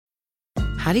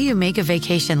how do you make a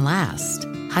vacation last?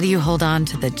 How do you hold on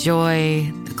to the joy,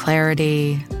 the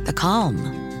clarity, the calm?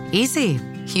 Easy.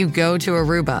 You go to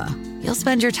Aruba. You'll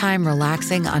spend your time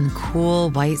relaxing on cool,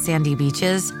 white, sandy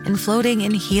beaches and floating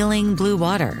in healing blue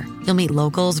water. You'll meet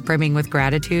locals brimming with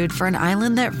gratitude for an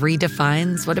island that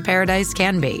redefines what a paradise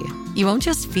can be. You won't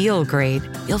just feel great,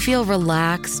 you'll feel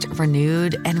relaxed,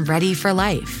 renewed, and ready for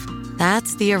life.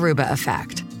 That's the Aruba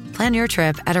effect. Plan your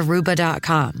trip at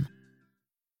Aruba.com.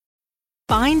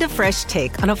 Find a fresh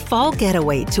take on a fall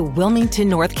getaway to Wilmington,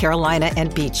 North Carolina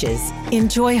and beaches.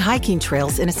 Enjoy hiking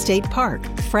trails in a state park,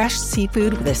 fresh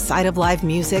seafood with a side of live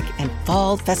music, and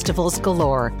fall festivals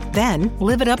galore. Then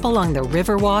live it up along the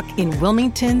Riverwalk in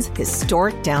Wilmington's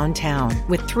historic downtown.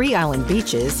 With 3 island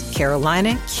beaches,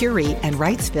 Carolina, Curie, and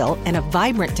Wrightsville, and a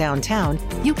vibrant downtown,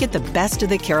 you get the best of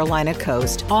the Carolina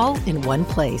coast all in one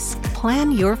place.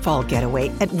 Plan your fall getaway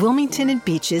at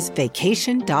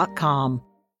WilmingtonandBeachesVacation.com.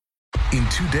 In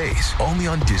 2 days, only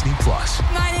on Disney+.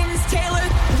 My name is Taylor.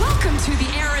 Welcome to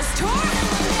the Eras Tour.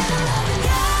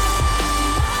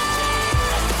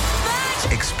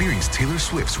 Experience Taylor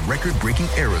Swift's record-breaking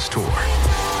Eras Tour.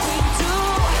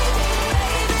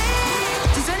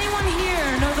 Does anyone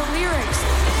here know the lyrics?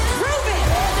 Prove it!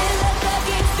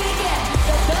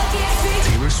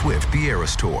 Taylor Swift, the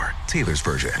Eras Tour, Taylor's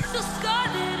version.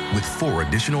 With 4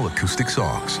 additional acoustic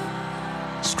songs.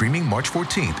 Streaming March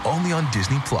 14th, only on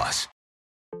Disney+.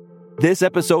 This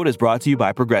episode is brought to you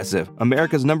by Progressive,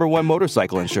 America's #1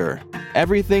 motorcycle insurer.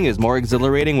 Everything is more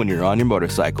exhilarating when you're on your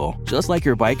motorcycle, just like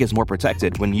your bike is more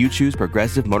protected when you choose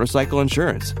Progressive Motorcycle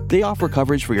Insurance. They offer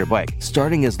coverage for your bike,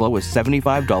 starting as low as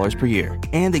 $75 per year.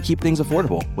 And they keep things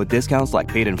affordable, with discounts like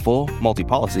paid in full,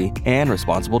 multi-policy, and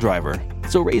responsible driver.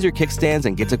 So raise your kickstands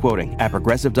and get to quoting at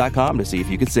Progressive.com to see if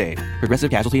you could save. Progressive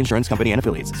Casualty Insurance Company and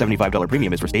Affiliates. $75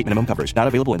 premium is for state minimum coverage. Not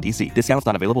available in D.C. Discounts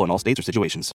not available in all states or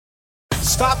situations.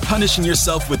 Stop punishing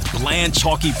yourself with bland,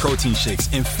 chalky protein shakes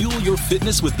and fuel your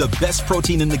fitness with the best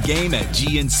protein in the game at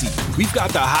GNC. We've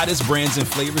got the hottest brands and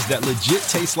flavors that legit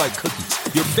taste like cookies,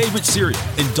 your favorite cereal,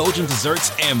 indulgent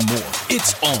desserts, and more.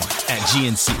 It's on at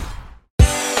GNC.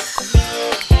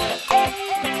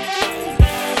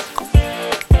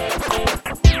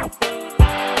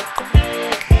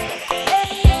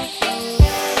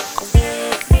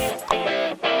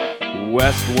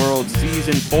 Westworld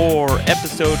Season 4,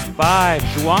 Episode 5.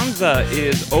 Zhuangzi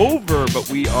is over, but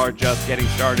we are just getting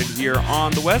started here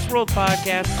on the Westworld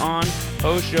podcast on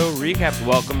post-show recaps.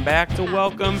 Welcome to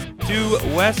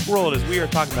Westworld as we are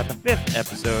talking about the 5th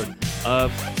episode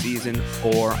of Season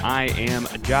 4. I am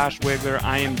Josh Wigler.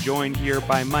 I am joined here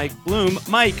by Mike Bloom.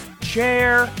 Mike,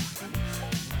 chair.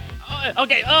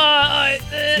 Okay,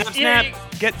 Snap,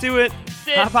 get to it.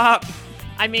 Hop.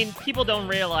 I mean, people don't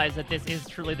realize that this is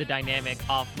truly the dynamic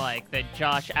off mic, that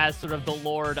Josh, as sort of the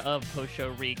lord of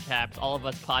post-show recaps, all of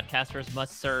us podcasters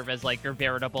must serve as like your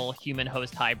veritable human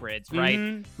host hybrids, right?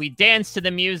 Mm-hmm. We dance to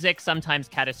the music, sometimes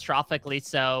catastrophically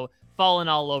so, falling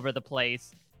all over the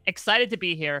place. Excited to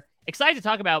be here. Excited to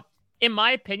talk about, in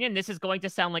my opinion, this is going to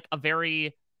sound like a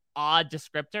very odd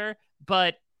descriptor,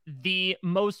 but the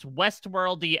most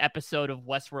Westworldy episode of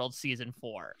Westworld Season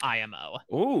 4, IMO.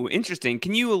 Oh, interesting.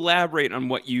 Can you elaborate on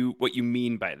what you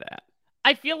mean by that?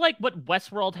 I feel like what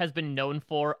Westworld has been known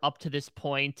for up to this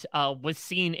point was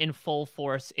seen in full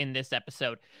force in this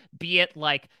episode, be it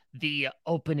like the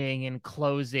opening and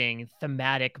closing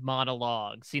thematic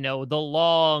monologues, you know, the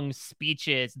long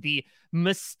speeches, the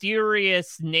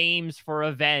mysterious names for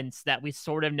events that we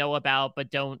sort of know about but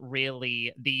don't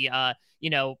really, the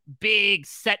big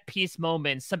set piece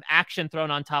moments, some action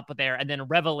thrown on top of there, and then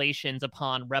revelations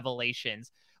upon revelations.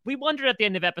 We wondered at the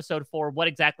end of episode 4 what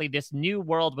exactly this new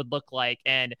world would look like,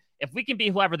 and if we can be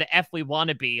whoever the F we want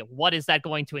to be, what is that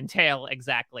going to entail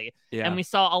exactly? Yeah. And we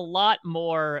saw a lot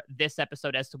more this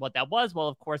episode as to what that was, while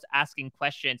of course asking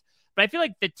questions. But I feel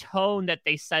like the tone that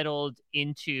they settled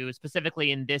into,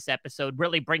 specifically in this episode,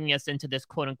 really bringing us into this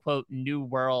quote-unquote new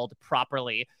world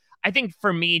properly, I think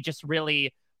for me just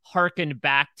really harkened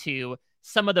back to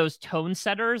some of those tone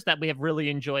setters that we have really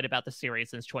enjoyed about the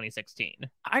series since 2016.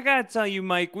 I gotta tell you,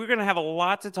 Mike, we're gonna have a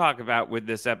lot to talk about with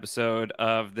this episode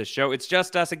of the show. It's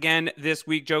just us again this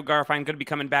week. Joe Garfine gonna be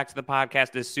coming back to the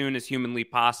podcast as soon as humanly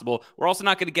possible. We're also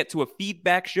not gonna get to a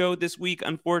feedback show this week,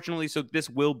 unfortunately, so this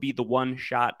will be the one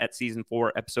shot at Season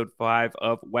 4, Episode 5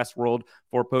 of Westworld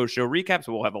for post-show recaps.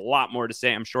 We'll have a lot more to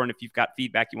say, I'm sure, and if you've got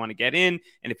feedback you want to get in,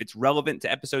 and if it's relevant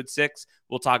to Episode 6,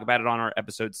 we'll talk about it on our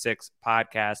Episode 6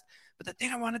 podcast. But the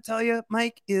thing I want to tell you,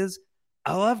 Mike, is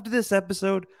I loved this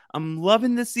episode. I'm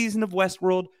loving this season of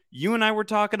Westworld. You and I were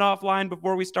talking offline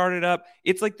before we started up.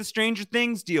 It's like the Stranger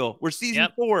Things deal. We're season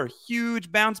 4,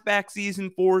 huge bounce back season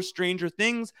 4, Stranger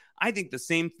Things. I think the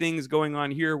same thing is going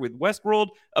on here with Westworld.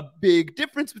 A big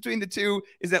difference between the two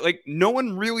is that like no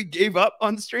one really gave up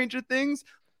on Stranger Things.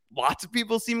 Lots of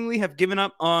people seemingly have given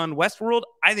up on Westworld.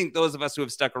 I think those of us who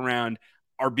have stuck around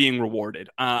are being rewarded.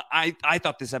 I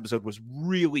thought this episode was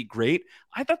really great.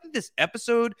 I thought that this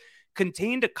episode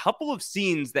contained a couple of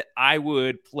scenes that I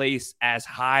would place as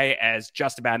high as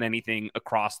just about anything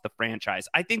across the franchise.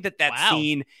 I think that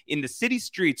scene in the city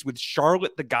streets with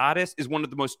Charlotte the Goddess is one of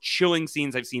the most chilling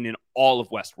scenes I've seen in all of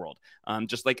Westworld.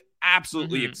 Just like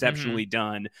absolutely exceptionally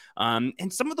done.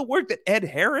 And some of the work that Ed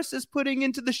Harris is putting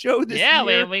into the show this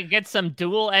year. We get some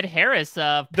dual Ed Harris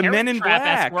the Men in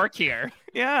Black work here.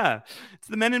 Yeah, it's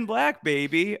the Men in Black,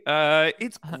 baby.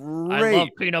 It's great. I love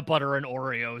peanut butter and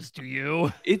Oreos. Do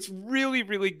you? It's really,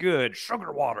 really good.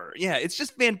 Sugar water. Yeah, it's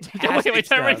just fantastic. Wait,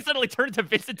 suddenly turned to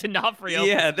Vincent D'Onofrio.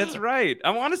 Yeah, that's right.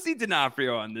 I want to see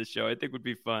D'Onofrio on this show. I think would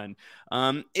be fun.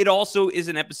 It also is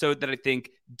an episode that I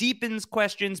think deepens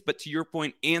questions, but to your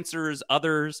point, answers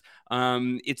others.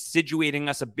 It's situating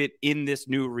us a bit in this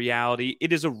new reality.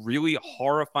 It is a really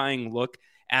horrifying look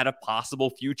at a possible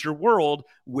future world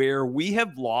where we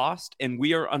have lost and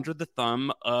we are under the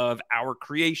thumb of our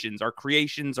creations. Our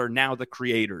creations are now the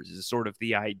creators is sort of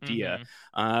the idea.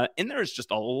 And there's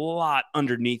just a lot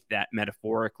underneath that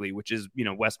metaphorically, which is,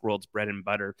 Westworld's bread and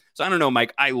butter. So I don't know,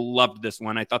 Mike, I loved this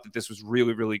one. I thought that this was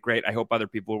really, really great. I hope other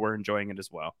people were enjoying it as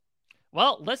well.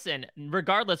 Well, listen,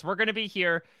 regardless, we're going to be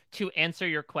here to answer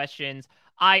your questions.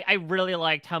 I really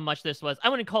liked how much this was, I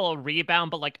wouldn't call it a rebound,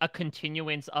 but like a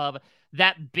continuance of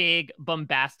that big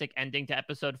bombastic ending to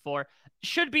episode 4.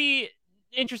 Should be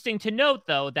interesting to note,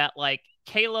 though, that like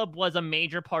Caleb was a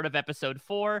major part of episode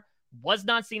 4, was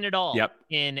not seen at all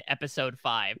in episode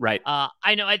 5. Right.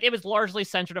 I know it was largely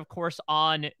centered, of course,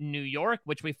 on New York,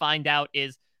 which we find out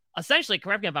is essentially,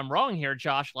 correct me if I'm wrong here,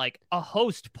 Josh, like a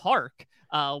host park.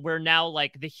 Where now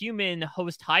like the human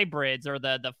host hybrids or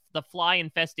the fly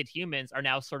infested humans are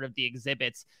now sort of the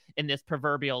exhibits in this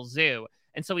proverbial zoo.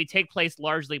 And so we take place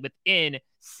largely within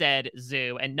said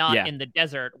zoo and not in the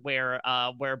desert where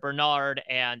Bernard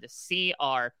and C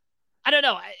are. I don't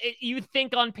know. You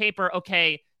think on paper,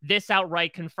 okay, this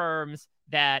outright confirms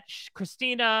that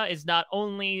Christina is not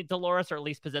only Dolores, or at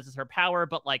least possesses her power,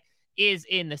 but like is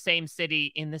in the same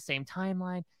city, in the same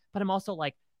timeline. But I'm also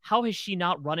like, how has she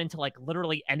not run into like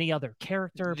literally any other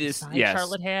character besides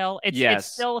Charlotte Hale? It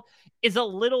still is a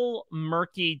little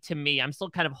murky to me. I'm still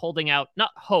kind of holding out,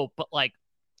 not hope, but like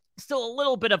still a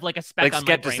little bit of like a speck like on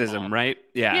skepticism, my brain, right?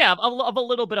 Yeah, of a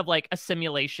little bit of like a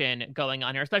simulation going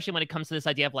on here, especially when it comes to this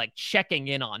idea of like checking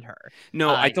in on her.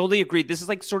 No, I totally agree. This is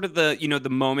like sort of the the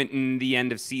moment in the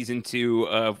end of season 2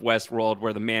 of Westworld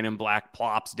where the Man in Black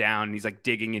plops down and he's like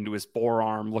digging into his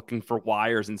forearm looking for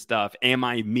wires and stuff. Am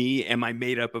I me? Am I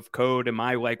made up of code? Am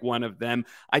I like one of them?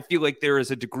 I feel like there is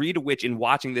a degree to which in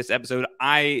watching this episode,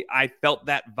 I felt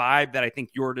that vibe that I think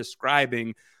you're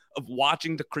describing, of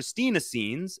watching the Christina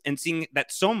scenes and seeing that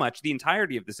so much, the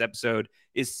entirety of this episode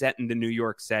is set in the New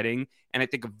York setting. And I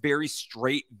think a very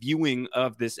straight viewing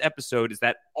of this episode is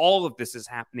that all of this is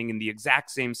happening in the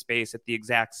exact same space at the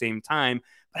exact same time.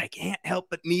 But I can't help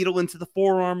but needle into the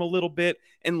forearm a little bit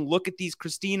and look at these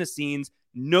Christina scenes,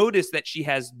 notice that she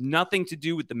has nothing to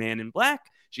do with the Man in Black.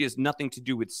 She has nothing to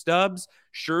do with Stubbs.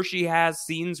 Sure, she has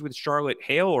scenes with Charlotte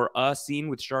Hale or a scene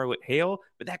with Charlotte Hale,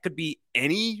 but that could be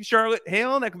any Charlotte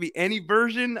Hale. That could be any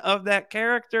version of that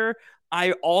character.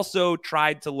 I also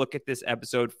tried to look at this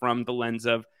episode from the lens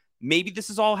of maybe this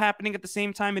is all happening at the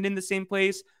same time and in the same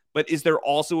place, but is there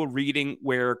also a reading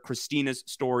where Christina's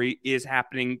story is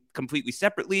happening completely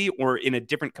separately or in a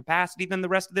different capacity than the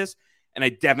rest of this? And I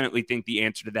definitely think the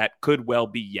answer to that could well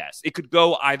be yes. It could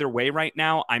go either way right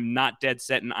now. I'm not dead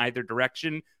set in either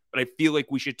direction, but I feel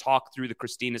like we should talk through the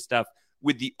Christina stuff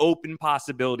with the open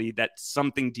possibility that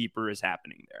something deeper is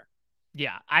happening there.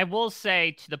 Yeah, I will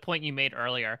say to the point you made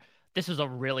earlier, this was a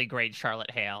really great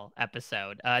Charlotte Hale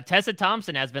episode. Tessa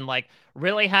Thompson has been like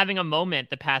really having a moment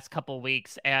the past couple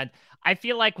weeks. And I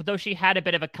feel like though she had a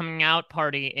bit of a coming out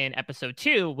party in episode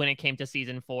 2 when it came to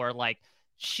season 4, like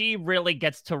she really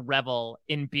gets to revel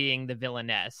in being the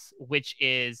villainess, which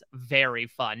is very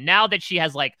fun. Now that she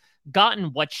has like gotten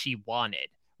what she wanted,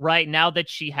 right? Now that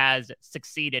she has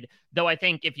succeeded, though I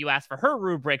think if you ask for her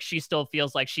rubric, she still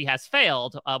feels like she has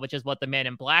failed, which is what the Man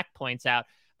in Black points out.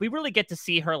 We really get to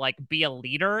see her like be a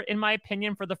leader, in my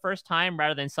opinion, for the first time,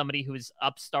 rather than somebody who's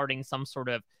upstarting some sort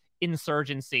of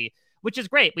insurgency, which is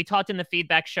great. We talked in the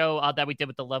feedback show that we did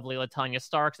with the lovely LaTanya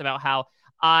Starks about how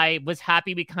I was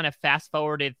happy we kind of fast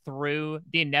forwarded through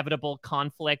the inevitable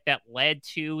conflict that led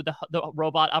to the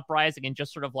robot uprising and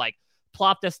just sort of like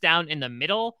plopped us down in the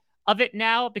middle of it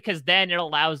now, because then it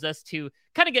allows us to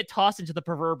kind of get tossed into the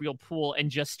proverbial pool and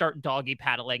just start doggy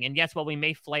paddling. And yes, while we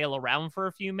may flail around for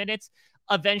a few minutes,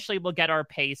 eventually we'll get our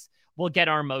pace, we'll get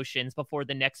our motions before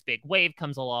the next big wave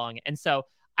comes along. And so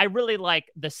I really like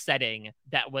the setting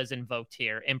that was invoked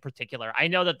here in particular. I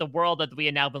know that the world that we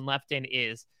have now been left in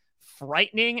is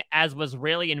frightening, as was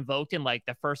really invoked in like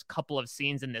the first couple of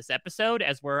scenes in this episode,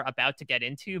 as we're about to get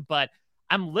into, but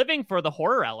I'm living for the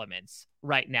horror elements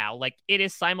right now. Like, it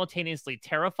is simultaneously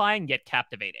terrifying yet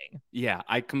captivating. Yeah,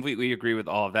 I completely agree with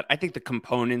all of that. I think the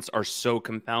components are so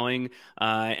compelling,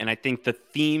 and I think the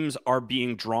themes are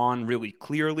being drawn really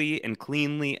clearly and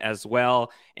cleanly as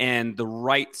well. And the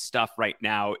right stuff right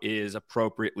now is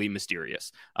appropriately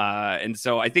mysterious. And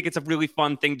so I think it's a really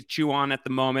fun thing to chew on at the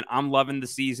moment. I'm loving the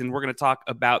season. We're going to talk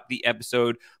about the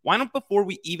episode. Why don't, before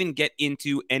we even get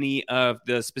into any of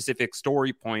the specific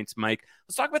story points, Mike,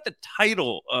 let's talk about the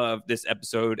title of this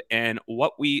episode and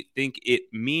what we think it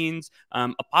means.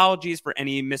 Apologies for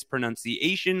any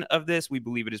mispronunciation of this. We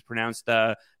believe it is pronounced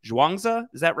Zhuangzi.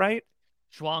 Is that right?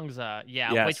 Zhuangzi,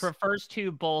 yeah, Yes. which refers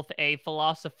to both a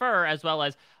philosopher as well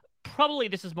as, probably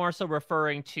this is more so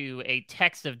referring to a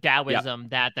text of Taoism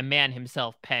that the man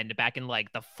himself penned back in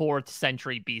like the 4th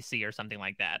century BC or something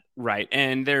like that. Right.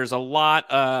 And there's a lot,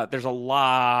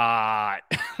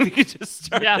 we could just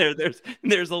start there.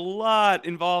 There's a lot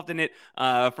involved in it.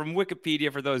 From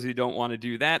Wikipedia, for those who don't want to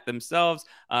do that themselves.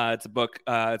 It's a book,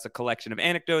 it's a collection of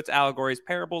anecdotes, allegories,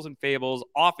 parables, and fables,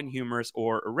 often humorous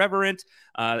or irreverent.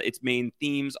 Its main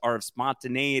themes are of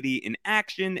spontaneity in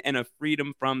action and of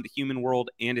freedom from the human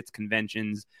world and its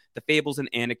conventions. The fables and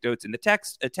anecdotes in the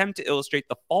text attempt to illustrate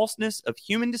the falseness of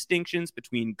human distinctions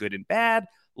between good and bad,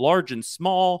 large and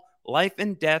small, life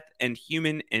and death, and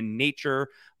human and nature.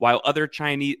 While other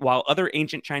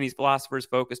ancient Chinese philosophers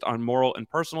focused on moral and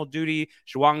personal duty,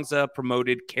 Zhuangzi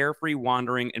promoted carefree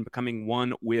wandering and becoming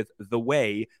one with the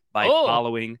way by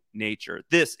following nature.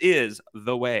 This is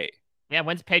the way. Yeah,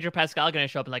 when's Pedro Pascal going to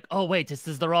show up and like, oh, wait, this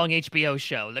is the wrong HBO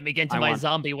show. Let me get into my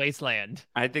zombie wasteland.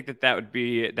 I think that would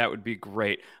be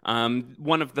great.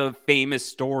 One of the famous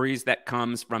stories that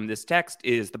comes from this text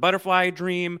is the butterfly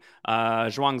dream.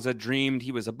 Zhuangzi dreamed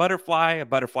he was a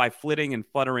butterfly flitting and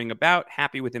fluttering about,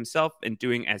 happy with himself and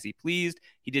doing as he pleased.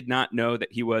 He did not know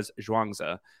that he was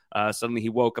Zhuangzi. Suddenly he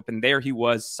woke up and there he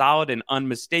was, solid and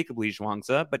unmistakably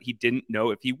Zhuangzi, but he didn't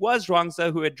know if he was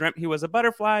Zhuangzi who had dreamt he was a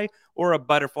butterfly or a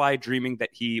butterfly dreaming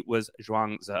that he was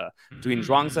Zhuangzi. Between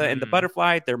Zhuangzi and the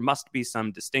butterfly, there must be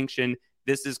some distinction.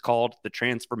 This is called the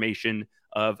transformation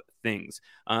of things.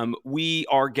 We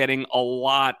are getting a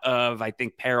lot of, I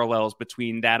think, parallels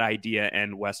between that idea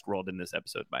and Westworld in this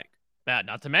episode, Mike.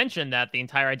 Not to mention that the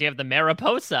entire idea of the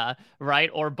mariposa, right,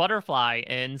 or butterfly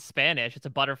in Spanish, it's a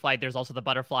butterfly. There's also the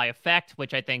butterfly effect,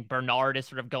 which I think Bernard is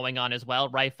sort of going on as well,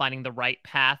 right? Finding the right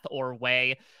path or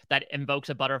way that invokes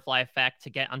a butterfly effect to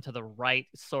get onto the right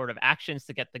sort of actions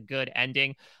to get the good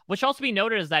ending. Which also be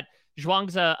noted is that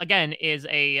Zhuangzi, again, is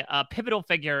a pivotal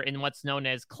figure in what's known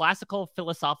as classical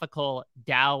philosophical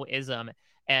Taoism.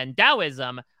 And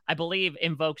Taoism, I believe,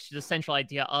 invokes the central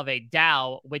idea of a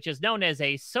Tao, which is known as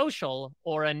a social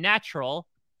or a natural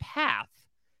path.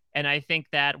 And I think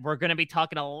that we're going to be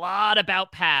talking a lot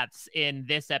about paths in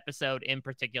this episode in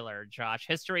particular, Josh.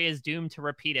 History is doomed to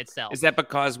repeat itself. Is that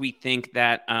because we think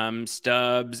that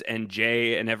Stubbs and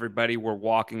Jay and everybody were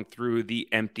walking through the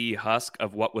empty husk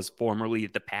of what was formerly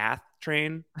the path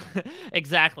train?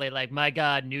 Exactly. Like, my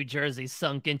God, New Jersey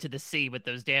sunk into the sea with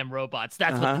those damn robots.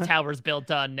 That's what the tower's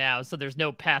built on now, so there's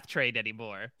no path train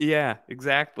anymore. Yeah,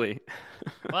 exactly.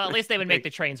 Well, at least they would make the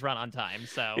trains run on time,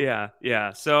 so.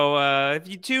 Yeah. So if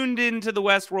you tuned into the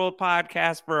Westworld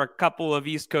podcast for a couple of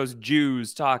East Coast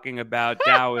Jews talking about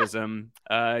Taoism,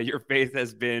 your faith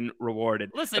has been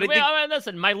rewarded. Listen,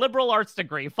 listen, my liberal arts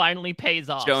degree finally pays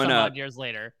off some odd years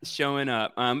later. Showing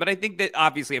up. But I think that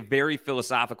obviously a very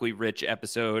philosophically rich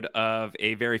episode of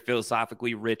a very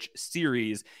philosophically rich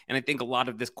series. And I think a lot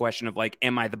of this question of like,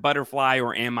 am I the butterfly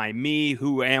or am I me?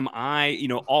 Who am I? You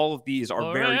know, all of these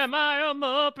are am I a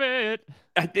Muppet?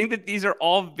 I think that these are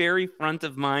all very front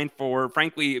of mind for,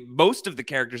 frankly, most of the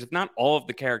characters, if not all of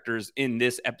the characters in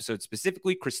this episode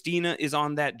specifically. Christina is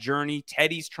on that journey.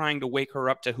 Teddy's trying to wake her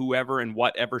up to whoever and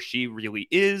whatever she really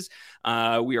is.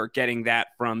 We are getting that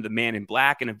from the Man in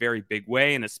Black in a very big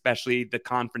way, and especially the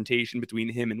confrontation between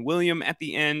him and William at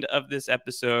the end of this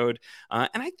episode.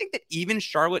 And I think that even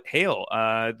Charlotte Hale,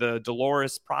 the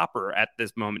Dolores proper at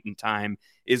this moment in time,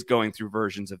 is going through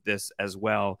versions of this as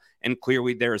well. And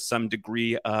clearly there is some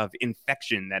degree of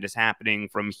infection that is happening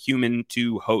from human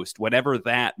to host, whatever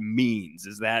that means.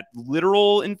 Is that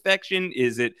literal infection?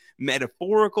 Is it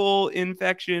metaphorical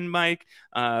infection, Mike?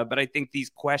 But I think these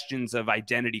questions of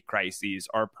identity crises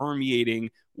are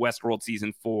permeating Westworld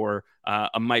season 4,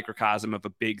 a microcosm of a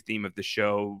big theme of the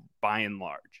show by and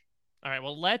large. All right,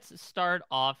 well, let's start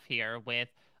off here with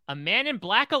a Man in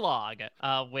Black-a-log,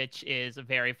 which is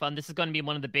very fun. This is going to be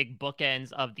one of the big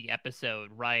bookends of the episode,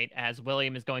 right? As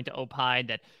William is going to opine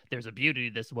that there's a beauty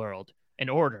to this world, an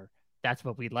order. That's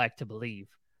what we'd like to believe.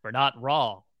 We're not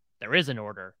wrong. There is an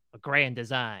order, a grand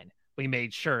design. We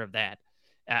made sure of that.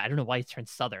 I don't know why he turned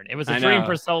Southern. It was a dream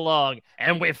for so long,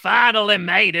 and we finally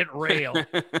made it real.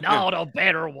 Not a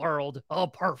better world, a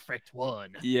perfect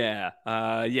one. Yeah.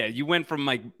 You went from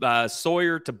like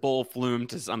Sawyer to Bull Flume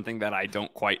to something that I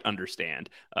don't quite understand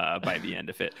by the end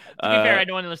of it. To be fair, I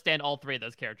don't understand all three of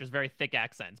those characters. Very thick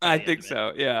accents. I think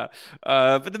so, yeah.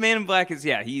 But the Man in Black is,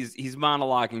 he's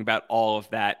monologuing about all of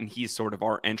that, and he's sort of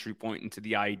our entry point into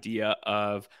the idea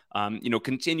of,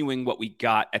 continuing what we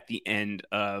got at the end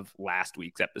of last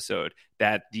week's episode,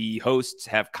 that the hosts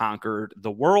have conquered the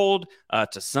world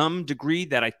to some degree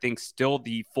that I think still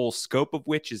the full scope of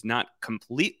which is not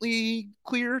completely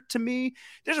clear to me.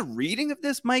 There's a reading of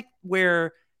this, Mike,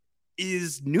 where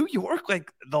is New York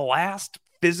like the last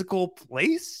physical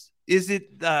place? Is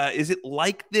it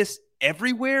like this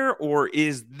everywhere, or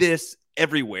is this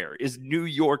everywhere? Is New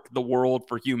York the world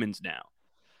for humans now?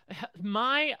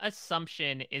 My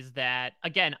assumption is that,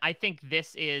 again, I think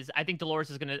Dolores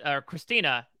is going to, or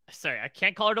Christina, sorry, I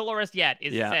can't call her Dolores yet,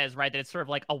 says, right, that it's sort of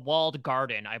like a walled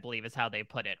garden, I believe is how they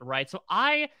put it, right? So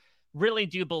I really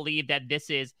do believe that this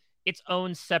is its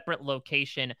own separate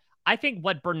location. I think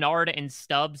what Bernard and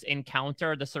Stubbs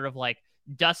encounter, the sort of like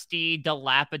dusty,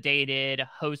 dilapidated,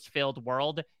 host-filled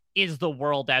world, is the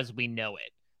world as we know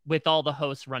it, with all the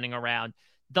hosts running around.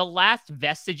 The last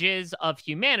vestiges of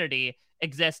humanity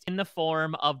exist in the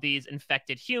form of these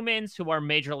infected humans who are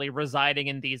majorly residing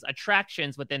in these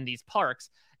attractions within these parks.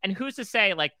 And who's to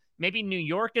say, like, maybe New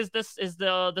York is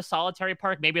the solitary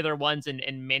park. Maybe there are ones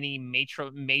in many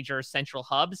major central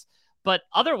hubs. But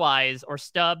otherwise, or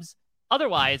Stubbs,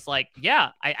 otherwise, like,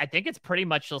 I think it's pretty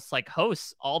much just like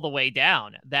hosts all the way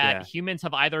down, that humans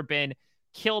have either been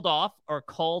killed off or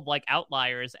culled like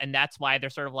outliers. And that's why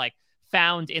they're sort of like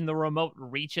found in the remote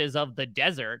reaches of the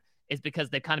desert, is because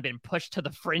they've kind of been pushed to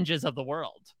the fringes of the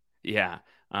world. Yeah.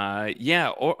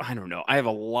 Or I don't know. I have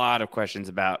a lot of questions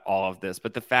about all of this,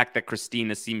 but the fact that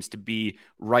Christina seems to be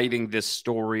writing this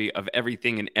story of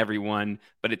everything and everyone,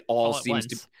 but it all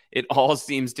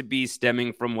seems to be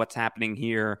stemming from what's happening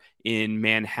here in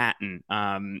Manhattan,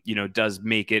 does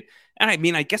make it. And I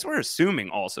mean, I guess we're assuming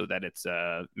also that it's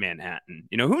Manhattan.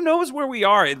 Who knows where we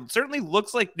are? It certainly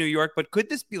looks like New York, but could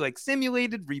this be like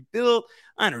simulated, rebuilt?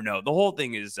 I don't know. The whole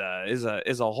thing is a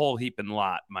whole heaping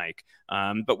lot, Mike.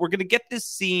 But we're gonna get this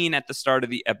scene at the start of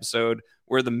the episode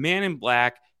where the Man in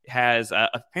Black has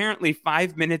apparently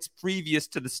 5 minutes previous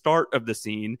to the start of the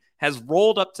scene has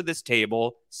rolled up to this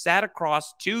table, sat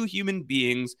across two human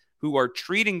beings who are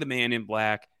treating the Man in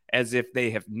Black as if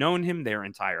they have known him their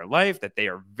entire life, that they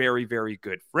are very, very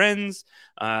good friends.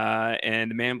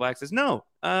 And the Man in Black says, no,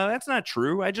 that's not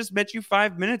true. I just met you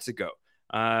 5 minutes ago.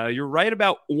 You're right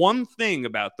about one thing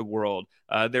about the world.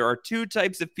 There are two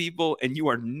types of people, and you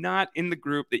are not in the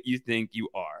group that you think you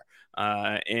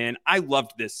are. And I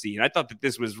loved this scene. I thought that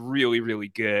this was really, really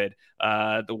good.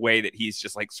 The way that he's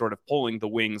just like sort of pulling the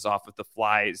wings off of the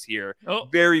flies here. Oh.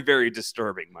 Very, very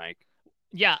disturbing, Mike.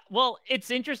 Yeah, well, it's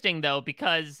interesting, though,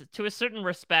 because to a certain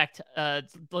respect,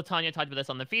 LaTanya talked about this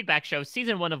on the feedback show,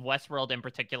 season 1 of Westworld in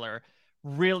particular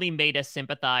really made us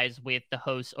sympathize with the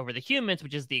hosts over the humans,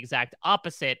 which is the exact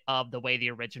opposite of the way the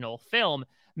original film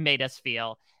made us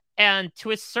feel. And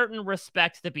to a certain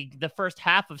respect, the first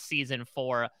half of season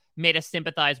 4 made us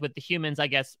sympathize with the humans, I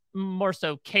guess, more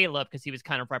so Caleb, because he was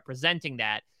kind of representing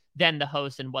that, than the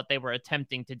hosts and what they were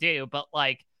attempting to do. But,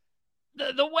 like,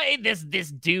 the way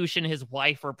this douche and his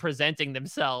wife were presenting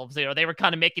themselves, they were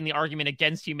kind of making the argument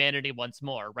against humanity once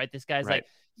more, right? This guy's like,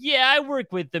 yeah, I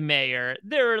work with the mayor.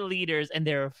 There are leaders and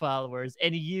there are followers.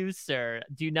 And you, sir,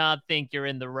 do not think you're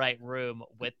in the right room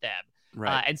with them.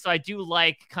 Right. And so I do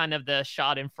like kind of the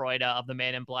schadenfreude of the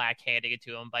Man in Black handing it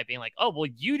to him by being like, oh, well,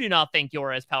 you do not think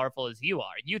you're as powerful as you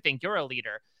are. You think you're a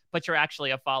leader, but you're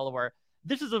actually a follower.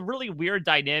 This is a really weird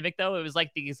dynamic, though. It was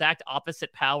like the exact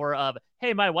opposite power of,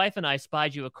 hey, my wife and I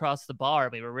spied you across the bar.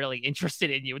 We were really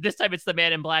interested in you. This time it's the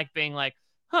Man in Black being like,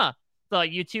 thought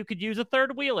you two could use a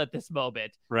third wheel at this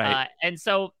moment. Right. And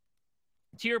so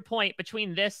to your point,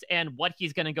 between this and what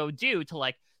he's going to go do to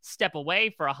like step away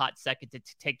for a hot second to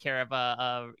take care of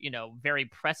a very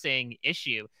pressing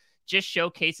issue, just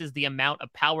showcases the amount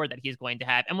of power that he's going to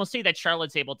have. And we'll see that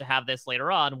Charlotte's able to have this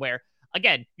later on, where,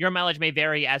 again, your mileage may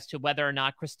vary as to whether or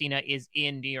not Christina is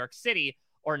in New York City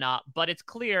or not, but it's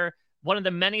clear one of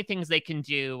the many things they can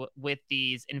do with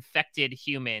these infected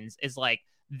humans is like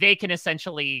they can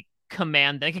essentially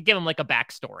they could give them like a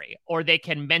backstory, or they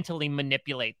can mentally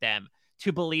manipulate them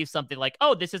to believe something like,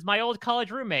 oh, this is my old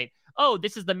college roommate. Oh,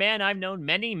 this is the man I've known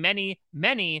many, many,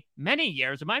 many, many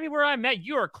years. Remind me where I met.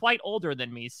 You are quite older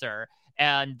than me, sir.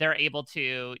 And they're able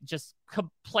to just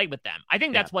play with them. I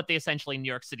think that's what they essentially New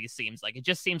York City seems like. It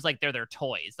just seems like they're their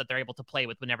toys that they're able to play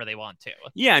with whenever they want to.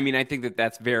 Yeah, I mean, I think that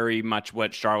that's very much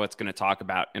what Charlotte's going to talk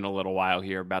about in a little while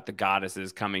here, about the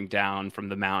goddesses coming down from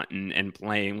the mountain and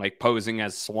playing, like posing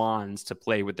as swans to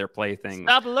play with their playthings.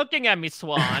 Stop looking at me,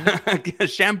 swan.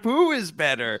 Shampoo is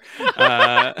better.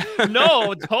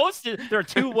 No, toast. There are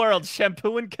two worlds,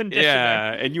 shampoo and conditioner.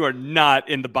 Yeah, and you are not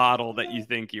in the bottle that you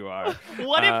think you are.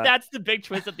 What if that's the big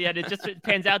twist at the end? It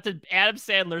pans out to Adam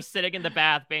Sandler sitting in the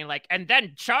bath being like, and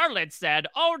then Charlotte said,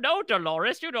 oh no,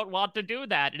 Dolores, you don't want to do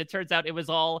that. And it turns out it was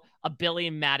all a Billy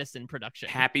Madison production.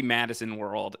 Happy Madison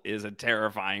world is a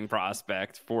terrifying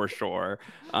prospect for sure.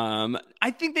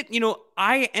 I think that,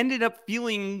 I ended up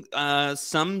feeling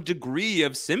some degree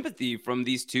of sympathy from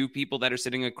these two people that are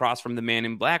sitting across from the Man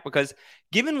in Black, because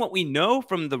given what we know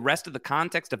from the rest of the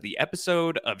context of the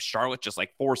episode of Charlotte just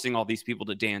like forcing all these people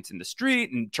to dance in the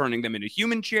street and turning them into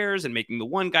human chairs and making the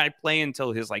one guy play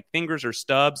until his like fingers are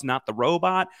stubs, not the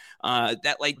robot,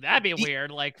 that'd be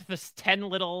weird. Like this 10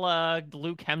 little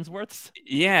Luke Hemsworths.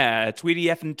 Yeah, Tweety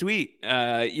F and tweet.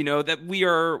 That we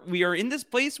are in this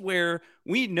place where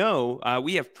we know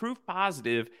we have proof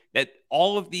positive that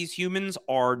all of these humans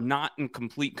are not in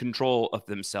complete control of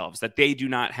themselves, that they do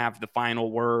not have the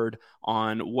final word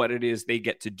on what it is they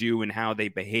get to do and how they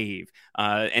behave,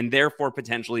 and therefore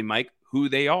potentially, Mike, who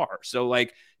they are. So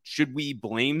like, should we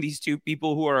blame these two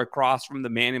people who are across from the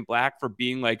Man in Black for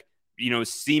being like,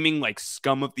 seeming like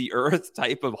scum of the earth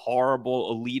type of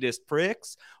horrible elitist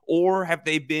pricks? Or have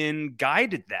they been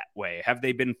guided that way? Have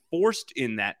they been forced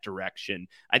in that direction?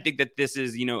 I think that this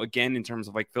is, again, in terms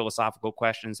of like philosophical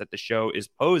questions that the show is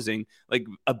posing, like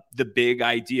the big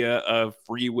idea of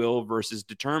free will versus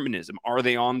determinism. Are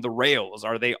they on the rails?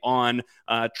 Are they on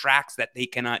tracks that they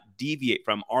cannot deviate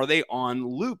from? Are they on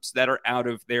loops that are out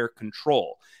of their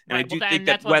control? And I do think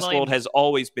that Westworld has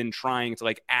always been trying to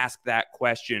like ask that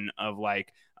question of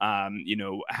like,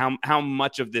 how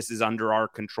much of this is under our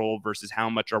control versus how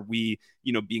much are we,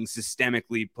 being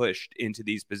systemically pushed into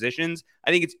these positions. I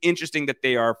think it's interesting that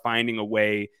they are finding a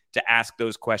way to ask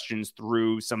those questions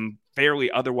through some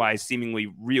fairly otherwise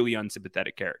seemingly really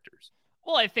unsympathetic characters.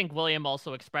 Well, I think William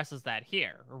also expresses that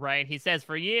here, right? He says,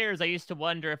 for years, I used to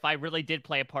wonder if I really did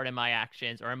play a part in my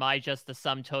actions, or am I just the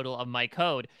sum total of my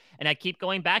code? And I keep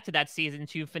going back to that season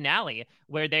 2 finale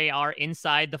where they are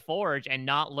inside the forge and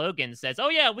not Logan says, oh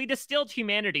yeah, we distilled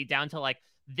humanity down to like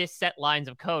this set lines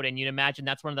of code. And you'd imagine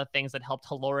that's one of the things that helped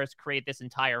Dolores create this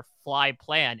entire fly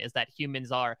plan, is that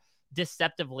humans are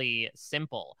deceptively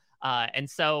simple. And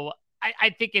so I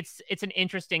think it's an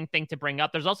interesting thing to bring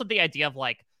up. There's also the idea of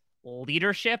like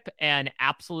leadership and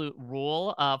absolute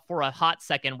rule for a hot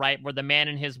second, right, where the man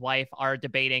and his wife are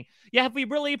debating, have we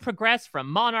really progressed from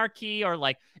monarchy, or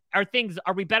like are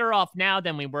we better off now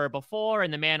than we were before?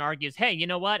 And the man argues, hey, you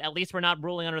know what, at least we're not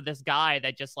ruling under this guy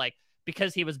that just like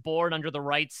because he was born under the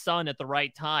right sun at the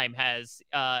right time has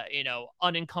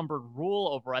unencumbered rule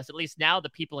over us. At least now the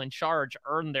people in charge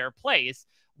earn their place.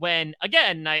 When,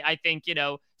 again, I think,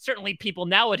 certainly people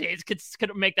nowadays could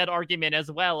make that argument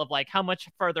as well of like, how much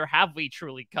further have we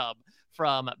truly come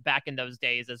from back in those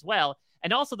days as well?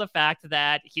 And also the fact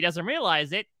that he doesn't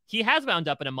realize it. He has wound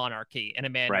up in a monarchy, in a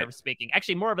manner of speaking.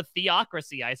 Actually, more of a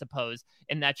theocracy, I suppose,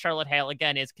 in that Charlotte Hale,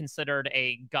 again, is considered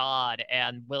a god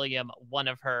and William one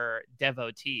of her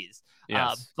devotees.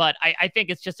 Yes. But I think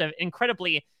it's just an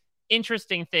incredibly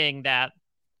interesting thing that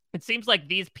it seems like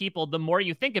these people, the more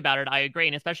you think about it, I agree.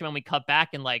 And especially when we cut back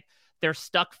and like they're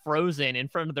stuck frozen in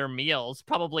front of their meals,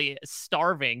 probably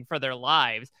starving for their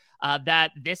lives,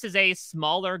 that this is a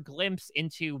smaller glimpse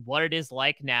into what it is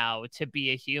like now to be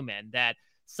a human, that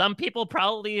some people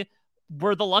probably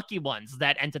were the lucky ones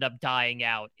that ended up dying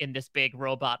out in this big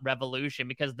robot revolution,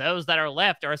 because those that are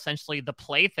left are essentially the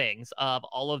playthings of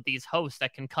all of these hosts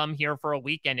that can come here for a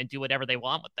weekend and do whatever they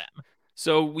want with them.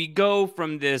 So we go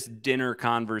from this dinner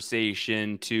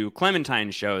conversation to Clementine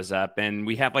shows up, and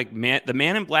we have like the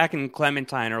Man in Black and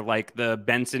Clementine are like the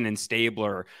Benson and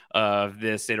Stabler of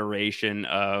this iteration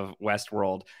of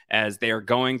Westworld, as they are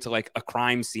going to like a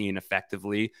crime scene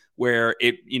effectively, where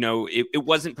it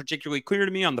wasn't particularly clear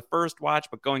to me on the first watch,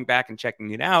 but going back and checking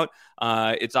it out,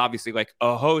 it's obviously like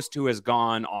a host who has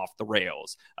gone off the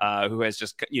rails, who has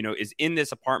just, is in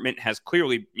this apartment, has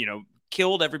clearly,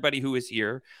 killed everybody who is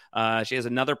here. She has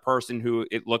another person who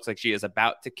it looks like she is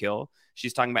about to kill.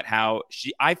 She's talking about how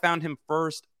I found him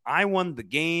first. I won the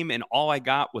game, and all I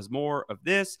got was more of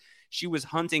this. She was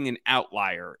hunting an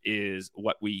outlier, is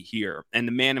what we hear. And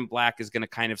the Man in Black is going to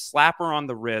kind of slap her on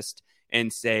the wrist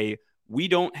and say, we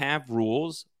don't have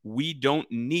rules. We don't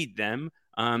need them.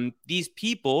 These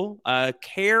people,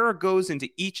 care goes into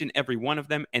each and every one of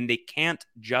them, and they can't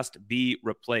just be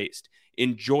replaced.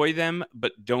 Enjoy them,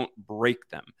 but don't break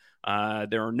them.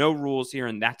 There are no rules here,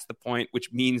 and that's the point,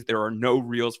 which means there are no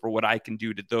rules for what I can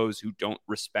do to those who don't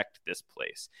respect this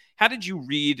place. How did you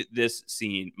read this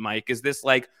scene, Mike? Is this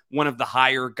like one of the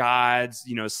higher gods,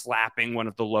 slapping one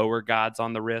of the lower gods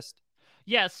on the wrist?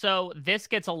 Yeah, so this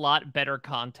gets a lot better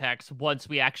context once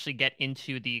we actually get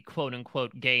into the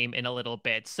quote-unquote game in a little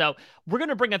bit. So we're going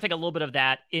to bring, I think, a little bit of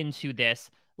that into this.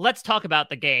 Let's talk about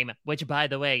the game, which, by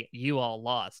the way, you all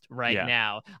lost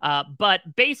now. But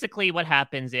basically what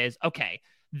happens is, okay,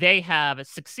 they have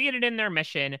succeeded in their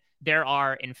mission. There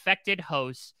are infected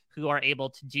hosts who are able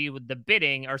to do the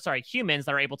bidding, humans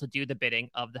that are able to do the bidding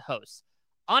of the hosts.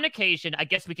 On occasion, I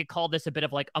guess we could call this a bit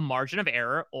of like a margin of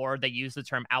error, or they use the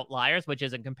term outliers, which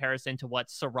is in comparison to what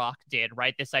Serac did,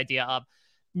 right? This idea of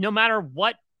no matter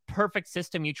what perfect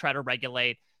system you try to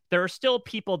regulate, there are still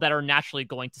people that are naturally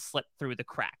going to slip through the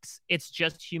cracks. It's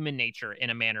just human nature in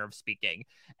a manner of speaking.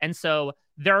 And so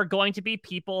there are going to be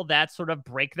people that sort of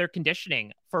break their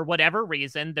conditioning for whatever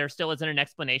reason. There still isn't an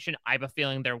explanation. I have a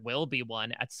feeling there will be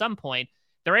one at some point.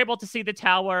 They're able to see the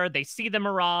tower. They see the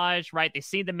mirage, right? They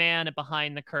see the man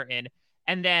behind the curtain.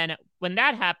 And then when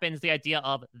that happens, the idea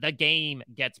of the game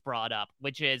gets brought up,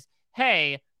 which is,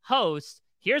 hey, host,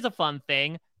 here's a fun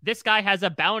thing. This guy has a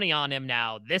bounty on him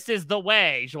now. This is the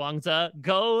way, Zhuangzi.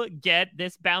 Go get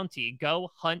this bounty. Go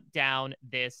hunt down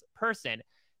this person.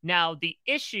 Now, the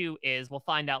issue is, we'll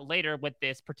find out later with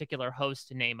this particular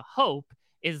host named Hope,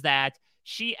 is that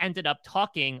she ended up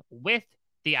talking with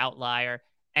the outlier,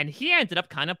 and he ended up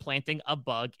kind of planting a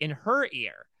bug in her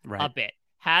ear a bit.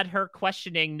 Had her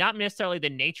questioning not necessarily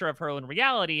the nature of her own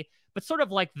reality, but sort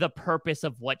of like the purpose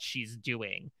of what she's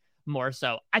doing. More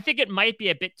so, I think it might be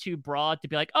a bit too broad to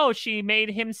be like, oh, he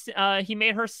made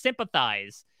her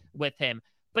sympathize with him,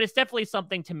 but it's definitely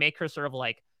something to make her sort of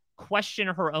like question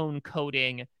her own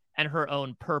coding and her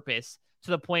own purpose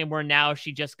to the point where now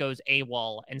she just goes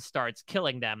AWOL and starts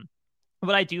killing them.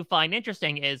 What I do find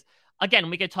interesting is, again,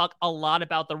 we could talk a lot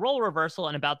about the role reversal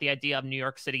and about the idea of New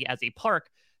York City as a park.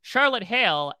 Charlotte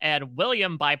Hale and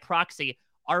William by proxy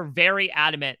are very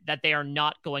adamant that they are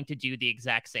not going to do the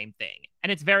exact same thing.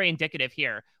 And it's very indicative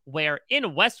here, where in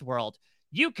Westworld,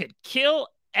 you could kill,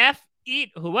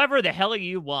 eat whoever the hell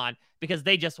you want, because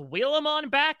they just wheel them on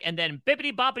back, and then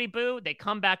bippity boppity boo, they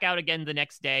come back out again the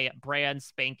next day, brand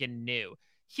spanking new.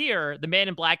 Here, the Man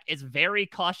in Black is very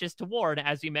cautious to warn,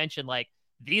 as you mentioned, like,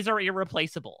 these are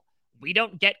irreplaceable. We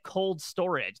don't get cold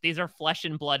storage. These are flesh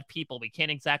and blood people. We can't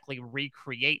exactly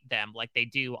recreate them like they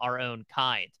do our own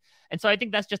kind. And so I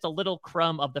think that's just a little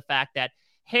crumb of the fact that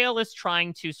Hale is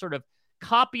trying to sort of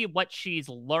copy what she's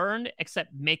learned, except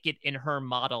make it in her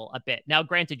model a bit. Now,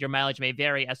 granted, your mileage may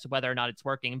vary as to whether or not it's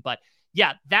working, but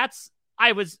yeah,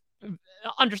 I was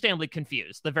understandably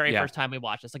confused the very first time we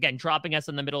watched this. Again, dropping us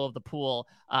in the middle of the pool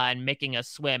and making us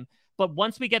swim. But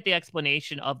once we get the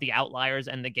explanation of the outliers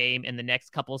and the game in the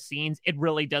next couple of scenes, it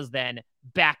really does then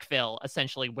backfill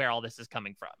essentially where all this is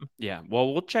coming from. Yeah,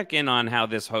 well, we'll check in on how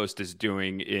this host is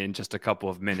doing in just a couple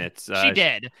of minutes.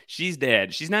 She's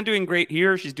dead. She's not doing great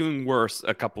here. She's doing worse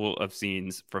a couple of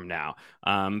scenes from now.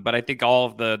 But I think all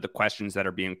of the questions that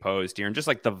are being posed here and just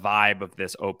like the vibe of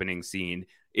this opening scene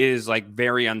is like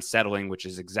very unsettling, which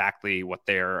is exactly what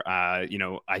they're,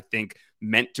 I think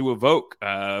meant to evoke.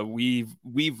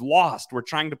 We've lost. We're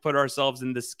trying to put ourselves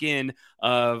in the skin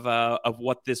of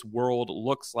what this world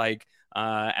looks like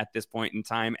at this point in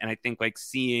time. And I think like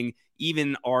seeing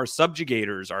even our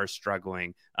subjugators are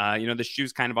struggling. The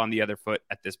shoe's kind of on the other foot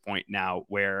at this point now,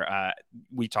 where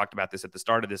we talked about this at the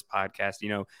start of this podcast.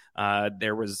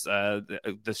 There was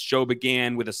the show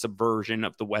began with a subversion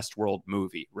of the Westworld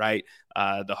movie, right?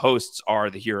 The hosts are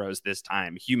the heroes this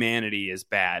time. Humanity is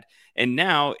bad. And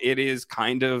now it is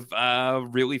kind of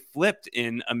really flipped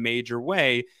in a major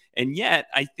way. And yet,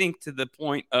 I think to the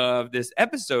point of this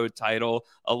episode title,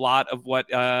 a lot of what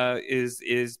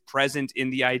is present in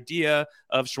the idea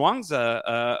of Zhuangzi,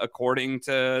 according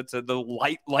to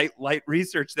the light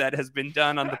research that has been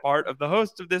done on the part of the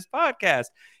host of this podcast,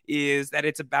 is that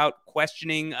it's about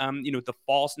questioning, the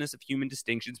falseness of human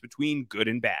distinctions between good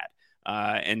and bad.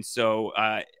 And so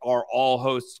are all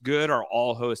hosts good? Are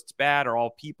all hosts bad? Are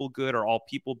all people good? Are all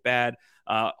people bad?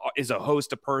 Is a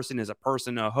host a person? Is a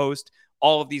person a host?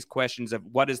 All of these questions of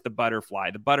what is the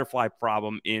butterfly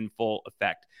problem in full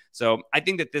effect. So I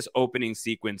think that this opening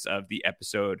sequence of the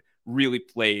episode really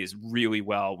plays really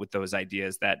well with those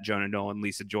ideas that Jonah Nolan,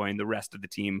 Lisa Joy, and the rest of the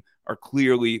team are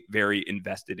clearly very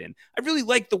invested in. I really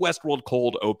like the Westworld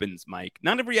cold opens, Mike.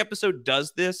 Not every episode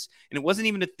does this, and it wasn't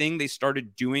even a thing they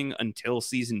started doing until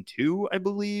season 2, I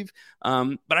believe.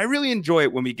 But I really enjoy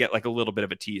it when we get like a little bit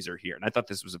of a teaser here, and I thought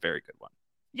this was a very good one.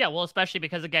 Yeah, well, especially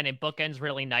because, again, it bookends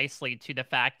really nicely to the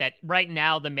fact that right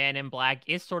now the Man in Black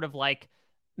is sort of like,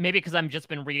 maybe because I've just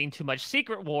been reading too much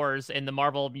Secret Wars in the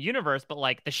Marvel universe, but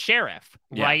like the sheriff,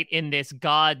 right, in this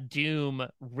God Doom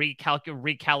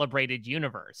recalibrated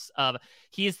universe.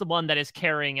 He's the one that is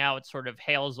carrying out sort of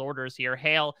Hale's orders here.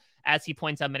 Hale, as he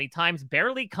points out many times,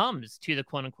 barely comes to the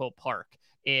quote-unquote park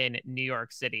in New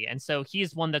York City. And so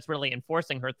he's one that's really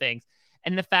enforcing her things.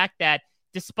 And the fact that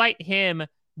despite him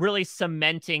really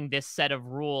cementing this set of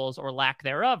rules or lack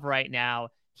thereof right now,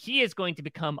 he is going to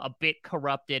become a bit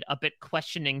corrupted, a bit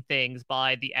questioning things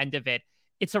by the end of it.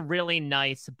 It's a really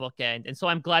nice bookend. And so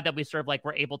I'm glad that we sort of like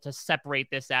were able to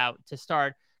separate this out to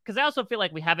start, because I also feel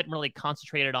like we haven't really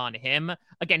concentrated on him.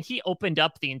 Again, he opened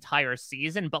up the entire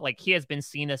season, but like he has been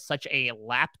seen as such a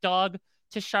lapdog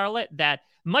to Charlotte that,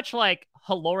 much like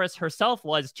Dolores herself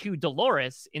was to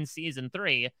Dolores in season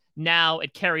 3, now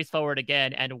it carries forward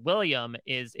again, and William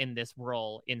is in this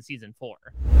role in season 4.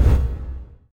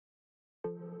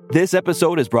 This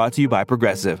episode is brought to you by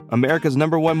Progressive, America's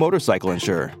 #1 motorcycle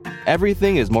insurer.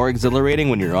 Everything is more exhilarating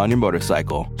when you're on your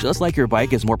motorcycle, just like your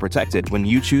bike is more protected when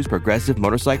you choose Progressive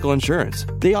Motorcycle Insurance.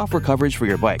 They offer coverage for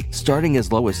your bike starting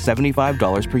as low as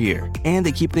 $75 per year, and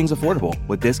they keep things affordable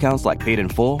with discounts like paid in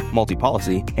full,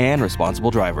 multi-policy, and responsible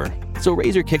driver. So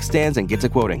raise your kickstands and get to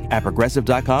quoting at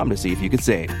Progressive.com to see if you could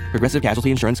save. Progressive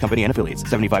Casualty Insurance Company and Affiliates.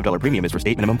 $75 premium is for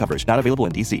state minimum coverage. Not available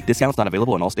in D.C. Discounts not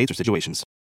available in all states or situations.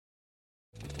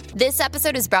 This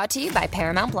episode is brought to you by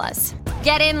Paramount Plus.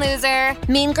 Get in, loser!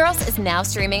 Mean Girls is now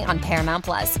streaming on Paramount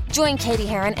Plus. Join Katie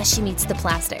Heron as she meets the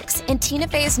plastics in Tina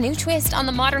Fey's new twist on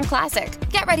the modern classic.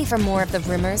 Get ready for more of the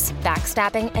rumors,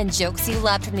 backstabbing, and jokes you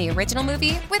loved from the original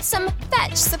movie with some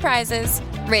fetch surprises.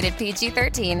 Rated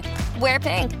PG-13. Wear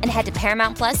pink and head to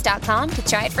ParamountPlus.com to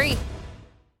try it free.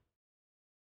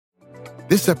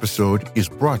 This episode is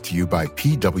brought to you by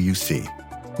PwC.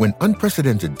 When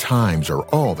unprecedented times are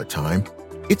all the time,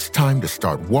 it's time to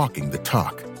start walking the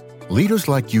talk. Leaders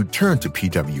like you turn to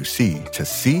PwC to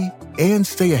see and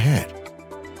stay ahead.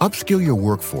 Upskill your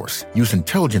workforce, use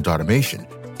intelligent automation,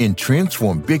 and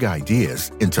transform big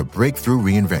ideas into breakthrough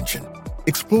reinvention.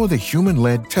 Explore the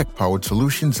human-led tech-powered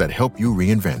solutions that help you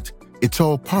reinvent. It's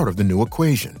all part of the new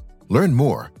equation. Learn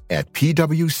more at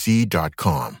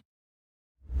pwc.com.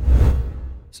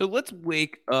 So let's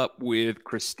wake up with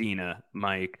Christina,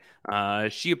 Mike.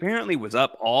 She apparently was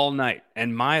up all night,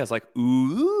 and Maya's like,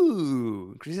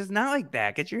 ooh. Christina's not like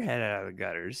that. Get your head out of the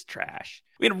gutters. Trash.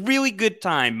 We had a really good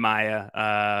time,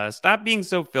 Maya. Stop being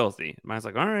so filthy. Maya's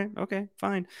like, all right, okay,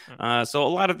 fine. So a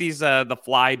lot of these, the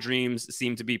fly dreams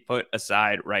seem to be put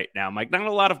aside right now, Mike. Not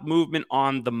a lot of movement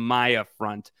on the Maya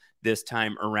front this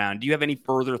time around. Do you have any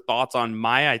further thoughts on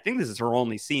Maya? I think this is her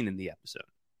only scene in the episode.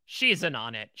 She's in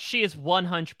on it. She is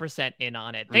 100% in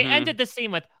on it. They ended the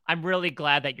scene with, I'm really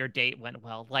glad that your date went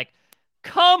well. Like,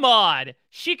 come on.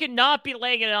 She could not be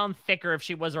laying it on thicker if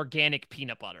she was organic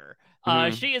peanut butter.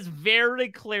 She is very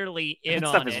clearly in on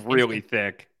it. That stuff is really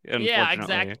thick. Yeah,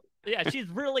 exactly. Yeah, she's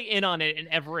really in on it in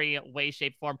every way,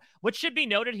 shape, form. What should be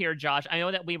noted here, Josh, I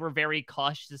know that we were very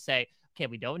cautious to say, okay,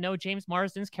 we don't know James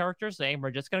Marsden's character's name.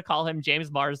 We're just going to call him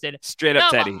James Marsden. Straight up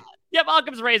Teddy. Yep,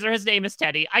 Occam's razor. His name is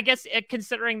Teddy. I guess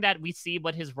considering that we see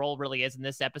what his role really is in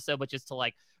this episode, which is to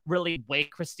like really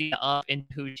wake Christina up in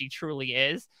who she truly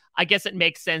is, I guess it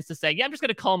makes sense to say, yeah, I'm just going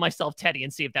to call myself Teddy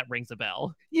and see if that rings a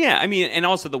bell. Yeah, I mean, and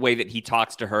also the way that he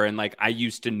talks to her and like, I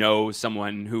used to know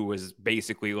someone who was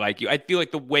basically like you. I feel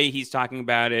like the way he's talking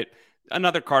about it,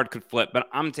 another card could flip, but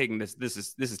I'm taking this. This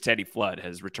is Teddy Flood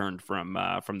has returned from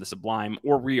the Sublime,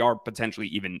 or we are potentially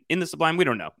even in the Sublime. We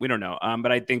don't know.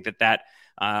 But I think that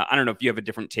I don't know if you have a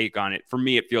different take on it. For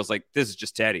me, it feels like this is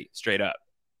just Teddy straight up.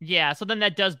 Yeah. So then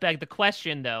that does beg the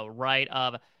question, though, right?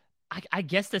 Of I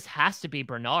guess this has to be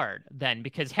Bernard then,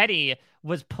 because Hetty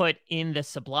was put in the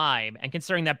Sublime, and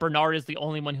considering that Bernard is the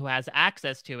only one who has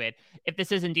access to it, if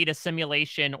this is indeed a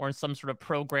simulation or some sort of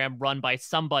program run by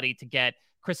somebody to get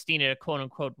Christina to quote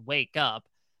unquote wake up,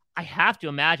 I have to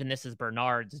imagine this is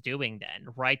Bernard's doing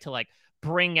then, right? To like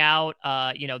bring out,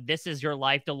 this is your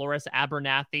life, Dolores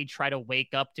Abernathy, try to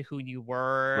wake up to who you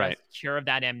were, right, cure of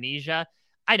that amnesia.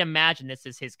 I'd imagine this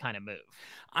is his kind of move.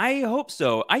 I hope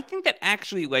so. I think that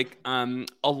actually, like, a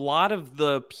lot of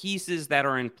the pieces that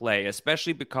are in play,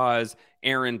 especially because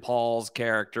Aaron Paul's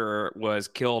character was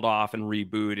killed off and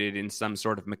rebooted in some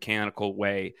sort of mechanical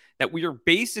way, that we are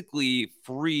basically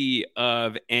free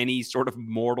of any sort of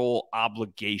mortal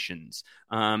obligations.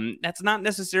 That's not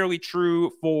necessarily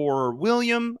true for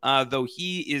William, though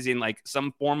he is in like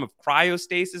some form of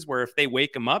cryostasis where if they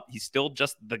wake him up, he's still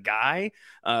just the guy,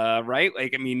 right?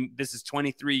 Like, I mean, this is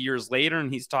 23 years later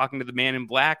and he's talking to the man in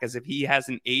black as if he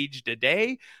hasn't aged a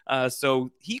day.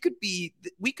 So he could be,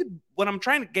 what I'm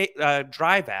trying to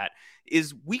drive at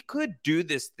is we could do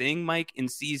this thing, Mike, in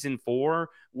season 4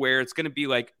 where it's going to be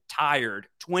like Tired,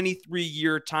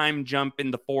 23-year time jump in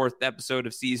the 4th episode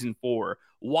of season 4,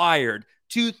 Wired,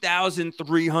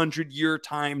 2,300-year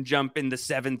time jump in the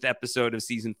 7th episode of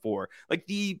season 4. Like,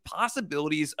 the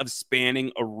possibilities of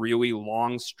spanning a really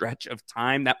long stretch of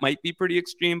time, that might be pretty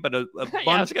extreme, but a bunch,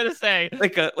 yeah, I was gonna say,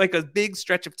 like a big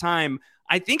stretch of time,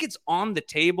 I think it's on the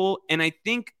table. And I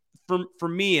think for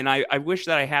me, and I wish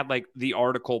that I had like the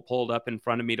article pulled up in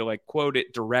front of me to like quote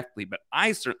it directly, but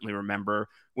I certainly remember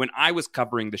when I was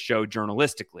covering the show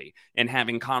journalistically and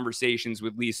having conversations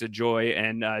with Lisa Joy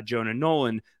and Jonah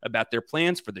Nolan about their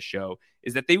plans for the show,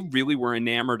 is that they really were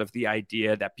enamored of the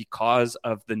idea that because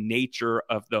of the nature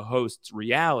of the host's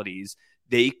realities,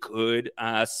 they could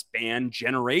span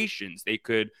generations. They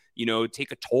could,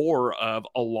 take a tour of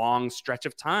a long stretch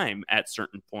of time at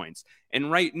certain points. And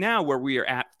right now, where we are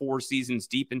at 4 seasons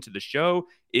deep into the show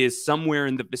is somewhere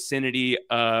in the vicinity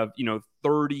of,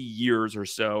 30 years or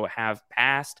so have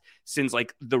passed since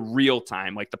like the real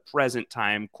time, like the present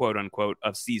time, quote unquote,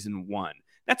 of season 1.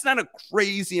 That's not a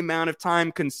crazy amount of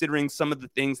time considering some of the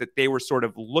things that they were sort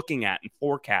of looking at and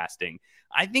forecasting.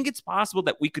 I think it's possible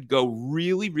that we could go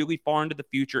really, really far into the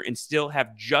future and still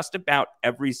have just about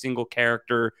every single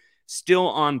character still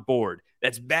on board.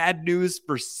 That's bad news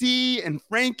for C and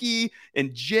Frankie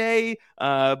and Jay,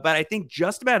 but I think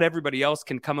just about everybody else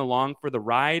can come along for the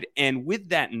ride. And with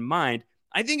that in mind,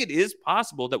 I think it is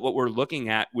possible that what we're looking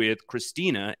at with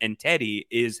Christina and Teddy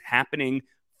is happening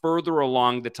further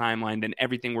along the timeline than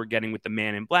everything we're getting with the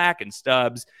Man in Black and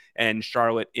Stubbs and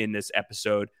Charlotte in this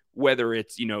episode. Whether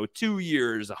it's, 2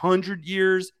 years, 100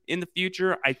 years in the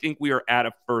future, I think we are at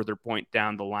a further point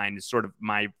down the line is sort of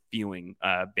my feeling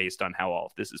based on how all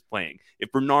of this is playing.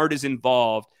 If Bernard is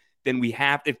involved, then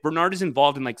if Bernard is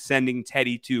involved in like sending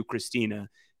Teddy to Christina,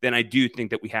 then I do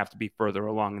think that we have to be further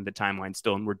along in the timeline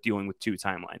still. And we're dealing with 2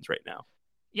 timelines right now.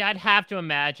 Yeah, I'd have to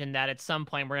imagine that at some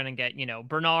point we're going to get,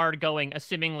 Bernard going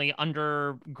assumingly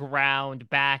underground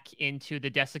back into the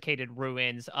desiccated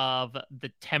ruins of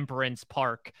the Temperance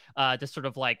Park to sort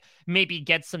of like maybe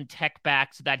get some tech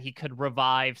back so that he could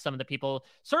revive some of the people,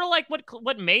 sort of like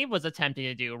what Maeve was attempting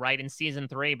to do, right, in season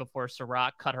 3 before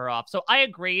Serac cut her off. So I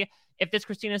agree, if this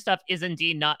Christina stuff is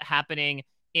indeed not happening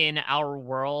in our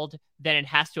world, then it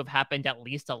has to have happened at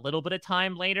least a little bit of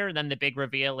time later. Then the big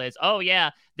reveal is, oh yeah,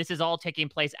 this is all taking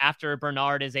place after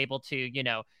Bernard is able to,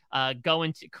 go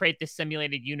and create this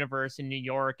simulated universe in New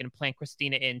York and plant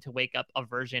Christina in to wake up a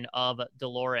version of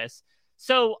Dolores.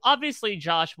 So obviously,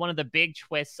 Josh, one of the big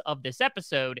twists of this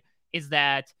episode is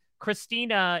that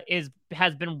Christina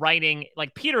has been writing,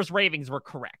 like, Peter's ravings were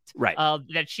correct, right?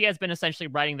 That she has been essentially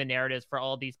writing the narratives for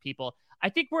all these people. I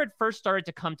think where it first started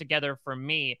to come together for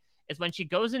me is when she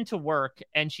goes into work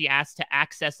and she asks to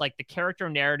access like the character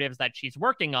narratives that she's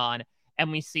working on.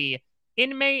 And we see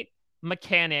inmate,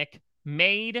 mechanic,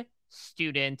 maid,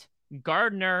 student,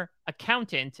 gardener,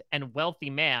 accountant, and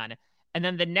wealthy man. And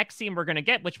then the next scene we're going to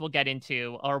get, which we'll get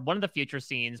into, or one of the future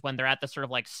scenes when they're at the sort of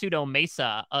like pseudo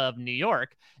Mesa of New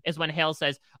York, is when Hale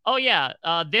says, oh yeah,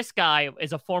 this guy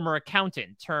is a former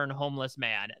accountant turned homeless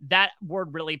man. That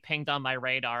word really pinged on my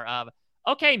radar of,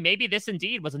 okay, maybe this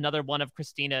indeed was another one of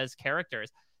Christina's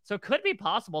characters. So it could be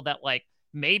possible that like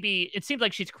maybe it seems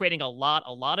like she's creating a lot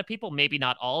of people, maybe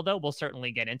not all though. We'll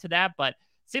certainly get into that, but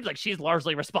seems like she's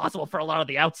largely responsible for a lot of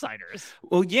the outsiders.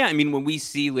 Well, yeah, I mean, when we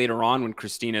see later on when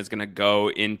Christina is going to go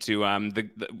into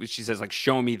she says like,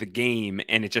 show me the game,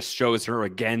 and it just shows her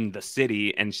again the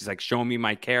city, and she's like, show me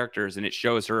my characters, and it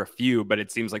shows her a few, but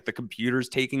it seems like the computer's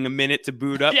taking a minute to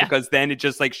boot up because then it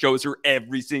just like shows her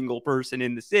every single person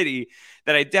in the city.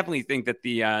 That I definitely think that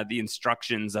the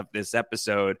instructions of this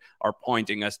episode are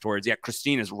pointing us towards,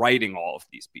 Christina's writing all of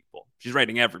these people. She's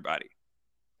writing everybody.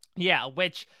 Yeah,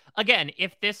 which, again,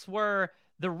 if this were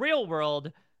the real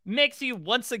world, makes you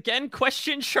once again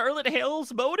question Charlotte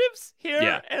Hale's motives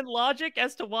here and logic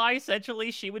as to why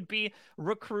essentially she would be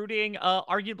recruiting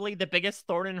arguably the biggest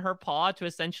thorn in her paw to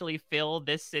essentially fill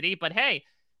this city. But hey,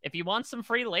 if you want some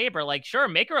free labor, like, sure,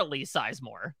 make her at least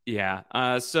Sizemore. Yeah.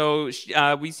 So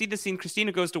we see the scene.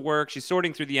 Christina goes to work. She's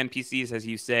sorting through the NPCs, as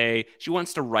you say. She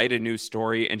wants to write a new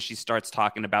story, and she starts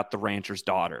talking about the rancher's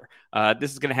daughter.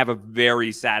 This is going to have a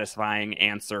very satisfying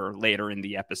answer later in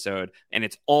the episode, and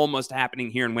it's almost happening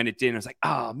here. And when it didn't, I was like,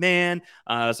 oh, man.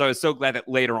 So I was so glad that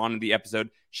later on in the episode,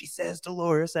 she says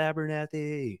Dolores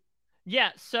Abernathy.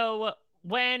 Yeah, so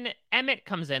when Emmett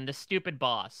comes in, the stupid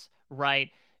boss,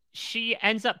 right, she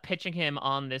ends up pitching him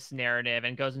on this narrative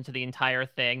and goes into the entire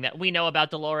thing that we know about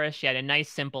Dolores. She had a nice,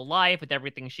 simple life with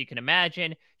everything she can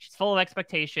imagine. She's full of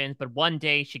expectations, but one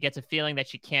day she gets a feeling that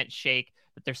she can't shake,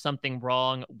 that there's something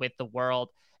wrong with the world.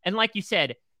 And like you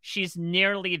said, she's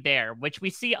nearly there, which we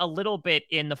see a little bit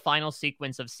in the final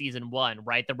sequence of season 1,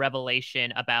 right? The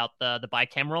revelation about the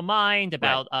bicameral mind,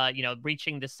 about,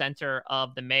 reaching the center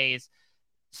of the maze.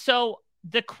 So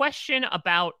the question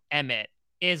about Emmett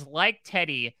is, like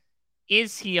Teddy,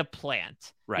 is he a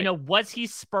plant? Right. Was he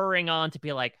spurring on to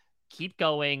be like, keep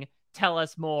going, tell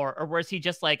us more? Or was he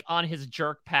just like on his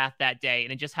jerk path that day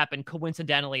and it just happened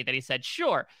coincidentally that he said,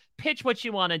 sure, pitch what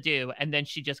you want to do, and then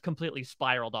she just completely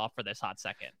spiraled off for this hot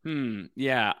second?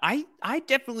 Yeah, I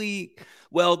definitely,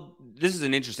 well, this is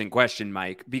an interesting question,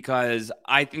 Mike, because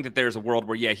I think that there's a world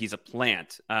where, he's a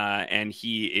plant, and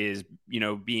he is,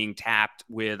 being tasked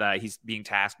with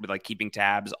like keeping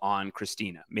tabs on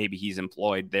Christina. Maybe he's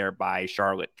employed there by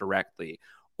Charlotte directly.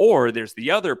 Or there's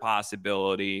the other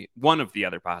possibility, one of the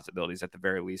other possibilities at the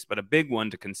very least, but a big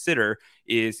one to consider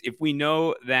is if we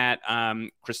know that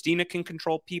Christina can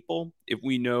control people, if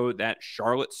we know that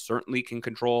Charlotte certainly can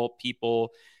control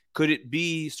people, could it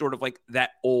be sort of like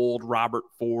that old Robert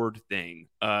Ford thing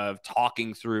of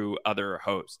talking through other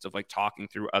hosts, of like talking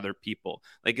through other people?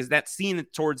 Like, is that scene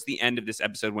towards the end of this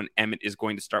episode when Emmett is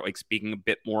going to start like speaking a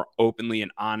bit more openly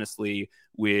and honestly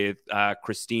with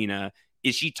Christina?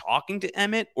 Is she talking to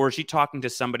Emmett, or is she talking to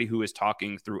somebody who is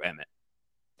talking through Emmett?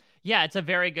 Yeah, it's a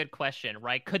very good question,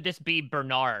 right? Could this be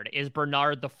Bernard? Is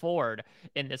Bernard the Ford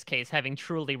in this case, having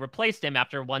truly replaced him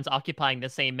after once occupying the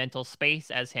same mental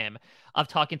space as him of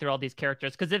talking through all these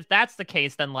characters? Because if that's the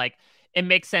case, then like it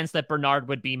makes sense that Bernard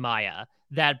would be Maya,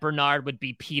 that Bernard would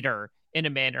be Peter in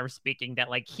a manner of speaking, that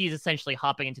like he's essentially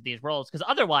hopping into these roles. Because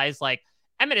otherwise, like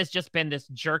Emmett has just been this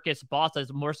jerkish boss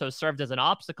that's more so served as an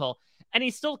obstacle. And he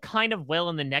still kind of will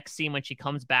in the next scene when she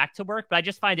comes back to work. But I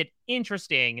just find it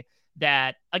interesting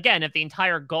that, again, if the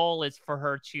entire goal is for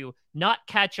her to not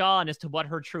catch on as to what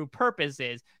her true purpose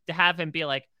is, to have him be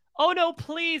like, oh, no,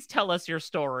 please tell us your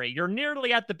story. You're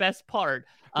nearly at the best part.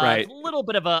 Right. It's a little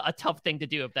bit of a tough thing to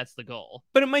do if that's the goal.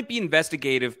 But it might be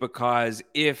investigative, because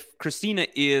if Christina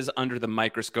is under the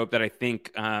microscope that I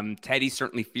think Teddy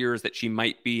certainly fears that she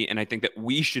might be, and I think that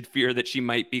we should fear that she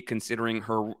might be, considering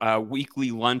her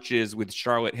weekly lunches with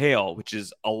Charlotte Hale, which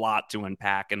is a lot to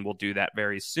unpack, and we'll do that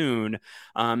very soon,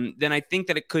 then I think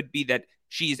that it could be that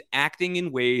she's acting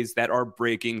in ways that are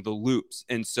breaking the loops.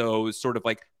 And so sort of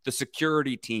like the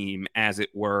security team, as it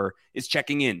were, is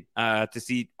checking in to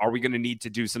see, are we going to need to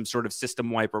do some sort of system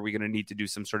wipe? Are we going to need to do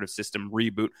some sort of system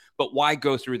reboot? But why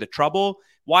go through the trouble?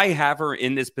 Why have her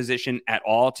in this position at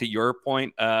all, to your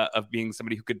point of being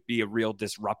somebody who could be a real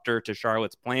disruptor to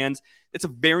Charlotte's plans? It's a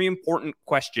very important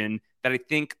question that I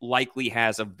think likely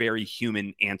has a very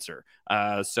human answer.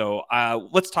 So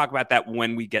let's talk about that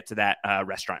when we get to that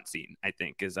restaurant scene, I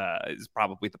think is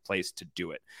probably the place to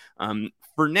do it.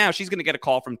 For now, she's going to get a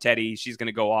call from Teddy. She's going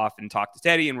to go off and talk to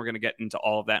Teddy, and we're going to get into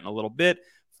all of that in a little bit.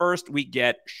 First, we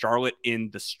get Charlotte in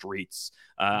the streets.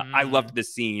 I loved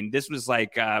this scene. This was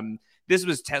like, this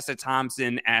was Tessa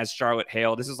Thompson as Charlotte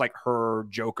Hale. This is like her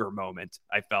Joker moment.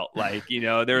 I felt like,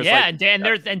 there's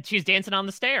and she's dancing on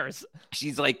the stairs.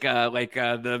 She's like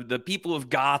the people of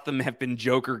Gotham have been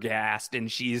Joker gassed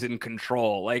and she's in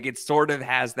control. Like it sort of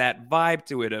has that vibe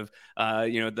to it of,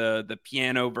 the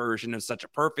piano version of Such a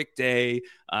Perfect Day,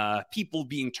 people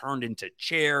being turned into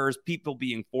chairs, people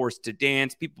being forced to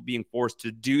dance, people being forced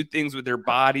to do things with their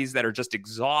bodies that are just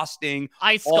exhausting.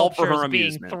 Ice sculptures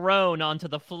being thrown onto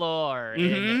the floor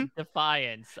in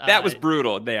defiance. That was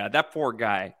brutal. Yeah, that poor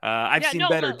guy. I've seen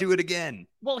better. Do it again.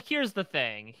 Well, here's the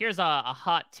thing. Here's a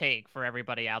hot take for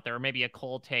everybody out there, or maybe a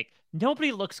cold take.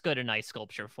 Nobody looks good in ice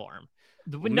sculpture form.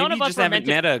 None of us haven't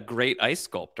met a great ice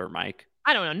sculptor, Mike.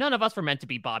 I don't know. None of us were meant to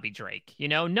be Bobby Drake.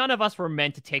 None of us were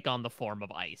meant to take on the form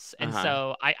of ice. And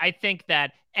so I think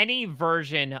that any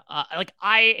version,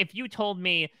 if you told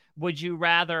me, would you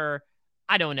rather,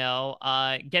 I don't know,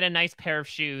 get a nice pair of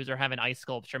shoes or have an ice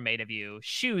sculpture made of you?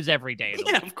 Shoes every day.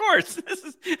 Yeah, of course. This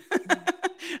is.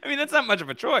 I mean, that's not much of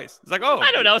a choice. It's like,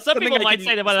 I don't know. Some people might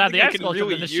say they want to have the ice sculpture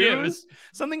than the shoes.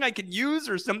 Something I could use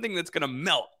or something that's going to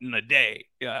melt in a day.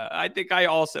 I think I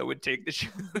also would take the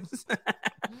shoes.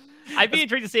 I'd be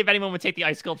intrigued to see if anyone would take the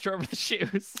ice sculpture over the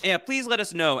shoes. Yeah, please let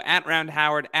us know at Round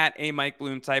Howard, at a Mike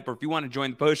Bloom type, or if you want to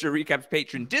join the Post Show Recaps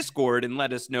Patreon Discord and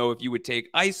let us know if you would take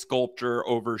ice sculpture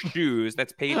over shoes.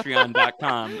 That's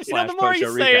patreon.com/Post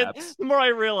Show Recaps. The more I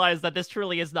realize that this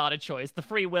truly is not a choice. The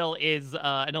free will is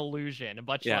an illusion,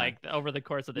 much like over the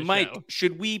course of the Mike, show.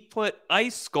 Should we put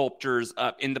ice sculptures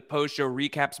up in the Post Show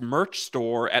Recaps merch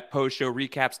store at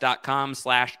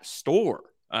postshowrecaps.com/store?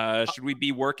 Should we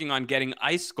be working on getting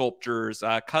ice sculptures,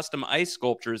 custom ice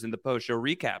sculptures in the Post Show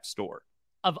Recap store?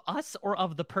 Of us or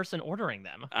of the person ordering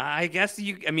them? I guess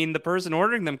the person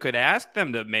ordering them could ask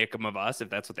them to make them of us if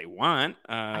that's what they want.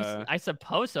 I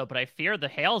suppose so, but I fear the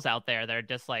Hales out there. They're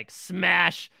just like,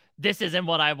 smash. This isn't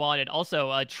what I wanted.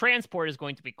 Also, transport is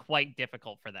going to be quite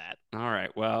difficult for that. All right.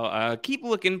 Well, keep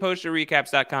looking,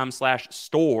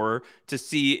 postshowrecaps.com/store to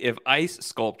see if ice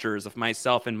sculptures of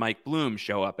myself and Mike Bloom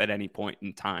show up at any point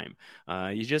in time.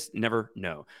 You just never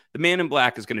know. The Man in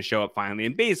Black is going to show up finally.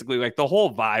 And basically, like, the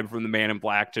whole vibe from the Man in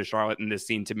Black to Charlotte in this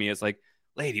scene to me is like,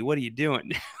 lady, what are you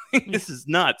doing? This is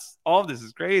nuts. All of this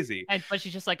is crazy. But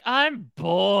she's just like, I'm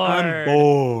bored. I'm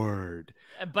bored.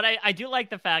 But I do like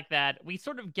the fact that we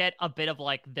sort of get a bit of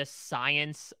like the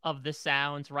science of the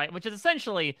sounds, right? Which is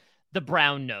essentially the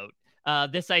brown note.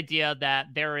 This idea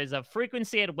that there is a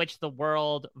frequency at which the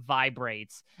world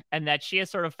vibrates and that she has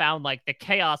sort of found like the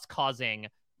chaos causing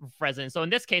resonance. So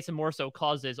in this case, it more so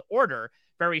causes order,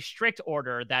 very strict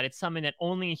order, that it's something that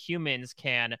only humans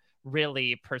can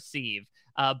really perceive.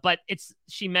 But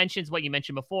she mentions what you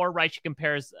mentioned before, right? She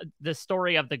compares the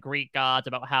story of the Greek gods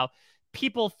about how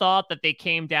people thought that they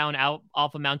came down out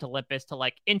off of Mount Olympus to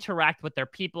like interact with their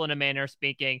people in a manner of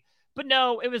speaking. But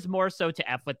no, it was more so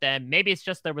to F with them. Maybe it's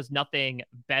just there was nothing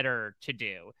better to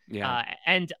do. Yeah.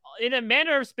 And in a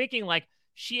manner of speaking, like,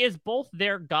 she is both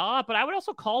their god, but I would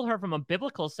also call her from a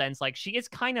biblical sense, like, she is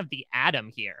kind of the Adam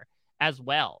here as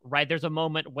well, right? There's a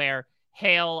moment where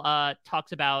Hale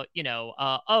talks about,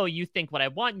 you think what I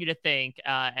want you to think.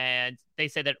 And they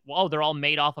say that, they're all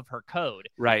made off of her code.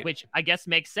 Right. Which I guess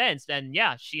makes sense. And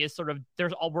yeah, she is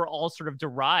we're all sort of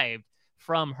derived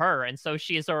from her. And so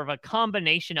she is sort of a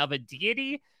combination of a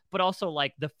deity, but also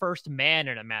like the first man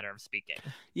in a manner of speaking.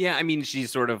 Yeah, I mean,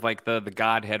 she's sort of like the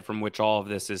godhead from which all of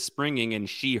this is springing, and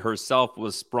she herself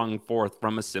was sprung forth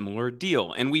from a similar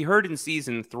deal. And we heard in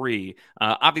season 3,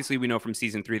 obviously we know from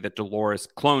season 3 that Dolores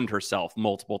cloned herself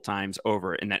multiple times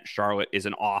over, and that Charlotte is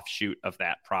an offshoot of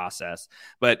that process.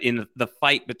 But in the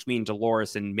fight between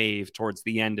Dolores and Maeve towards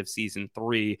the end of season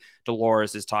 3,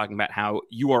 Dolores is talking about how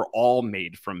you are all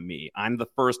made from me. I'm the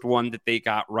first one that they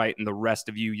got right, and the rest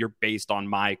of you, you're based on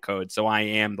my code. So I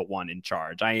am the one in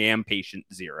charge. I am patient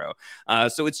zero.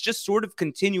 So it's just sort of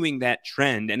continuing that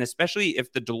trend. And especially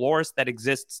if the Dolores that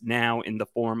exists now in the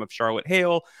form of Charlotte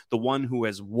Hale, the one who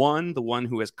has won, the one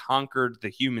who has conquered the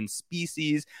human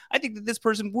species, I think that this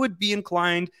person would be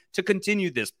inclined to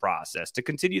continue this process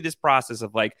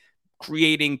of like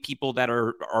creating people that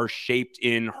are shaped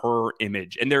in her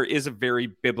image. And there is a very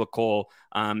biblical,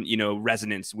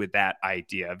 resonance with that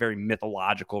idea, a very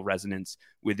mythological resonance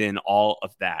within all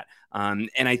of that. And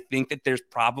I think that there's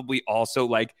probably also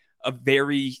like a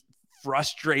very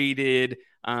frustrated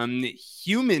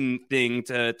human thing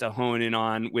to hone in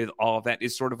on with all of that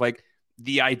is sort of like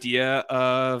the idea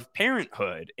of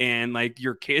parenthood and like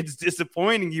your kids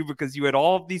disappointing you because you had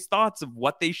all of these thoughts of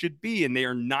what they should be and they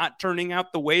are not turning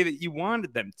out the way that you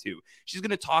wanted them to. She's going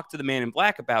to talk to the Man in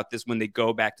Black about this when they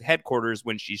go back to headquarters,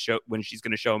 when she's going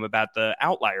to show him about the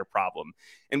outlier problem.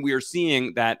 And we are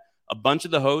seeing that a bunch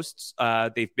of the hosts,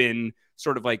 they've been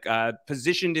sort of like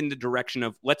positioned in the direction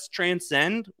of let's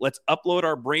transcend, let's upload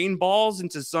our brain balls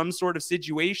into some sort of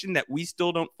situation that we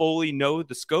still don't fully know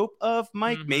the scope of,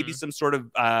 Mike. Maybe some sort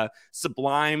of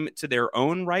sublime to their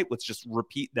own right. Let's just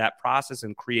repeat that process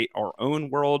and create our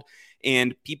own world.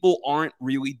 And people aren't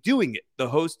really doing it. The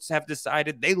hosts have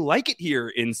decided they like it here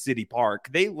in City Park.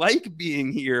 They like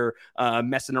being here,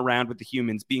 messing around with the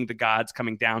humans, being the gods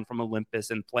coming down from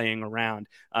Olympus and playing around.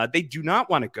 They do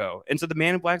not want to go. And so the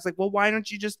Man in Black's like, well, why don't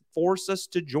you just force us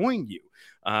to join you?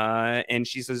 And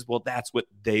she says, well, that's what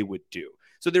they would do.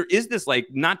 So there is this like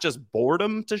not just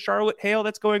boredom to Charlotte Hale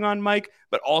that's going on, Mike,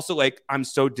 but also like I'm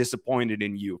so disappointed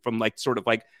in you, from like sort of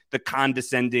like the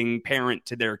condescending parent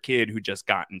to their kid who just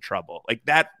got in trouble. Like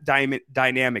that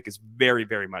dynamic is very,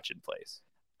 very much in place.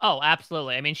 Oh,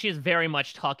 absolutely. I mean, she's very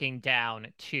much talking down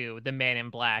to the Man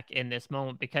in Black in this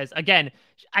moment because, again,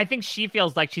 I think she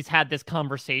feels like she's had this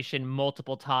conversation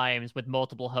multiple times with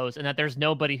multiple hosts and that there's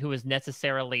nobody who is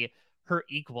necessarily her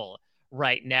equal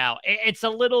right now. It's a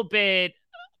little bit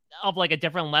of like a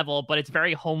different level, but it's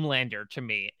very Homelander to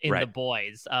me in The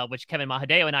Boys, which Kevin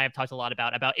Mahadeo and I have talked a lot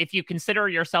about if you consider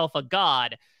yourself a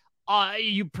god,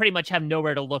 you pretty much have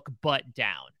nowhere to look but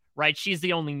down, right? She's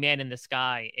the only man in the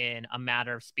sky in a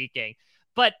matter of speaking.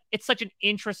 But it's such an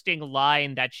interesting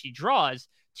line that she draws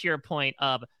to your point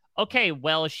of, okay,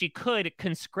 well, she could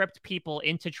conscript people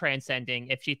into transcending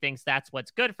if she thinks that's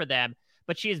what's good for them,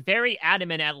 but she is very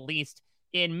adamant, at least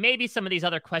in maybe some of these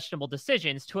other questionable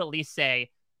decisions, to at least say,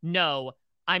 no,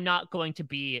 I'm not going to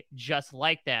be just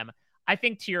like them. I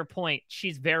think to your point,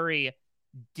 she's very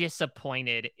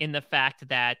disappointed in the fact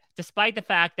that despite the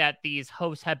fact that these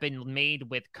hosts have been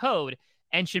made with code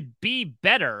and should be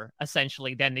better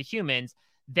essentially than the humans,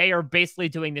 they are basically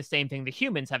doing the same thing the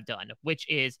humans have done, which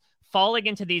is falling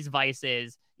into these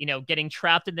vices, you know, getting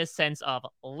trapped in this sense of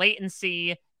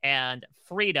latency and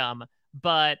freedom.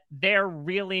 But they're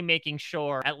really making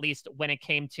sure, at least when it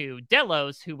came to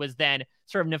Delos, who was then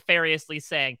sort of nefariously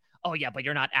saying, oh, yeah, but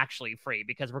you're not actually free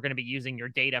because we're going to be using your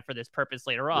data for this purpose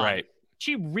later on. Right.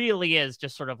 She really is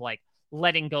just sort of like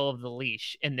letting go of the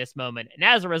leash in this moment. And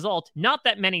as a result, not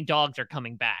that many dogs are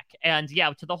coming back. And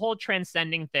yeah, to the whole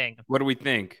transcending thing. What do we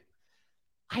think?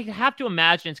 I have to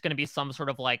imagine it's going to be some sort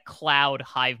of like cloud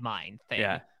hive mind thing.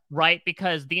 Yeah. Right?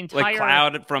 Because the entire... Like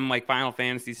Cloud from like Final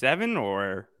Fantasy VII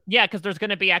or... Yeah, because there's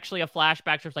going to be actually a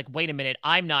flashback. There's like, wait a minute,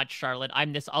 I'm not Charlotte.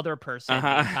 I'm this other person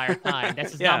the entire time.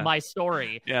 This is not my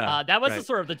story. Yeah, that was the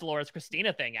sort of the Dolores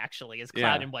Christina thing, actually, is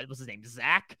Cloud and what was his name?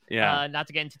 Zach? Yeah. Not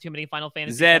to get into too many Final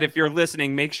Fantasy. Zed, if you're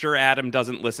listening, make sure Adam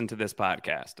doesn't listen to this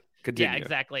podcast. Continue. Yeah,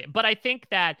 exactly. But I think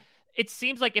that it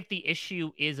seems like if the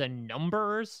issue is a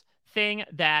numbers thing,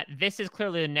 that this is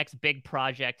clearly the next big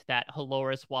project that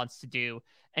Dolores wants to do,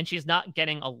 and she's not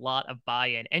getting a lot of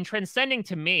buy-in. And transcending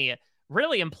to me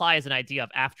really implies an idea of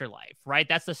afterlife, right?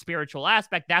 That's the spiritual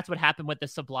aspect. That's what happened with the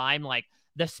Sublime. Like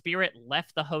the spirit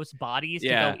left the host bodies to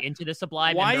go into the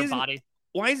Sublime and their bodies.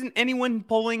 Why isn't anyone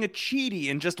pulling a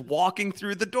cheaty and just walking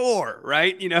through the door,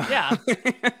 right? You know? Yeah.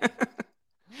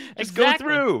 Just go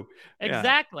through.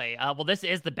 Exactly. Well, this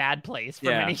is the bad place for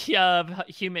many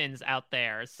humans out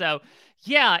there. So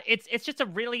yeah, it's just a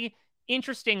really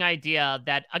interesting idea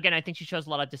that, again, I think she shows a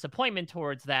lot of disappointment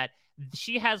towards that.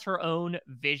 She has her own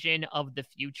vision of the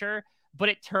future, but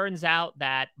it turns out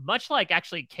that much like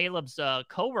actually Caleb's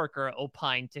coworker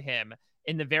opined to him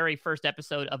in the very first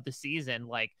episode of the season,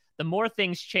 like the more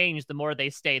things change, the more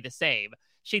they stay the same.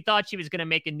 She thought she was going to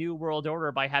make a new world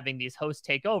order by having these hosts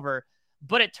take over,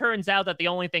 but it turns out that the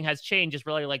only thing has changed is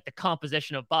really like the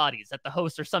composition of bodies, that the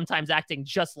hosts are sometimes acting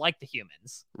just like the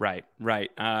humans. Right.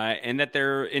 And that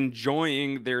they're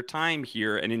enjoying their time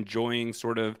here and enjoying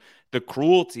sort of the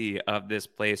cruelty of this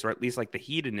place, or at least like the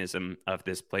hedonism of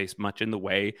this place, much in the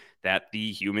way that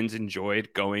the humans enjoyed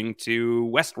going to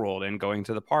Westworld and going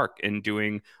to the park and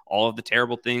doing all of the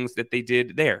terrible things that they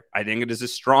did there. I think it is a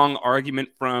strong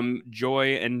argument from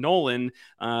Joy and Nolan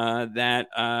that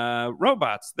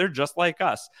robots, they're just like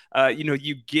us.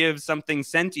 You give something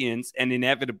sentience and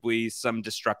inevitably some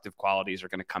destructive qualities are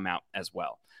going to come out as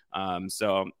well.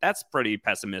 So that's pretty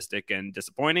pessimistic and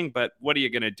disappointing, but what are you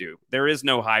going to do? There is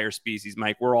no higher species,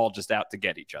 Mike. We're all just out to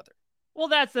get each other. Well,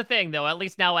 that's the thing, though. At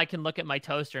least now I can look at my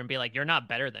toaster and be like, you're not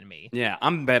better than me. Yeah,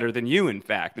 I'm better than you, in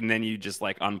fact. And then you just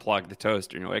like unplug the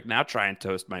toaster and you're like, now try and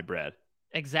toast my bread.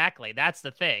 Exactly. That's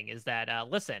the thing is that,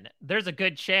 listen, there's a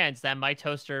good chance that my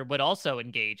toaster would also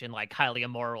engage in like highly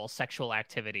immoral sexual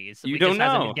activities. You We don't just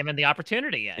hasn't been know. given the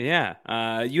opportunity yet.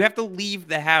 Yeah. You have to leave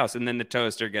the house, and then the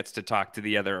toaster gets to talk to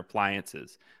the other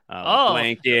appliances. The Oh.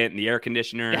 blanket and the air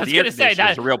conditioner. I was The air going to say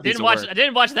conditioner is that a real piece of work. I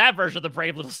didn't watch that version of the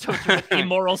Brave Little Toaster with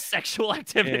immoral sexual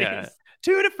activities. Yeah.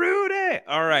 Tutti frutti.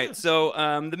 All right. So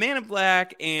the Man in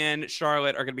Black and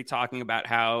Charlotte are going to be talking about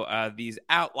how these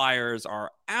outliers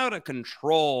are out of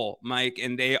control, Mike,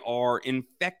 and they are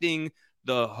infecting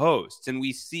the hosts. And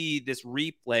we see this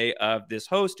replay of this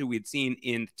host who we'd seen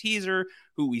in the teaser,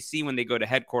 who we see when they go to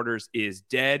headquarters is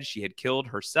dead. She had killed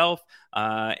herself.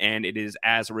 And it is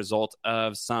as a result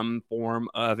of some form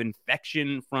of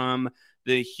infection from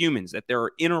the humans, that there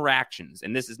are interactions,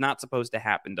 and this is not supposed to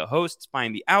happen. The hosts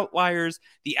find the outliers.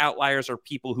 The outliers are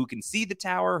people who can see the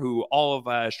tower, who all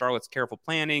of Charlotte's careful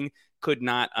planning could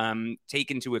not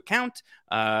take into account.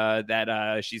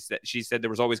 She said there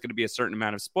was always going to be a certain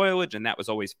amount of spoilage, and that was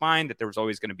always fine, that there was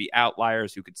always going to be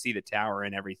outliers who could see the tower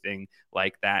and everything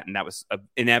like that, and that was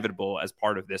inevitable as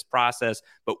part of this process.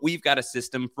 But we've got a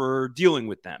system for dealing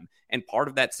with them, and part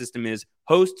of that system is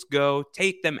hosts go,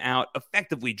 take them out,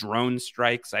 effectively drone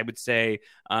strikes, I would say.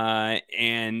 But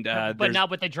not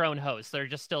with the drone hosts. They're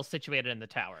just still situated in the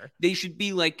tower. They should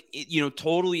be like,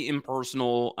 totally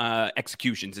impersonal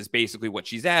executions is basically what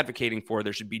she's advocating for.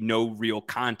 There should be no real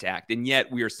contact. And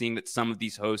yet we are seeing that some of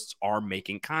these hosts are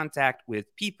making contact with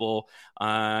people.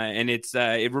 And it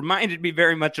reminded me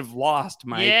very much of Lost,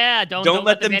 Mike. Yeah, don't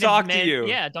let them talk to you.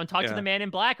 Yeah, don't talk to the Man in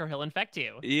Black or he'll infect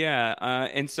you. Yeah,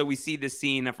 and so we see this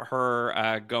scene of her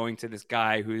going to this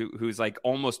guy who's like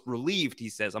almost relieved. He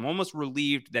says, "I'm almost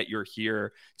relieved that you're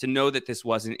here, to know that this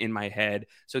wasn't in my head.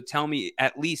 So tell me,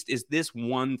 at least, is this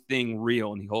one thing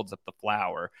real?" And he holds up the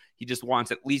flower. He just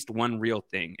wants at least one real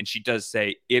thing. And she does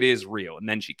say, "It is real." And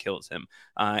then she kills him.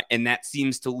 And that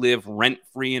seems to live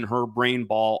rent-free in her brain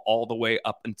ball all the way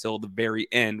up until the very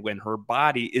end, when her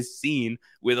body is seen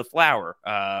with a flower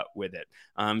with it.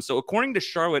 So according to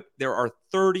Charlotte, there are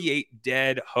 38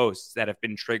 dead hosts that have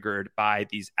been triggered by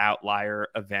these outlier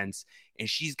events. And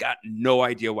she's got no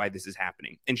idea why this is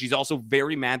happening. And she's also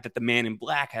very mad that the Man in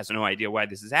Black has no idea why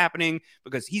this is happening,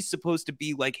 because he's supposed to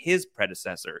be like his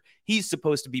predecessor. He's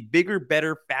supposed to be bigger,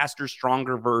 better, faster,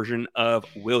 stronger version of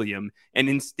William. And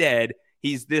instead,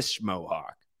 he's this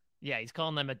schmohawk. Yeah, he's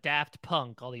calling them a daft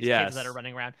punk, all these kids that are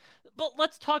running around. But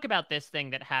let's talk about this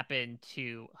thing that happened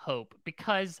to Hope,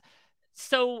 because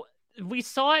so we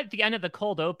saw at the end of the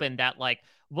cold open that like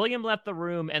William left the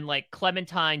room and like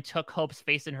Clementine took Hope's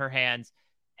face in her hands,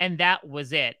 and that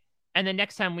was it. And the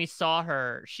next time we saw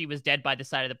her, she was dead by the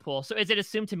side of the pool. So is it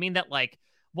assumed to mean that like,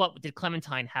 what, did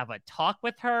Clementine have a talk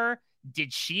with her?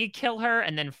 Did she kill her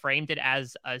and then framed it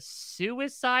as a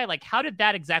suicide? Like, how did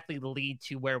that exactly lead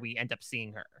to where we end up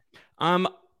seeing her?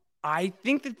 I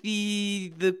think that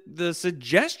the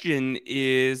suggestion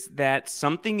is that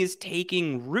something is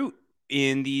taking root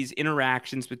in these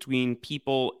interactions between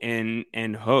people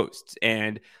and hosts.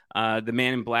 And the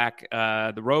Man in Black,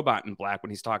 the robot in black, when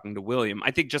he's talking to William,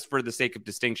 I think just for the sake of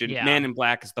distinction, Man in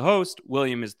Black is the host,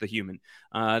 William is the human.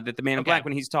 That the Man in Black,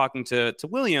 when he's talking to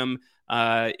William,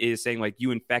 is saying like,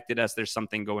 "You infected us. There's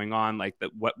something going on. Like,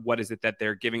 what is it that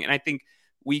they're giving?" And I think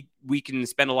we can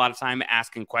spend a lot of time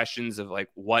asking questions of like,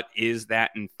 what is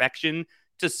that infection?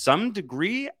 To some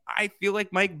degree, I feel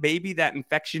like, Mike, maybe that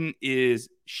infection is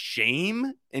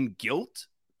shame and guilt,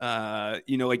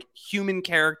 like human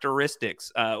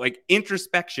characteristics, like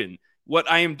introspection. What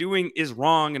I am doing is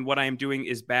wrong and what I am doing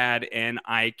is bad, and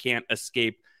I can't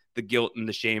escape the guilt and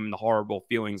the shame and the horrible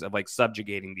feelings of like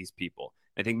subjugating these people.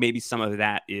 I think maybe some of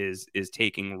that is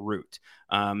taking root.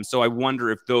 So I wonder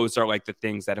if those are like the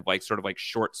things that have like sort of like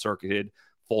short-circuited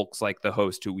folks like the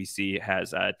host, who we see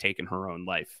has taken her own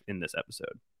life in this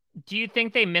episode. Do you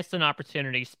think they missed an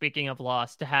opportunity, speaking of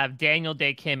Lost, to have Daniel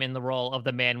Day Kim in the role of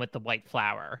the man with the white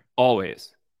flower?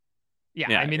 Always.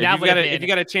 Yeah. I mean, if you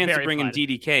got a chance to bring in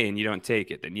DDK and you don't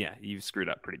take it, then yeah, you've screwed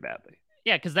up pretty badly.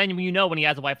 Yeah, because then when he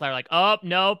has a white flower, like, oh,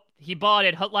 nope, he bought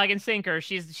it, hook, line, and sinker.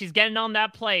 She's getting on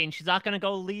that plane. She's not going to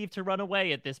go leave to run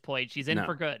away at this point. She's in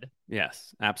for good.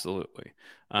 Yes, absolutely.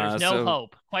 There's no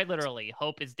hope. Quite literally,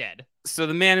 hope is dead. So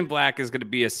the Man in Black is going to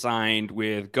be assigned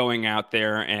with going out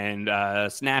there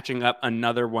and snatching up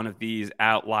another one of these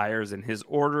outliers. And his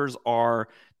orders are,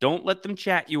 don't let them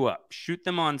chat you up. Shoot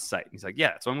them on sight. He's like,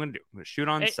 yeah, that's what I'm going to do. I'm going to shoot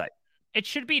on sight. It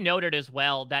should be noted as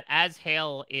well that as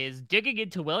Hale is digging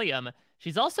into William,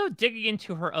 she's also digging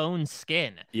into her own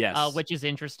skin. Yes. Which is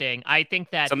interesting. I think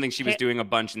that something she was doing a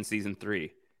bunch in season 3.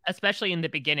 especially in the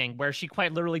beginning where she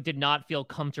quite literally did not feel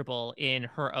comfortable in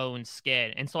her own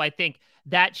skin. And so I think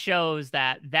that shows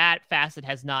that facet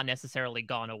has not necessarily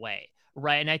gone away.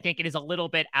 Right. And I think it is a little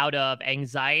bit out of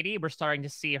anxiety. We're starting to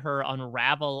see her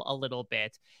unravel a little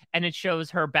bit. And it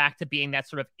shows her back to being that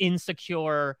sort of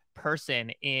insecure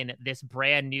person in this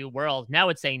brand new world. Now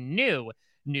it's a new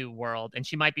world. And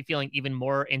she might be feeling even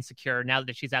more insecure now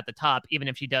that she's at the top, even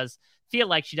if she does feel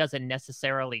like she doesn't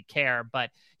necessarily care. But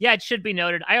yeah, it should be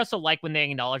noted. I also like when they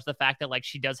acknowledge the fact that like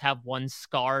she does have one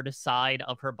scarred side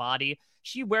of her body.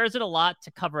 She wears it a lot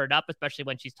to cover it up, especially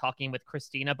when she's talking with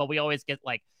Christina. But we always get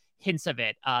like hints of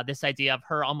it, this idea of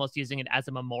her almost using it as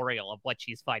a memorial of what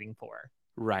she's fighting for.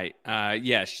 Right.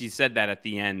 Yeah, she said that at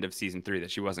the end of season 3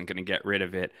 that she wasn't going to get rid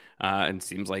of it. And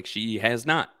seems like she has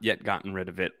not yet gotten rid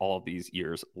of it all of these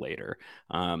years later.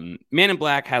 Man in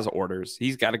Black has orders.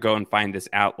 He's got to go and find this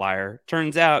outlier.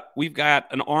 Turns out we've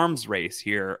got an arms race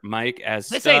here, Mike, as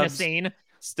this ain't a scene.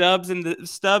 Stubbs and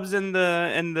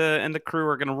the crew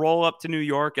are going to roll up to New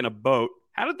York in a boat.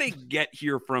 How did they get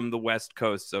here from the West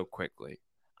Coast so quickly?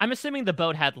 I'm assuming the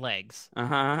boat had legs.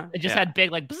 It just had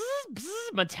big, like, bzz, bzz,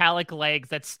 metallic legs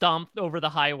that stomped over the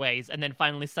highways and then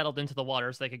finally settled into the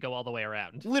water so they could go all the way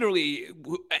around. Literally,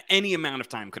 any amount of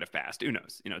time could have passed. Who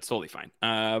knows? It's totally fine.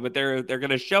 But they're going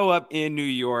to show up in New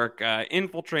York,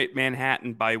 infiltrate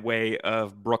Manhattan by way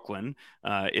of Brooklyn.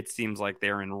 It seems like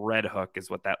they're in Red Hook is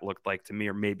what that looked like to me,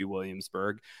 or maybe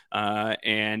Williamsburg.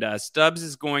 And Stubbs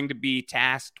is going to be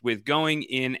tasked with going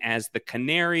in as the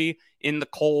canary in the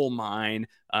coal mine.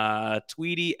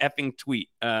 Tweety effing tweet.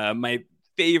 My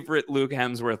favorite Luke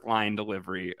Hemsworth line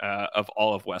delivery of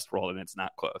all of Westworld, and it's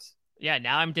not close. Yeah,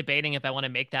 now I'm debating if I want to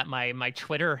make that my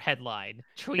Twitter headline.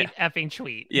 Effing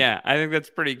tweet. Yeah, I think that's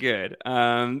pretty good.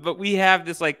 But we have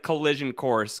this like collision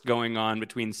course going on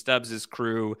between Stubbs's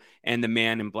crew and the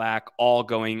Man in Black, all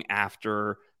going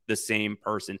after the same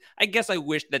person. I guess I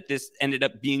wish that this ended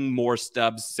up being more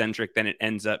Stubbs centric than it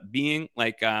ends up being.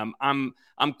 Like,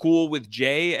 I'm cool with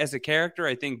Jay as a character.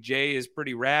 I think Jay is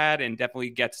pretty rad and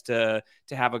definitely gets to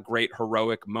have a great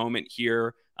heroic moment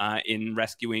here in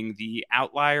rescuing the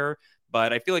outlier.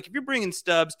 But I feel like if you're bringing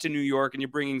Stubbs to New York and you're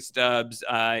bringing Stubbs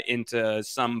into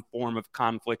some form of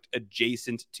conflict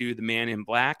adjacent to the Man in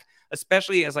Black,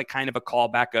 especially as like kind of a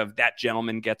callback of that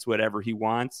gentleman gets whatever he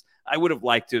wants, I would have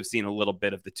liked to have seen a little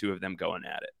bit of the two of them going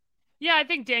at it. Yeah, I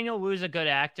think Daniel Wu's a good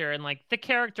actor, and like the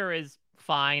character is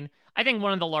fine. I think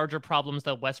one of the larger problems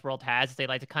that Westworld has is they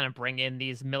like to kind of bring in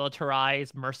these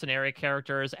militarized mercenary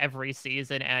characters every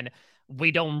season, and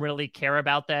we don't really care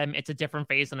about them. It's a different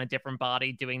face on a different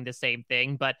body doing the same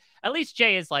thing, but at least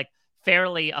Jay is like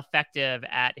fairly effective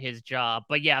at his job.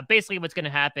 But yeah, basically what's going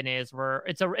to happen is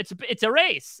it's a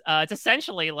race. It's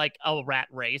essentially like a rat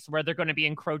race where they're going to be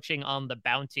encroaching on the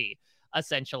bounty,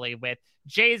 essentially, with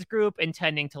Jay's group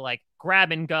intending to like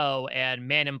grab and go and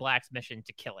Man in Black's mission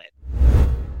to kill it.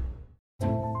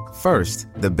 First,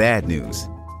 the bad news.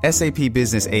 SAP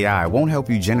Business AI won't help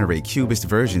you generate cubist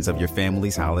versions of your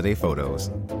family's holiday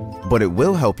photos. But it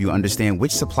will help you understand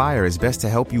which supplier is best to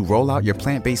help you roll out your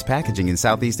plant-based packaging in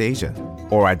Southeast Asia,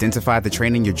 or identify the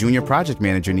training your junior project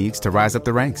manager needs to rise up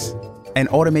the ranks, and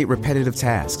automate repetitive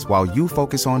tasks while you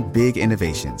focus on big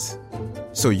innovations,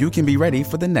 so you can be ready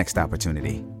for the next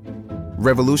opportunity.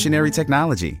 Revolutionary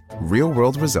technology,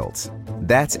 real-world results.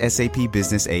 That's SAP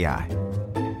Business AI.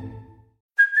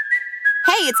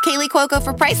 Hey, it's Kaylee Cuoco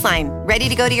for Priceline. Ready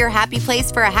to go to your happy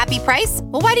place for a happy price?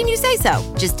 Well, why didn't you say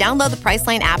so? Just download the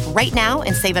Priceline app right now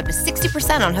and save up to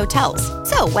 60% on hotels.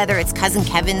 So whether it's Cousin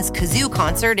Kevin's Kazoo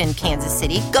Concert in Kansas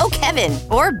City, go Kevin,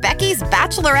 or Becky's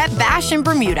Bachelorette Bash in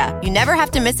Bermuda, you never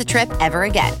have to miss a trip ever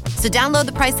again. So download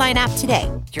the Priceline app today.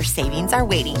 Your savings are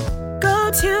waiting.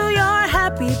 Go to your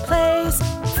happy place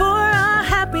for a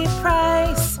happy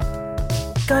price.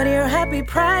 Go to your happy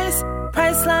price,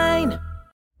 Priceline.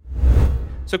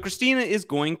 So Christina is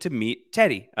going to meet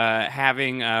Teddy,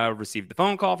 having received the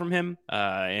phone call from him.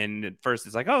 And at first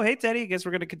it's like, oh, hey, Teddy, I guess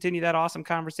we're going to continue that awesome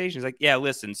conversation. He's like, yeah,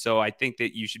 listen, so I think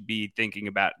that you should be thinking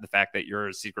about the fact that you're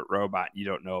a secret robot. You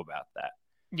don't know about that.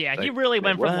 Yeah, like, he really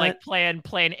went from what? like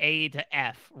plan A to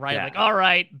F, right? Yeah. Like, all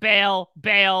right, bail.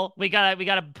 We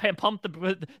gotta pump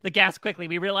the gas quickly.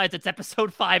 We realize it's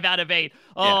episode 5 out of 8.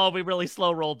 Oh, we really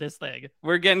slow rolled this thing.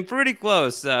 We're getting pretty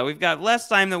close. We've got less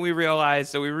time than we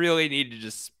realized, so we really need to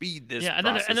just speed this. Yeah, and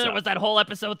then up. there was that whole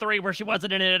episode 3 where she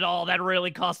wasn't in it at all. That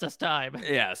really cost us time.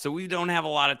 Yeah, so we don't have a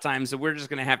lot of time, so we're just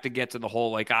gonna have to get to the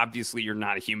whole like, obviously you're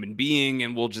not a human being,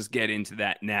 and we'll just get into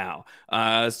that now.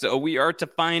 So we are to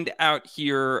find out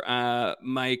here,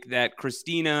 Mike, that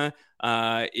Christina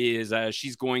is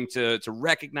she's going to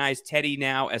recognize Teddy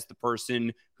now as the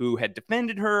person who had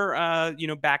defended her,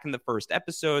 back in the first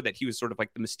episode, that he was sort of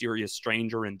like the mysterious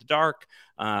stranger in the dark.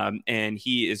 And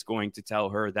he is going to tell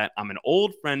her that I'm an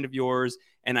old friend of yours,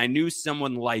 and I knew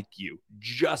someone like you,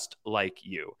 just like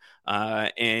you.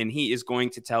 And he is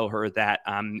going to tell her that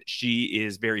she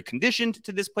is very conditioned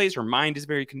to this place. Her mind is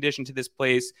very conditioned to this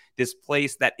place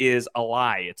that is a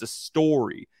lie. It's a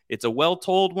story. It's a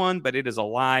well-told one, but it is a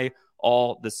lie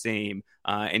all the same.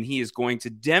 And he is going to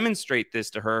demonstrate this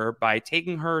to her by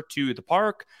taking her to the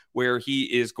park, where he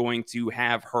is going to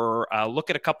have her look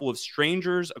at a couple of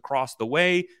strangers across the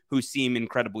way who seem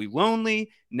incredibly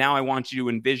lonely. Now I want you to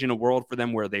envision a world for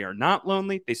them where they are not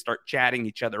lonely. They start chatting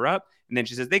each other up. And then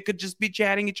she says, they could just be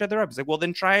chatting each other up. It's like, well,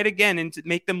 then try it again and to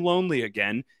make them lonely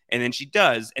again. And then she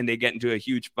does, and they get into a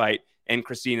huge fight. And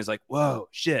Christina's like, whoa,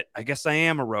 shit, I guess I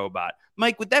am a robot.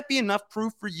 Mike, would that be enough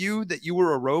proof for you that you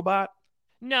were a robot?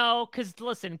 No, because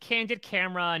listen, candid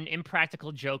camera and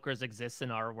impractical jokers exist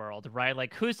in our world, right?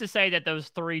 Like, who's to say that those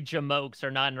three jamokes are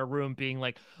not in a room being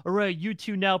like, all right, you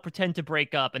two now pretend to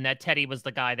break up, and that Teddy was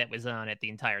the guy that was on it the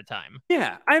entire time.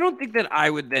 Yeah, I don't think that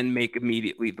I would then make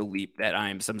immediately the leap that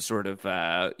I'm some sort of,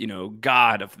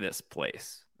 god of this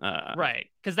place. Right,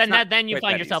 because then you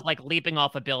find yourself like leaping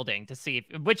off a building to see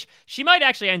which she might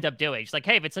actually end up doing. She's like,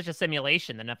 hey, if it's such a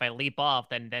simulation, then if I leap off,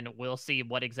 then we'll see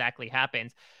what exactly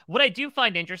happens. What I do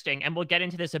find interesting, and we'll get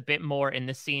into this a bit more in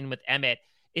the scene with Emmett,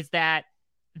 is that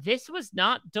this was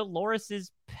not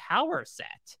Dolores's power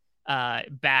set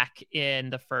back in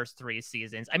the first 3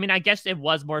 seasons. I mean, I guess it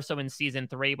was more so in season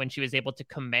 3 when she was able to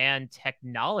command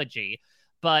technology.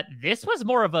 But this was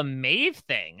more of a Maeve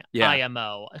thing,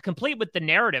 IMO, complete with the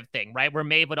narrative thing, right? Where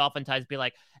Maeve would oftentimes be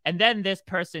like, and then this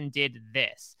person did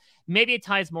this. Maybe it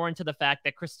ties more into the fact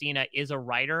that Christina is a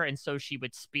writer, and so she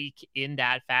would speak in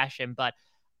that fashion. But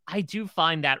I do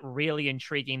find that really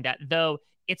intriguing, that though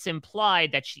it's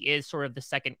implied that she is sort of the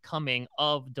second coming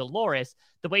of Dolores,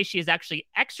 the way she is actually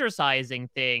exercising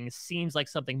things seems like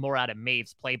something more out of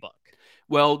Maeve's playbook.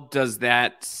 Well, does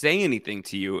that say anything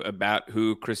to you about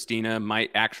who Christina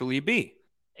might actually be?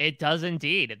 It does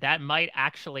indeed. That might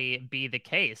actually be the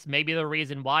case. Maybe the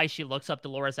reason why she looks up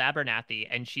Dolores Abernathy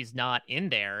and she's not in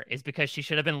there is because she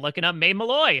should have been looking up Maeve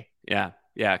Malloy.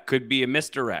 Yeah. Could be a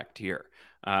misdirect here.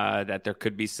 That there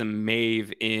could be some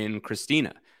Maeve in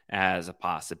Christina as a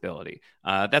possibility.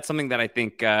 That's something that I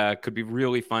think could be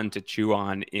really fun to chew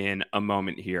on in a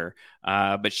moment here.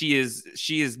 But she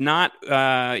is not,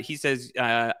 he says,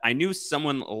 I knew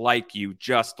someone like you,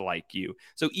 just like you.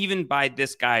 So even by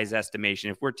this guy's estimation,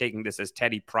 if we're taking this as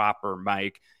Teddy proper,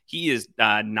 Mike, he is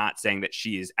not saying that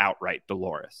she is outright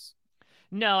Dolores.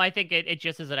 No, I think it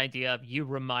just is an idea of you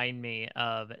remind me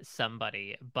of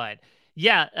somebody, but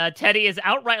yeah, Teddy is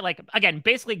outright, like, again,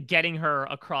 basically getting her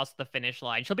across the finish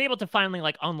line. She'll be able to finally,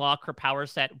 like, unlock her power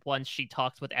set once she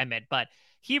talks with Emmett, but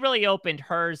he really opened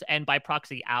hers and, by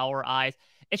proxy, our eyes.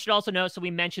 It should also know, so we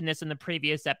mentioned this in the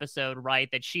previous episode, right,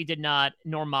 that she did not,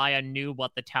 nor Maya knew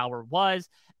what the tower was,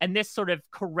 and this sort of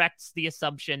corrects the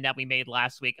assumption that we made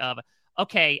last week of,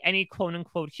 okay, any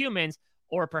quote-unquote humans,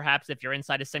 or perhaps if you're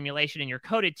inside a simulation and you're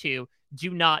coded to,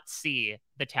 do not see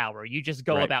the tower. You just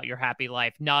go about your happy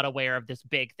life, not aware of this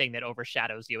big thing that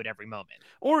overshadows you at every moment.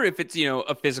 Or if it's,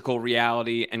 a physical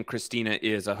reality and Christina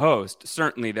is a host,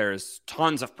 certainly there's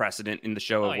tons of precedent in the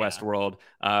show of Westworld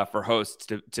for hosts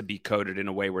to be coded in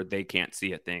a way where they can't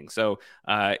see a thing. So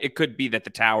it could be that the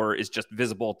tower is just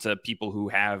visible to people who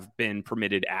have been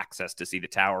permitted access to see the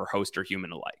tower, host or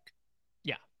human alike.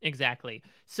 Yeah, exactly.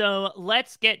 So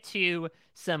let's get to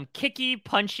some kicky,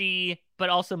 punchy, but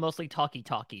also mostly talky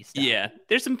stuff. Yeah,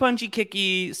 there's some punchy,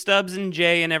 kicky. Stubbs and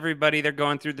Jay and everybody, they're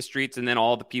going through the streets, and then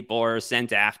all the people are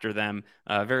sent after them.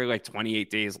 Very like 28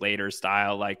 Days Later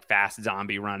style, like fast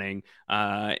zombie running.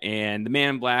 And the Man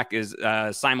in Black is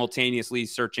simultaneously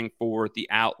searching for the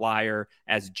outlier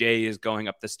as Jay is going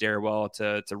up the stairwell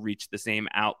to reach the same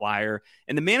outlier.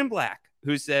 And the Man in Black,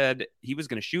 who said he was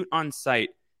going to shoot on sight,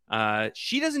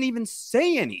 she doesn't even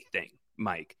say anything,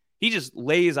 Mike. He just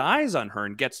lays eyes on her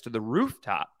and gets to the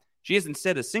rooftop. She hasn't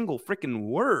said a single freaking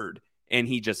word, and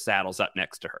he just saddles up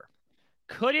next to her.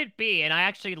 Could it be, and I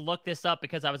actually looked this up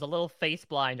because I was a little face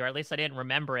blind, or at least I didn't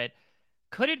remember it.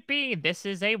 Could it be this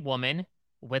is a woman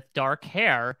with dark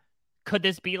hair? Could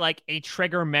this be like a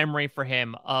trigger memory for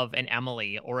him of an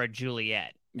Emily or a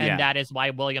Juliet? And that is why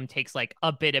William takes like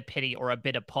a bit of pity or a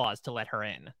bit of pause to let her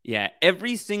in. Yeah,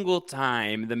 every single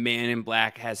time the Man in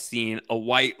Black has seen a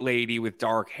white lady with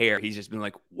dark hair, he's just been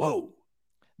like, whoa.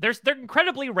 They're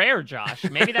incredibly rare, Josh.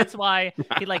 Maybe that's why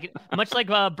he like much like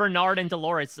Bernard and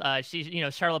Dolores.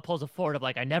 Charlotte pulls a Ford of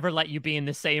like, I never let you be in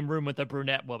the same room with a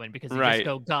brunette woman because you just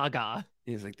go gaga.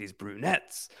 He's like, these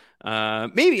brunettes.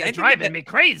 Maybe they're driving me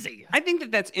crazy. I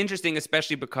think that's interesting,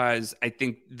 especially because I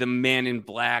think the Man in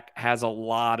Black has a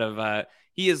lot of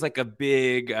he is like a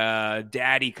big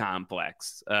daddy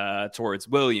complex towards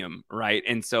William, right?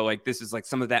 And so like this is like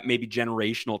some of that maybe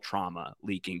generational trauma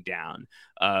leaking down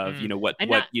of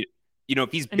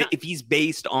if he's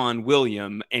based on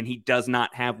William and he does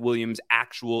not have William's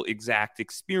actual exact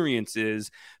experiences,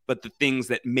 but the things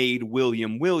that made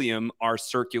William are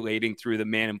circulating through the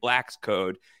Man in Black's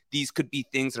code. These could be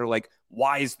things that are like,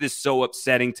 why is this so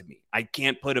upsetting to me? I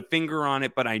can't put a finger on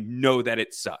it, but I know that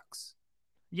it sucks.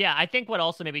 Yeah, I think what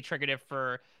also maybe triggered it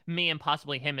for me and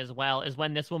possibly him as well is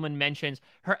when this woman mentions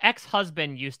her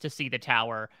ex-husband used to see the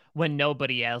tower when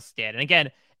nobody else did. And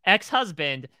again,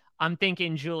 ex-husband, I'm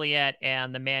thinking Juliet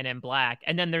and the Man in Black.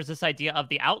 And then there's this idea of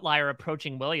the outlier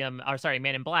approaching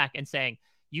Man in Black and saying,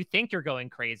 you think you're going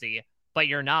crazy, but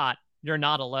you're not. You're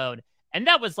not alone. And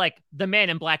that was like the Man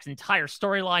in Black's entire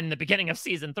storyline in the beginning of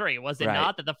season 3, was it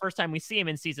not? That the first time we see him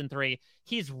in season 3,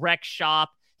 he's wrecked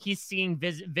shop. He's seeing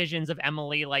visions of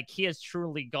Emily. Like he has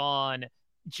truly gone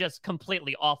just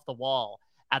completely off the wall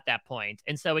at that point.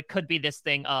 And so it could be this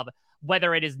thing of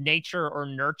whether it is nature or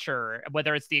nurture,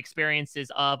 whether it's the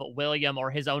experiences of William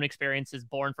or his own experiences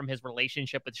born from his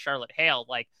relationship with Charlotte Hale.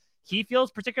 Like he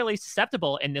feels particularly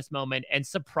susceptible in this moment and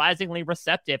surprisingly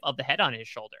receptive of the head on his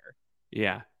shoulder.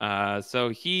 Yeah. So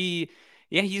he's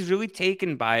really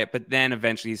taken by it, but then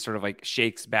eventually he sort of like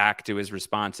shakes back to his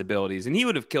responsibilities. And he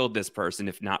would have killed this person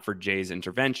if not for Jay's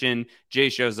intervention. Jay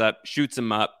shows up, shoots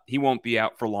him up. He won't be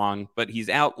out for long, but he's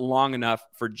out long enough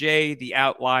for Jay, the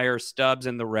outlier, Stubbs,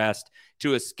 and the rest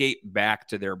to escape back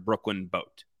to their Brooklyn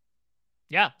boat.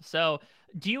 Yeah. So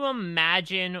do you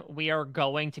imagine we are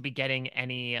going to be getting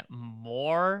any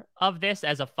more of this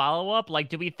as a follow-up? Like,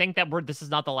 do we think that this is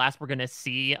not the last we're going to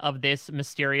see of this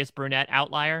mysterious brunette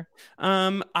outlier?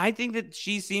 I think that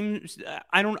she seems.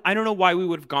 I don't know why we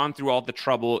would have gone through all the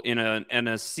trouble in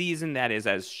a season that is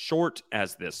as short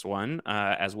as this one,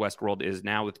 as Westworld is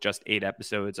now with just 8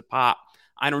 episodes a pop.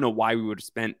 I don't know why we would have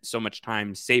spent so much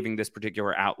time saving this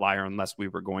particular outlier unless we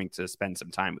were going to spend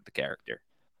some time with the character.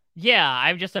 Yeah,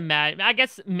 I've just imagined. I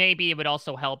guess maybe it would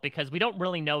also help because we don't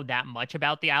really know that much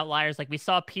about the outliers. Like we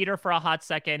saw Peter for a hot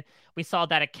second. We saw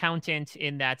that accountant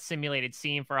in that simulated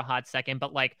scene for a hot second.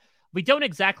 But like we don't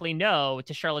exactly know,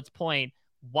 to Charlotte's point,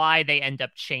 why they end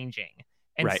up changing.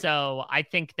 And so I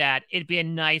think that it'd be a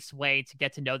nice way to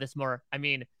get to know this more. I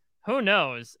mean, who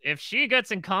knows? If she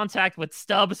gets in contact with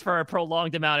Stubbs for a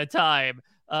prolonged amount of time,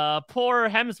 poor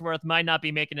Hemsworth might not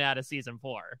be making it out of season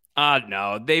 4.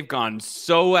 No, they've gone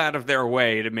so out of their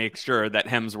way to make sure that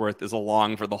Hemsworth is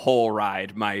along for the whole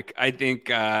ride, Mike. I think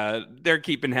they're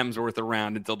keeping Hemsworth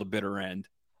around until the bitter end.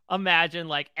 Imagine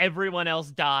like everyone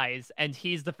else dies and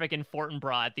he's the freaking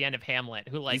Fortinbras at the end of Hamlet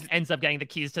who like ends up getting the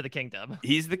keys to the kingdom.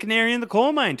 He's the canary in the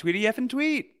coal mine. Tweety effing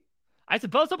tweet. I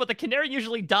suppose so, but the canary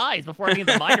usually dies before any of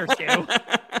the miners do.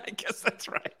 I guess that's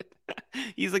right.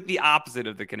 He's like the opposite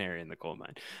of the canary in the coal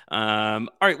mine. All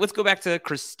right, let's go back to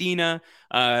Christina.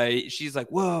 She's like,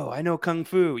 whoa, I know Kung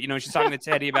Fu. She's talking to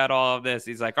Teddy about all of this.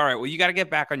 He's like, all right, well, you got to get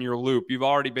back on your loop. You've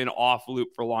already been off loop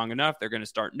for long enough. They're going to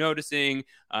start noticing.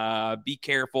 Be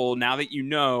careful. Now that you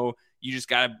know, you just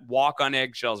got to walk on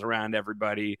eggshells around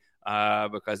everybody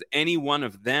because any one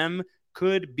of them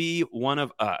could be one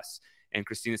of us. And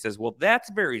Christina says, well, that's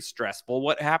very stressful.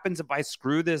 What happens if I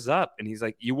screw this up? And he's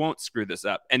like, you won't screw this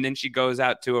up. And then she goes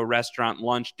out to a restaurant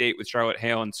lunch date with Charlotte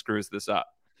Hale and screws this up.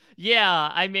 Yeah,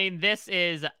 I mean,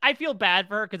 I feel bad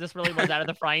for her because this really was out of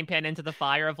the frying pan into the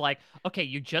fire of like, okay,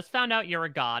 you just found out you're a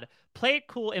god. Play it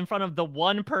cool in front of the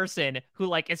one person who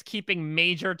like is keeping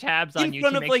major tabs on you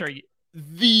to make sure you...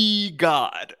 the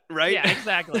god, right? Yeah,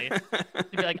 exactly. To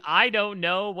be like, I don't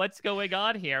know what's going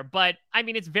on here. But I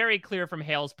mean, it's very clear from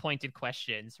Hale's pointed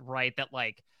questions, right? That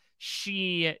like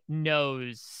she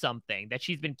knows something, that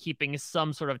she's been keeping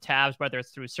some sort of tabs, whether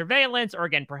it's through surveillance or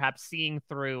again, perhaps seeing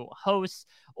through hosts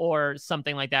or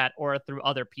something like that, or through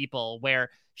other people where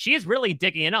she is really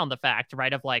digging in on the fact,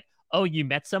 right? Of like, oh, you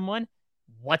met someone?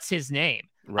 What's his name?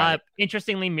 Right.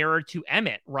 Interestingly mirrored to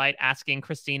Emmett, right? Asking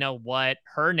Christina what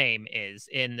her name is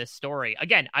in this story.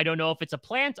 Again, I don't know if it's a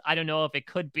plant. I don't know if it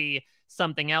could be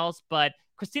something else, but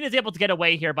Christina's able to get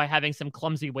away here by having some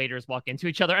clumsy waiters walk into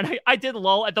each other. And I did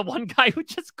lull at the one guy who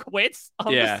just quits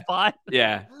on the spot.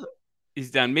 Yeah. He's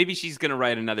done. Maybe she's going to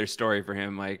write another story for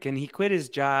him. Like, and he quit his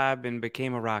job and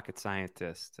became a rocket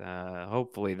scientist.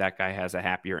 Hopefully that guy has a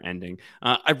happier ending.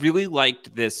 I really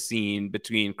liked this scene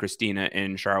between Christina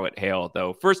and Charlotte Hale,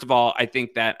 though. First of all, I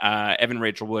think that Evan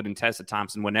Rachel Wood and Tessa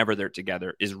Thompson, whenever they're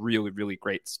together, is really, really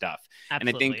great stuff.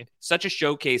 Absolutely. And I think such a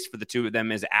showcase for the two of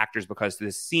them as actors, because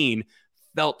this scene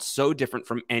felt so different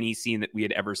from any scene that we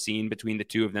had ever seen between the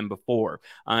two of them before.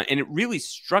 And it really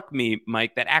struck me,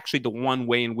 Mike, that actually the one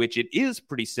way in which it is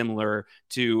pretty similar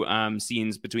to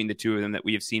scenes between the two of them that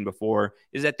we have seen before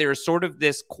is that there's sort of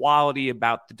this quality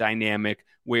about the dynamic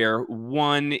where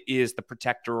one is the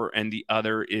protector and the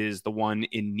other is the one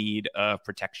in need of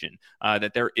protection,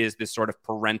 that there is this sort of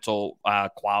parental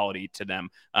quality to them,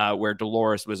 where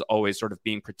Dolores was always sort of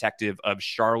being protective of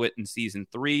Charlotte in season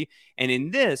 3. And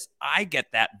in this, I get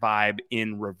that vibe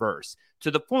in reverse to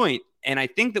the point, and I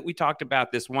think that we talked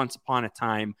about this once upon a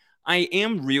time, I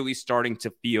am really starting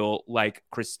to feel like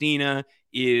Christina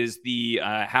is the,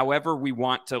 however we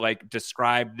want to like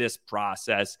describe this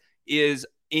process, is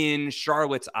in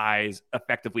Charlotte's eyes,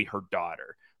 effectively her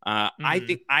daughter. I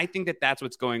think that that's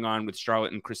what's going on with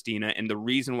Charlotte and Christina. And the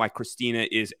reason why Christina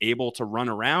is able to run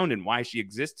around and why she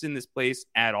exists in this place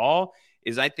at all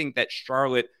is I think that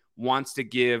Charlotte wants to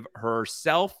give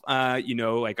herself,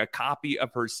 like a copy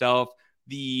of herself,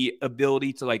 the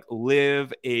ability to like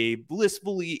live a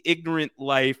blissfully ignorant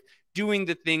life, doing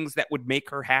the things that would make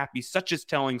her happy, such as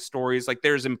telling stories. Like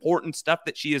there's important stuff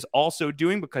that she is also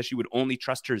doing because she would only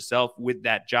trust herself with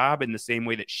that job in the same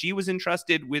way that she was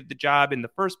entrusted with the job in the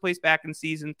first place back in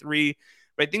season 3.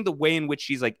 But I think the way in which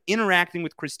she's like interacting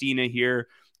with Christina here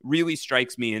really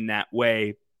strikes me in that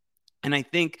way. And I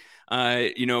think,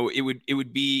 it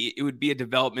would be a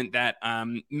development that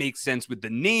makes sense with the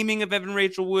naming of Evan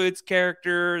Rachel Wood's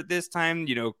character this time.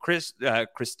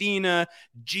 Christina,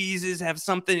 Jesus have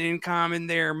something in common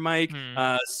there, Mike.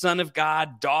 Son of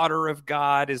God, daughter of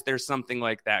God. Is there something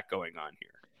like that going on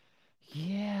here?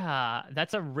 Yeah,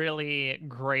 that's a really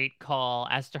great call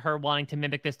as to her wanting to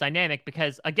mimic this dynamic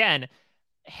because, again,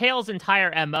 Hale's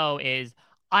entire MO is,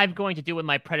 I'm going to do what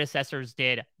my predecessors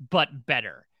did, but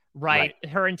better. Right?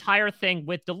 Her entire thing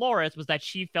with Dolores was that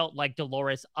she felt like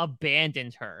Dolores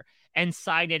abandoned her and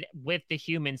sided with the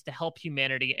humans to help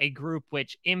humanity, a group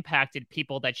which impacted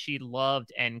people that she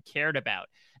loved and cared about.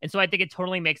 And so I think it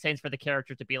totally makes sense for the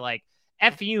character to be like,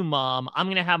 F you, mom, I'm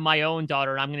going to have my own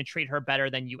daughter and I'm going to treat her better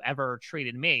than you ever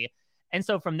treated me. And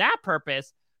so from that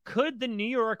purpose, could the New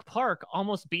York park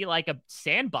almost be like a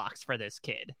sandbox for this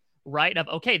kid? Right? Of,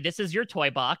 okay, this is your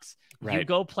toy box. Right. You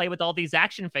go play with all these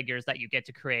action figures that you get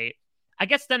to create. I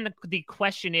guess then the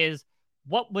question is,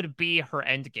 what would be her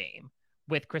end game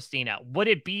with Christina? Would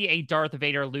it be a Darth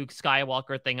Vader, Luke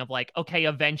Skywalker thing of like, okay,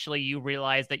 eventually you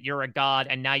realize that you're a god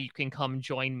and now you can come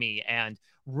join me and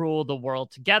rule the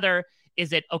world together?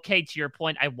 Is it, okay, to your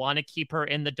point, I want to keep her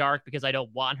in the dark because I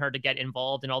don't want her to get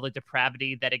involved in all the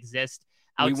depravity that exists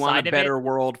outside of it? We want a better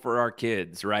world for our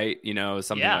kids, right?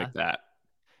 Something like that.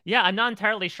 Yeah, I'm not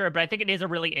entirely sure, but I think it is a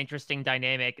really interesting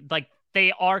dynamic. Like,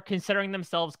 they are considering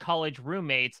themselves college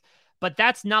roommates, but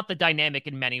that's not the dynamic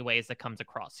in many ways that comes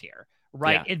across here,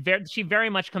 right? Yeah. She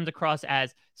very much comes across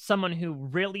as someone who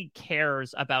really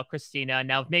cares about Christina.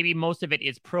 Now, maybe most of it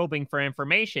is probing for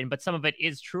information, but some of it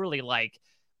is truly like,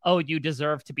 oh, you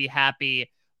deserve to be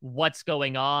happy. What's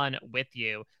going on with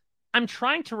you? I'm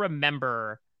trying to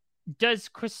remember, does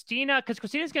Christina, because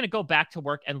Christina's going to go back to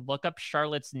work and look up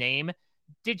Charlotte's name.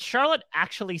 Did Charlotte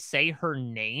actually say her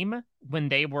name when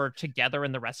they were together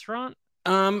in the restaurant?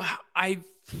 I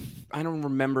don't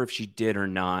remember if she did or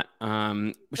not.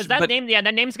 Because that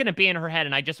name's going to be in her head,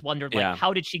 and I just wondered,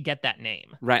 how did she get that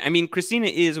name? Right. I mean, Christina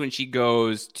is, when she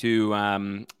goes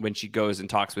and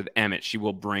talks with Emmett, she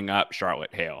will bring up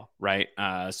Charlotte Hale, right?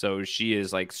 So she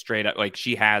is like straight up, like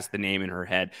she has the name in her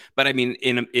head. But I mean,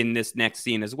 in this next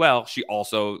scene as well, she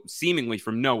also seemingly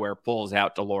from nowhere pulls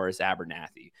out Dolores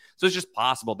Abernathy. So it's just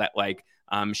possible that like,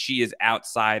 she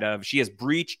has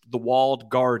breached the walled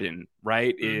garden,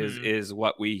 right? Mm-hmm. Is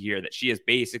what we hear, that she has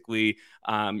basically,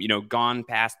 gone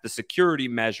past the security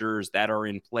measures that are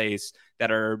in place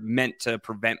that are meant to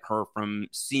prevent her from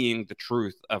seeing the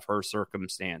truth of her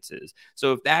circumstances.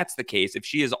 So if that's the case, if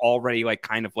she is already like,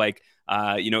 kind of like,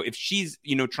 if she's,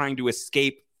 trying to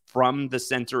escape from the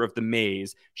center of the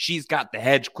maze, she's got the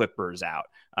hedge clippers out.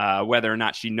 Whether or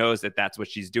not she knows that that's what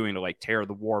she's doing to like tear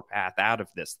the warpath out of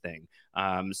this thing.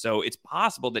 So it's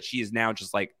possible that she is now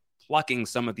just like plucking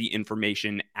some of the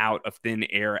information out of thin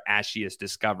air as she is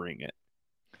discovering it.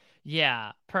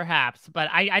 Yeah, perhaps. But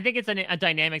I think it's a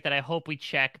dynamic that I hope we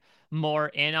check more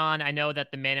in on. I know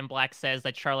that the Man in Black says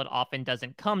that Charlotte often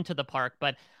doesn't come to the park,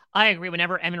 but I agree.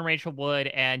 Whenever Evan Rachel Wood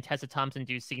and Tessa Thompson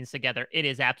do scenes together, it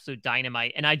is absolute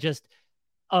dynamite. And I just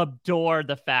adore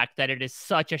the fact that it is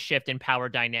such a shift in power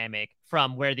dynamic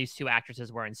from where these two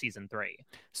actresses were in season 3.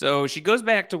 So she goes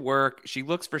back to work. She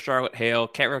looks for Charlotte Hale,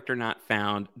 character not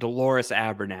found, Dolores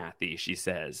Abernathy, she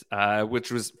says,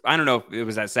 which was, I don't know if it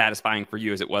was as satisfying for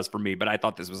you as it was for me, but I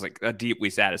thought this was like a deeply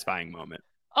satisfying moment.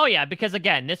 Oh, yeah, because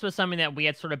again, this was something that we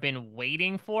had sort of been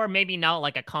waiting for. Maybe not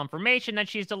like a confirmation that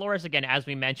she's Dolores. Again, as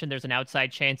we mentioned, there's an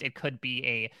outside chance it could be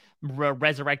a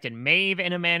resurrected Maeve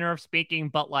in a manner of speaking,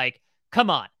 but like, come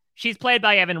on. She's played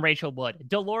by Evan Rachel Wood.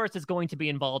 Dolores is going to be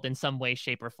involved in some way,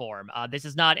 shape, or form. This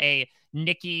is not a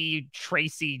Nikki,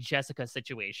 Tracy, Jessica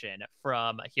situation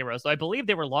from Heroes. So I believe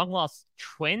they were long-lost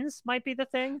twins might be the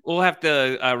thing. We'll have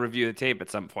to review the tape at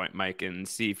some point, Mike, and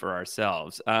see for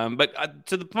ourselves. But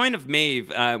to the point of Maeve,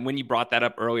 when you brought that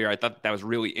up earlier, I thought that was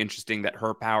really interesting that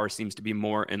her power seems to be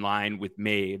more in line with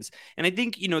Maeve's. And I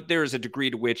think, there's a degree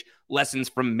to which lessons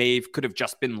from Maeve could have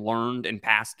just been learned and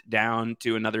passed down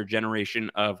to another generation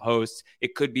of hosts.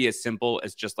 It could be as simple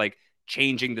as just like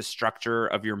changing the structure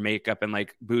of your makeup and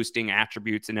like boosting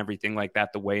attributes and everything like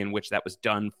that. The way in which that was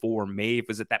done for Maeve,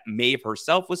 was it that Maeve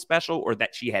herself was special, or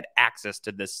that she had access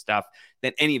to this stuff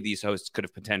that any of these hosts could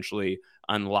have potentially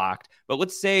unlocked? But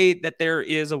let's say that there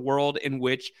is a world in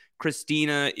which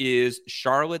Christina is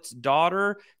Charlotte's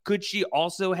daughter. Could she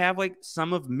also have like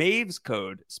some of Maeve's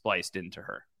code spliced into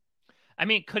her? I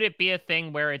mean, could it be a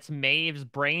thing where it's Maeve's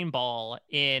brain ball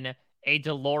in a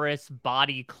Dolores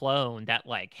body clone that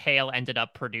like Hale ended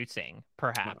up producing,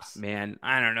 perhaps? Oh, man,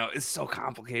 I don't know. It's so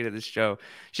complicated, this show.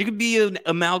 She could be an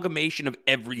amalgamation of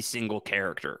every single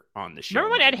character on the show.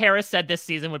 Remember when Ed Harris said this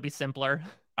season would be simpler?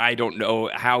 I don't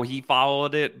know how he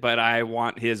followed it, but I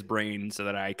want his brain so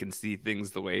that I can see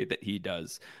things the way that he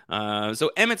does.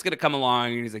 So Emmett's going to come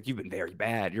along and he's like, you've been very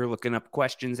bad. You're looking up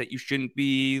questions that you shouldn't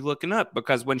be looking up,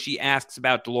 because when she asks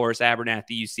about Dolores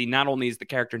Abernathy, you see not only is the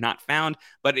character not found,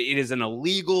 but it is an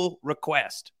illegal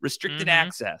request, restricted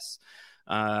access.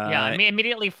 Yeah, I mean,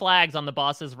 immediately flags on the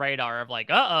boss's radar of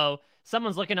like, uh-oh,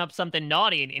 someone's looking up something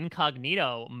naughty in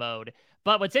incognito mode.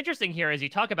 But what's interesting here is you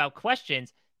talk about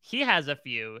questions. He has a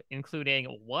few, including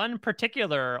one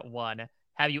particular one.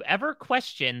 Have you ever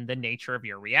questioned the nature of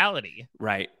your reality?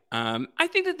 Right. I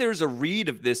think that there's a read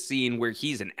of this scene where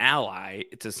he's an ally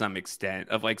to some extent,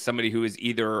 of like somebody who is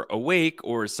either awake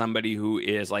or somebody who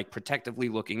is like protectively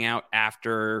looking out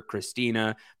after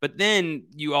Christina. But then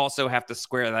you also have to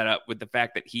square that up with the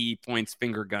fact that he points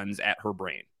finger guns at her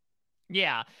brain.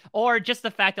 Yeah. Or just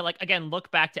the fact that, like, again, look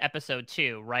back to episode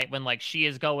 2, right? When, like, she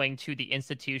is going to the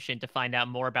institution to find out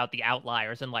more about the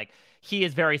outliers. And, like, he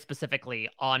is very specifically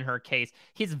on her case.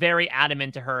 He's very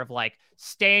adamant to her of, like,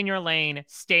 stay in your lane,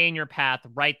 stay in your path,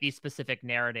 write these specific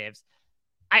narratives.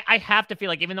 I have to feel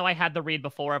like, even though I had the read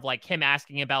before of, like, him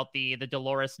asking about the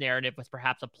Dolores narrative was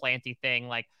perhaps a planty thing,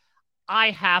 like,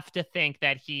 I have to think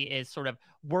that he is sort of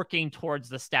working towards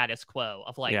the status quo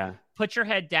of like, put your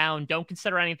head down, don't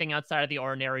consider anything outside of the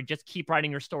ordinary, just keep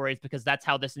writing your stories, because that's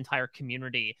how this entire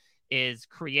community is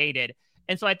created.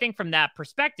 And so I think from that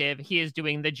perspective, he is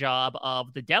doing the job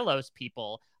of the Delos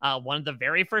people. One of the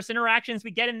very first interactions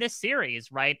we get in this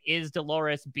series, right, is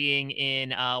Dolores being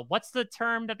in, what's the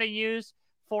term that they use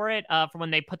for it, for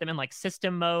when they put them in like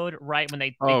system mode, right? When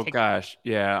they take... gosh.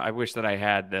 Yeah, I wish that I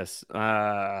had this.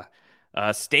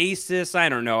 Stasis, I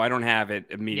don't know. I don't have it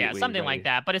immediately. Yeah, something like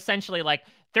that. But essentially, like,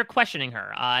 they're questioning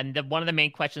her. And one of the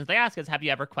main questions they ask is, have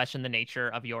you ever questioned the nature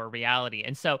of your reality?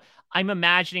 And so I'm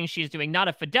imagining she's doing not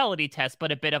a fidelity test, but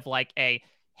a bit of like a,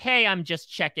 hey, I'm just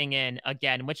checking in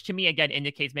again, which to me, again,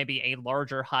 indicates maybe a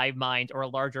larger hive mind or a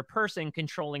larger person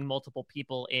controlling multiple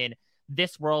people in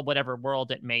this world, whatever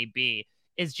world it may be,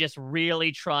 is just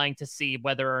really trying to see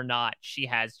whether or not she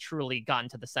has truly gotten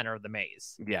to the center of the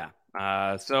maze. Yeah.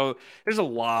 So there's a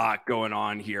lot going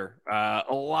on here, a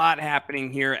lot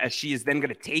happening here, as she is then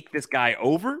going to take this guy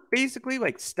over, basically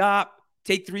like, stop,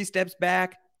 take 3 steps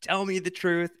back, tell me the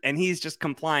truth. And he's just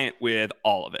compliant with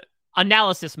all of it.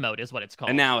 Analysis mode is what it's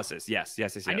called. Analysis. Yes.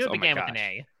 I knew it began with an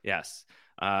A. Yes.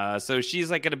 So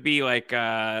she's like going to be like,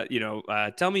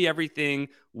 tell me everything.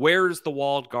 Where's the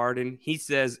walled garden? He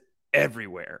says,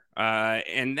 everywhere.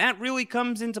 And that really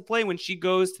comes into play when she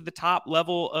goes to the top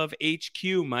level of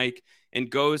HQ, Mike, and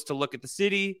goes to look at the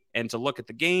city and to look at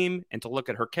the game and to look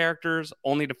at her characters,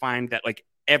 only to find that like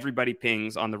everybody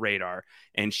pings on the radar.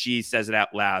 And she says it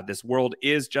out loud. This world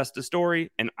is just a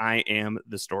story, and I am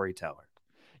the storyteller.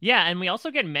 Yeah, and we also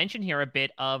get mentioned here a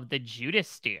bit of the Judas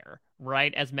steer,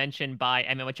 right? As mentioned by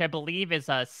Emma, which I believe is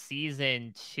a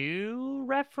season 2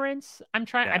 reference.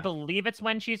 I believe it's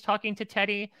when she's talking to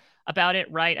Teddy about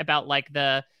it, right? About like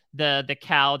the the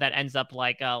cow that ends up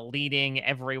like leading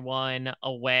everyone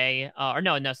away.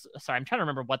 Sorry, I'm trying to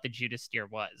remember what the Judas steer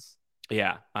was.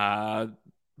 Yeah.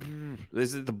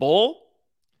 Is it the bull?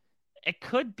 It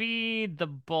could be the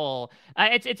bull.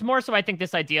 It's more so I think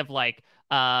this idea of like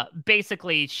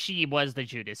basically she was the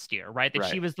Judas steer, right? That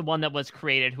she was the one that was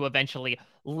created who eventually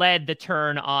led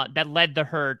the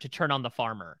herd to turn on the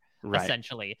farmer,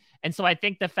 essentially. And so I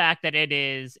think the fact that it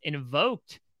is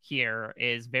invoked here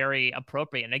is very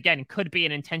appropriate. And again, could be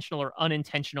an intentional or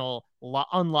unintentional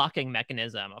unlocking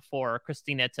mechanism for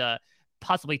Christina to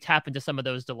possibly tap into some of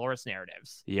those Dolores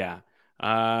narratives. Yeah.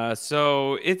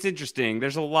 So it's interesting.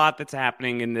 There's a lot that's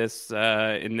happening in this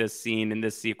scene, in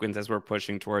this sequence as we're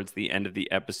pushing towards the end of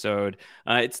the episode.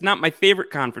 It's not my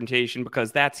favorite confrontation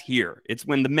because that's here. It's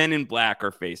when the men in black are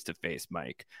face to face,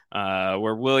 Mike,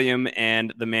 where William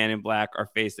and the man in black are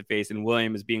face to face, and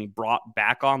William is being brought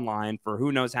back online for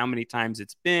who knows how many times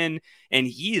it's been. And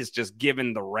he is just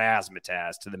given the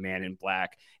razzmatazz to the man in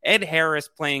black. Ed Harris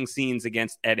playing scenes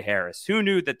against Ed Harris. Who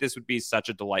knew that this would be such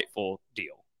a delightful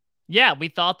deal? Yeah, we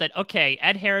thought that, okay,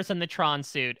 Ed Harris in the Tron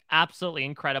suit, absolutely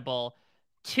incredible.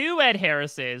 2 Ed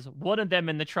Harrises, one of them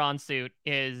in the Tron suit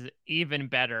is even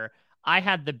better. I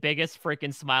had the biggest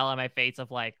freaking smile on my face of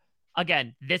like,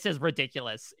 again, this is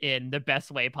ridiculous in the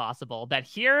best way possible. That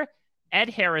here, Ed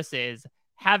Harris is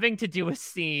having to do a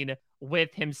scene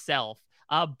with himself.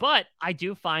 But I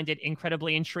do find it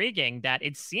incredibly intriguing that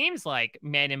it seems like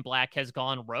Man in Black has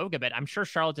gone rogue a bit. I'm sure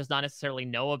Charlotte does not necessarily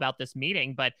know about this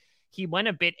meeting, but he went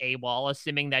a bit AWOL,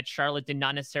 assuming that Charlotte did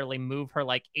not necessarily move her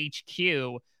like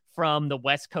HQ from the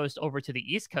West Coast over to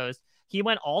the East Coast. He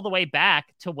went all the way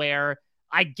back to where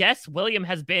I guess William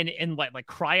has been in like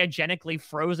cryogenically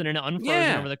frozen and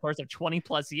unfrozen over the course of 20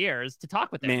 plus years to talk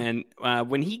with him. Man,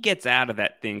 when he gets out of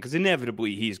that thing, because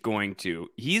inevitably he's going to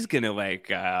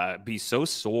like be so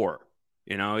sore.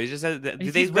 You know, he just has.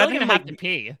 He's really gonna have to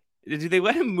pee. Do they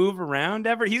let him move around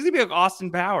ever? He's gonna be like Austin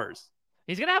Powers.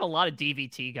 He's going to have a lot of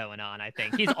DVT going on, I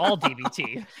think. He's all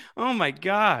DVT. Oh, my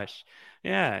gosh.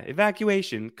 Yeah.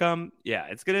 Evacuation. Yeah,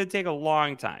 it's going to take a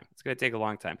long time.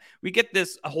 We get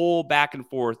this whole back and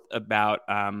forth about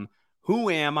who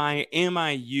am I? Am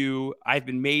I you? I've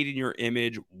been made in your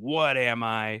image. What am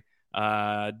I?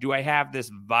 Do I have this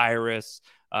virus?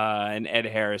 And Ed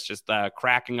Harris just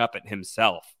cracking up at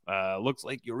himself. Looks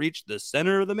like you reached the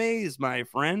center of the maze, my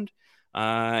friend.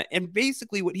 And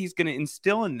basically what he's going to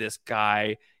instill in this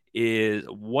guy is,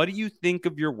 what do you think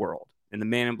of your world? And the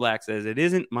man in black says, it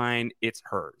isn't mine, it's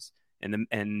hers. And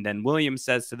then William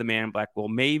says to the man in black, well,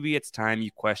 maybe it's time you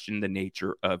question the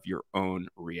nature of your own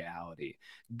reality.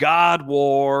 God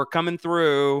war coming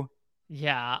through.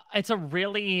 Yeah, it's a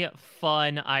really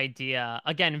fun idea.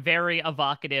 Again, very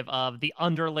evocative of the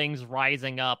underlings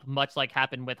rising up, much like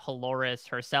happened with Dolores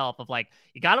herself, of like,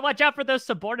 you got to watch out for those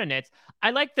subordinates.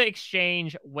 I like the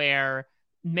exchange where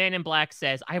Man in Black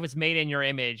says, I was made in your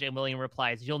image, and William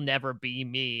replies, you'll never be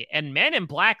me. And Man in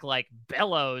Black like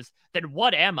bellows, then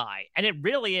what am I? And it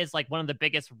really is like one of the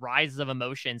biggest rises of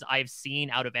emotions I've seen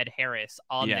out of Ed Harris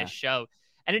on this show.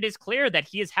 And it is clear that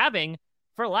he is having,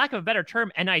 for lack of a better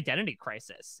term, an identity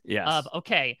crisis. Yes. Of,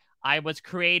 okay, I was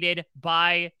created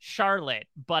by Charlotte,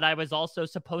 but I was also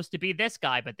supposed to be this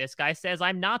guy, but this guy says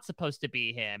I'm not supposed to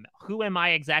be him. Who am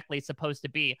I exactly supposed to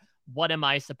be? What am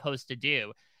I supposed to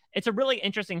do? It's a really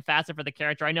interesting facet for the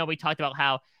character. I know we talked about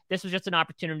how this was just an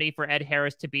opportunity for Ed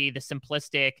Harris to be the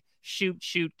simplistic shoot,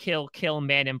 kill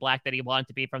Man in Black that he wanted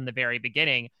to be from the very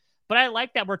beginning. But I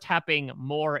like that we're tapping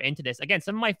more into this. Again,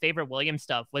 some of my favorite William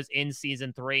stuff was in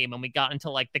season 3 when we got into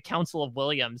like the Council of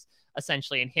Williams,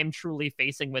 essentially, and him truly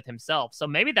facing with himself. So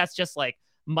maybe that's just like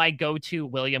my go-to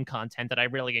William content that I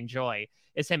really enjoy,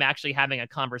 is him actually having a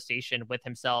conversation with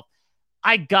himself.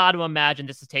 I got to imagine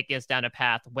this is taking us down a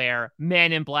path where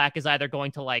Man in Black is either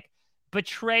going to like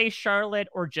betray Charlotte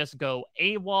or just go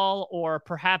AWOL, or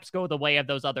perhaps go the way of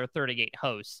those other 38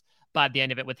 hosts by the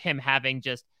end of it, with him having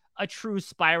just a true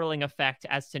spiraling effect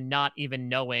as to not even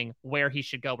knowing where he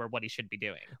should go or what he should be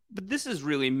doing. But this is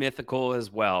really mythical as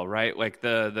well, right? Like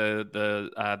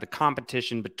the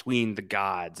competition between the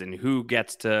gods and who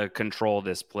gets to control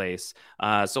this place.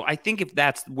 So I think if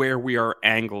that's where we are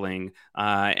angling,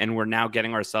 and we're now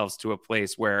getting ourselves to a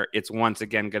place where it's once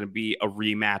again going to be a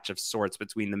rematch of sorts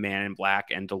between the Man in Black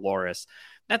and Dolores,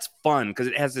 that's fun because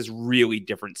it has this really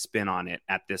different spin on it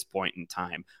at this point in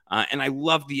time. And I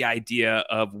love the idea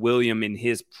of William in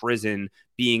his prison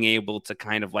being able to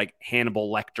kind of like Hannibal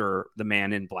Lecter the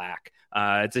Man in Black.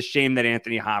 It's a shame that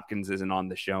Anthony Hopkins isn't on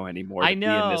the show anymore to be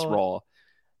in this role.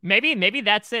 Maybe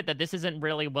that's it, that this isn't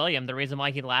really William. The reason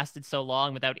why he lasted so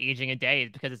long without aging a day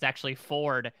is because it's actually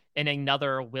Ford in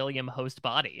another William host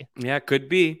body. Yeah, could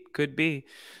be. Could we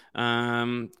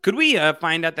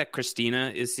find out that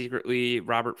Christina is secretly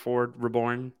Robert Ford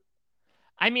reborn?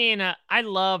 I mean, I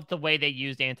love the way they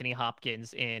used Anthony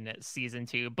Hopkins in season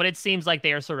 2, but it seems like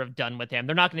they are sort of done with him.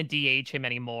 They're not going to DH him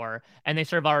anymore, and they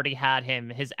sort of already had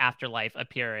his afterlife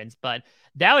appearance. But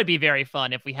that would be very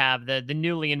fun if we have the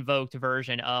newly invoked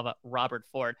version of Robert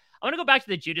Ford. I want to go back to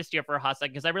the Judas Steer for a hot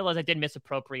second because I realized I did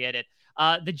misappropriate it.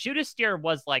 The Judas Steer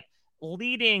was like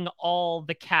leading all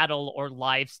the cattle or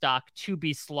livestock to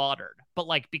be slaughtered, but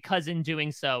like because in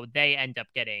doing so, they end up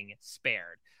getting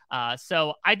spared.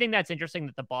 So I think that's interesting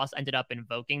that the boss ended up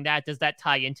invoking that. Does that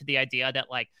tie into the idea that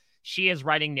like she is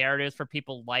writing narratives for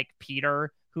people like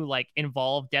Peter who like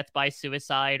involve death by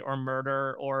suicide or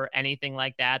murder or anything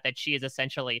like that, that she is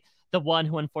essentially the one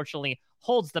who unfortunately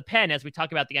holds the pen as we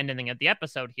talk about the ending of the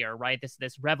episode here, right?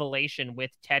 This revelation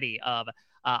with Teddy of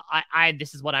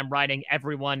this is what I'm writing.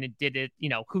 Everyone did it,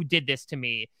 who did this to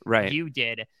me? Right. You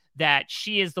did. That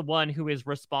she is the one who is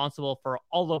responsible for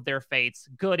all of their fates,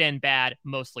 good and bad,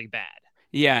 mostly bad.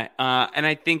 Yeah, and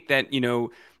I think that,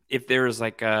 if there's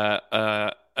like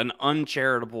an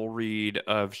uncharitable read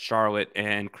of Charlotte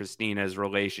and Christina's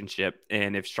relationship,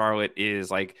 and if Charlotte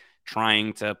is like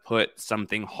trying to put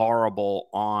something horrible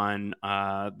on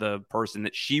the person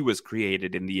that she was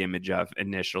created in the image of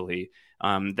initially,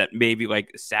 that maybe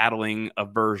like saddling a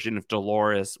version of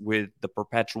Dolores with the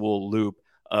perpetual loop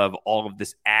of all of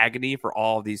this agony for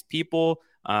all of these people,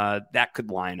 that could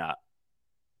line up.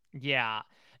 Yeah,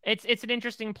 it's an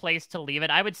interesting place to leave it.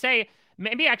 I would say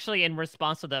maybe actually in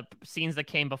response to the scenes that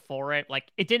came before it, like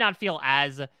it did not feel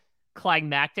as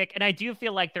climactic. And I do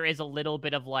feel like there is a little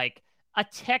bit of like a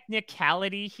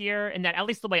technicality here, and that at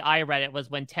least the way I read it was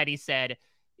when Teddy said,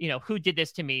 who did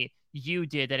this to me? You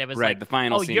did. That it was right, like the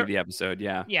final scene of the episode.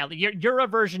 Yeah, you're a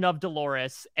version of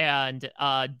Dolores, and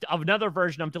another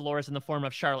version of Dolores in the form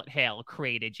of Charlotte Hale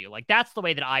created you. Like that's the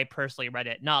way that I personally read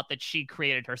it, not that she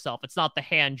created herself. It's not the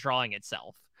hand drawing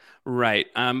itself. Right.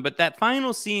 But that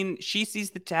final scene, she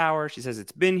sees the tower. She says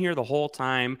it's been here the whole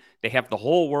time. They have the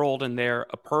whole world in there,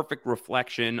 a perfect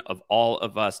reflection of all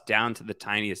of us down to the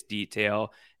tiniest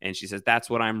detail. And she says, that's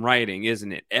what I'm writing,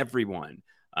 isn't it? Everyone.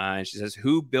 And she says,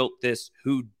 who built this?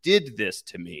 Who did this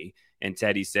to me? And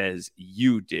Teddy says,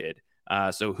 you did.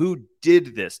 So who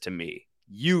did this to me?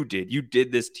 You did. You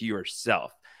did this to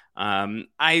yourself.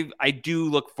 I do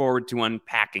look forward to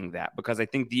unpacking that, because I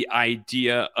think the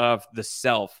idea of the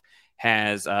self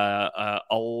has a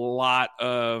lot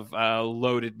of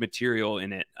loaded material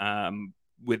in it.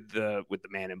 With the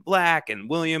Man in Black and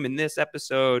William in this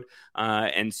episode,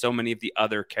 and so many of the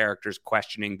other characters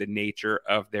questioning the nature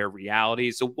of their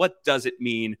reality. So what does it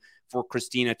mean for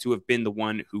Christina to have been the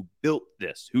one who built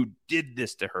this, who did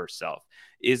this to herself?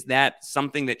 Is that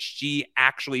something that she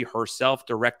actually herself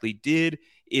directly did?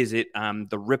 Is it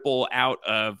the ripple out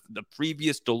of the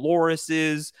previous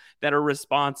Doloreses that are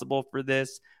responsible for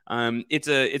this? It's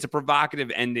a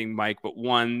provocative ending, Mike, but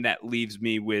one that leaves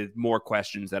me with more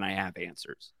questions than I have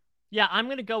answers. Yeah, I'm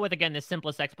going to go with, again, the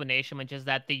simplest explanation, which is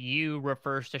that the you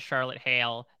refers to Charlotte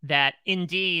Hale, that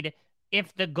indeed,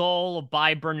 if the goal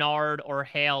by Bernard or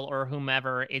Hale or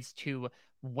whomever is to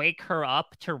wake her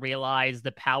up to realize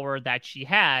the power that she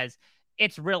has,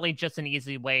 it's really just an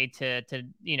easy way to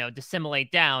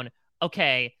dissimulate down,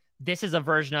 okay, this is a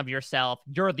version of yourself.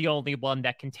 You're the only one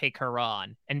that can take her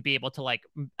on and be able to like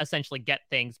essentially get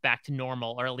things back to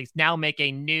normal, or at least now make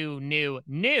a new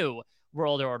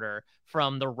world order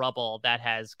from the rubble that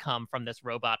has come from this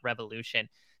robot revolution.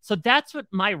 So that's what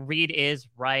my read is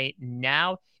right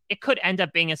now. It could end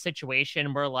up being a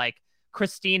situation where like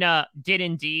Christina did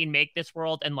indeed make this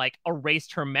world and like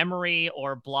erased her memory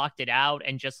or blocked it out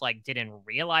and just like didn't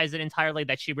realize it entirely,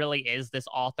 that she really is this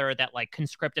author that like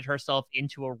conscripted herself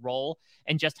into a role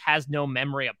and just has no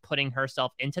memory of putting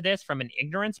herself into this from an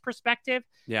ignorance perspective.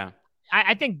 Yeah.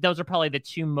 I think those are probably the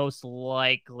two most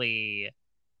likely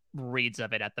reads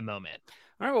of it at the moment.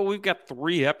 All right, well, we've got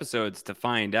 3 episodes to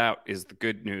find out is the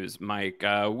good news, Mike.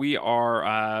 We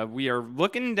are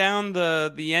looking down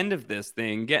the end of this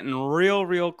thing, getting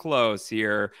real close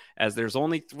here, as there's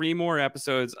only 3 more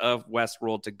episodes of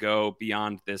Westworld to go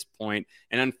beyond this point.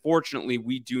 And unfortunately,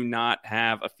 we do not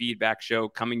have a feedback show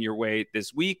coming your way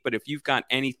this week. But if you've got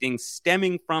anything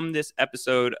stemming from this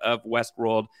episode of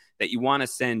Westworld that you want to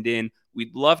send in,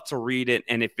 we'd love to read it,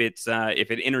 and if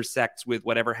it intersects with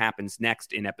whatever happens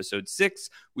next in episode 6,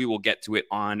 we will get to it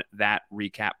on that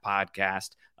recap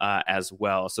podcast as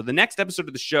well. So the next episode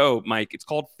of the show, Mike, it's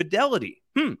called Fidelity.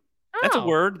 That's a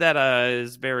word that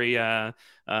is very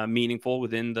meaningful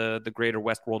within the greater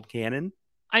Westworld canon.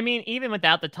 I mean, even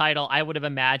without the title, I would have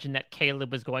imagined that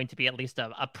Caleb was going to be at least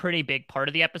a pretty big part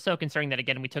of the episode, considering that,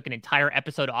 again, we took an entire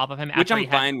episode off of him. Which I'm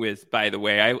fine with, by the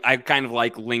way. I kind of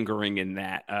like lingering in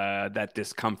that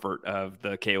discomfort of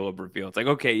the Caleb reveal. It's like,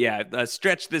 okay, yeah,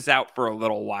 stretch this out for a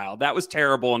little while. That was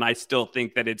terrible, and I still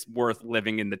think that it's worth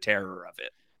living in the terror of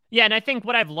it. Yeah, and I think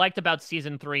what I've liked about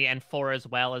season 3 and 4 as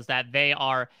well is that they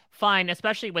are fine,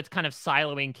 especially with kind of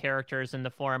siloing characters in the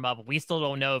form of we still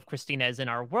don't know if Christina is in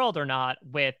our world or not.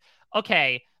 With,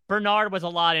 okay, Bernard was a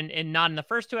lot in not in the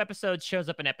first 2 episodes, shows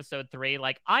up in episode 3.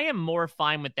 Like, I am more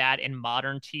fine with that in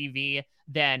modern TV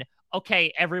than,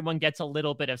 okay, everyone gets a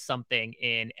little bit of something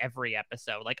in every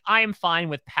episode. Like, I am fine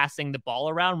with passing the ball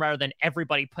around rather than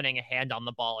everybody putting a hand on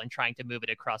the ball and trying to move it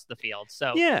across the field.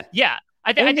 So, yeah.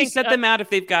 I think set them out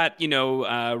if they've got,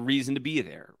 reason to be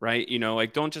there, right?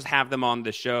 Like, don't just have them on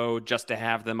the show just to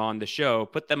have them on the show.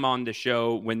 Put them on the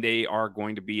show when they are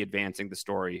going to be advancing the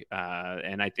story.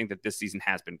 And I think that this season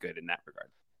has been good in that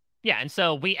regard. Yeah, and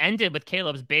so we ended with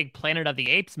Caleb's big Planet of the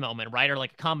Apes moment, right? Or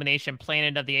like a combination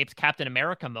Planet of the Apes Captain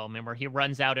America moment where he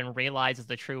runs out and realizes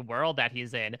the true world that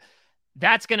he's in.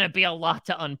 That's going to be a lot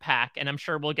to unpack, and I'm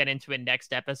sure we'll get into it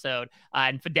next episode.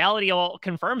 And Fidelity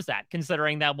confirms that,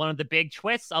 considering that one of the big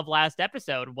twists of last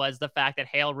episode was the fact that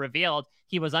Hale revealed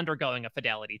he was undergoing a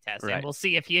fidelity test, right. And we'll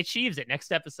see if he achieves it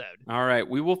next episode. All right,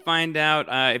 we will find out.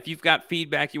 If you've got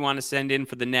feedback you want to send in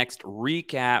for the next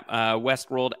recap,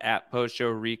 Westworld at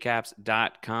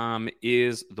postshowrecaps.com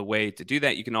is the way to do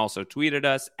that. You can also tweet at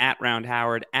us at Round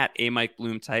Howard, at a Mike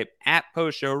Bloom type, at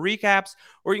postshowrecaps,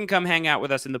 or you can come hang out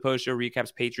with us in the Post Show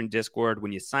Recaps patron Discord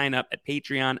when you sign up at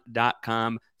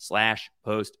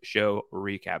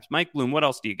patreon.com/postshow-recaps. Mike Bloom, what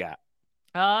else do you got?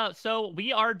 So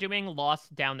we are doing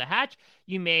Lost Down the Hatch.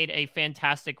 You made a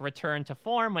fantastic return to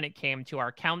form when it came to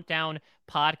our countdown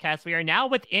podcast. We are now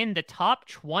within the top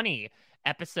 20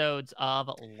 episodes of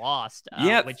Lost.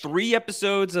 3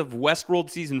 episodes of Westworld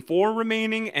Season 4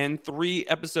 remaining and 3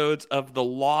 episodes of the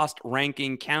Lost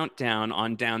ranking countdown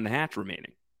on Down the Hatch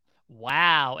remaining.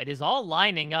 Wow, it is all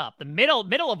lining up. The middle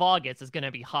of August is going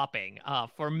to be hopping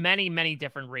for many, many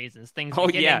different reasons.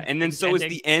 And then so is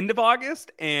the end of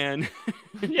August, and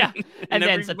yeah, and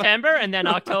then September, and then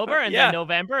October, and then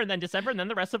November, and then December, and then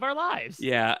the rest of our lives.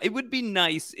 Yeah, it would be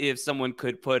nice if someone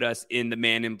could put us in the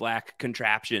Man in Black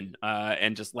contraption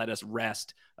and just let us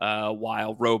rest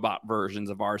while robot versions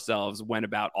of ourselves went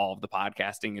about all of the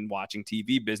podcasting and watching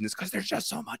TV business, because there's just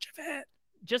so much of it.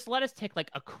 Just let us take like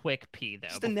a quick pee though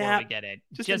just before a nap. We get it.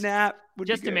 Just a nap,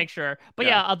 just to make sure.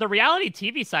 But the reality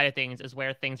TV side of things is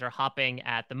where things are hopping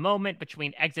at the moment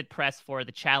between Exit Press for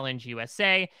the Challenge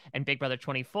USA and Big Brother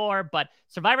 24. But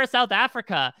Survivor South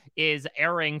Africa is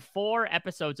airing 4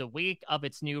 episodes a week of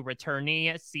its new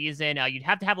returnee season. You'd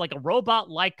have to have like a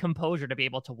robot-like composure to be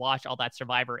able to watch all that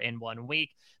Survivor in one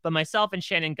week. But myself and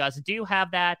Shannon Gus do have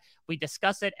that. We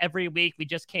discuss it every week. We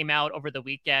just came out over the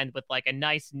weekend with like a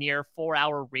nice near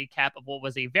 4-hour recap of what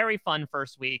was a very fun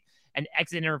first week and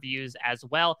exit interviews as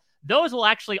well. Those will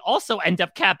actually also end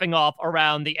up capping off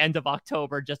around the end of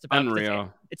October, just about.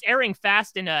 Unreal. It's airing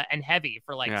fast and heavy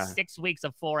for like 6 weeks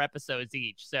of 4 episodes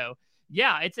each. So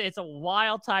yeah, it's a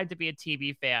wild time to be a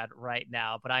TV fan right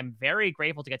now, but I'm very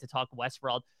grateful to get to talk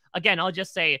Westworld. Again, I'll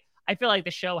just say, I feel like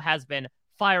the show has been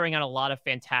firing on a lot of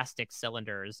fantastic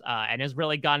cylinders and has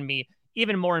really gotten me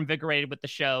even more invigorated with the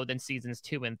show than seasons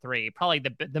 2 and 3, probably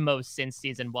the most since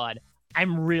season 1.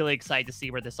 I'm really excited to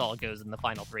see where this all goes in the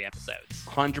final 3 episodes.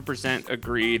 100%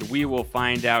 agreed. We will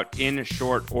find out in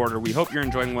short order. We hope you're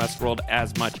enjoying Westworld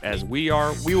as much as we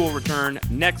are. We will return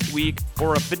next week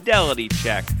for a fidelity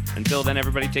check. Until then,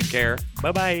 everybody take care.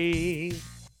 Bye-bye.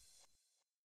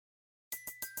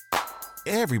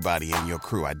 Everybody in your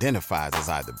crew identifies as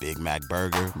either Big Mac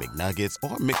Burger, McNuggets,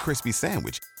 or McCrispy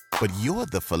Sandwich. But you're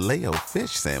the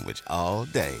Filet-O-Fish Sandwich all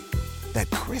day.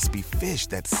 That crispy fish,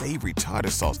 that savory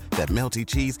tartar sauce, that melty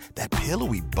cheese, that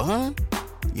pillowy bun.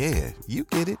 Yeah, you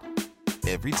get it.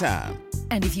 Every time.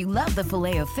 And if you love the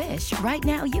Filet-O-Fish, right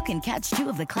now you can catch 2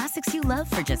 of the classics you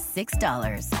love for just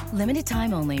 $6. Limited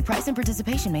time only. Price and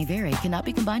participation may vary. Cannot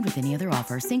be combined with any other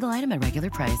offer. Single item at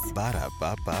regular price.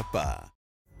 Ba-da-ba-ba-ba.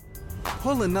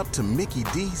 Pulling up to Mickey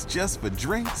D's just for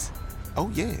drinks? Oh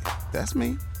yeah, that's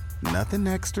me. Nothing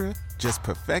extra, just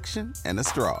perfection and a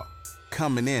straw.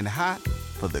 Coming in hot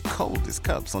for the coldest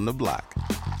cups on the block.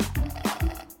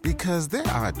 Because there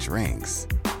are drinks.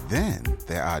 Then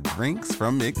there are drinks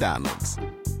from McDonald's.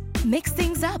 Mix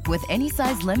things up with any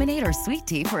size lemonade or sweet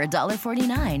tea for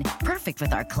 $1.49. Perfect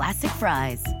with our classic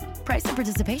fries. Price and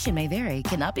participation may vary.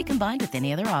 Cannot be combined with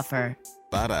any other offer.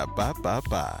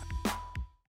 Ba-da-ba-ba-ba.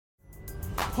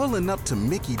 Pulling up to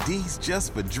Mickey D's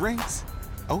just for drinks?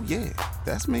 Oh yeah,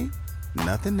 that's me.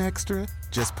 Nothing extra,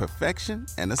 just perfection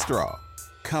and a straw.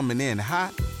 Coming in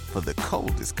hot for the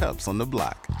coldest cups on the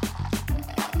block.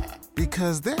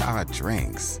 Because there are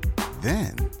drinks.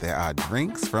 Then there are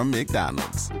drinks from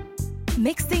McDonald's.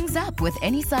 Mix things up with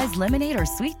any size lemonade or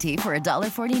sweet tea for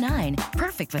 $1.49.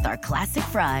 Perfect with our classic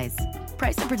fries.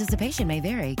 Price and participation may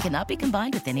vary. Cannot be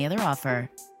combined with any other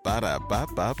offer.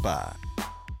 Ba-da-ba-ba-ba.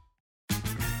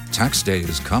 Tax day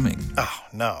is coming. Oh,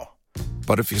 no.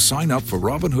 But if you sign up for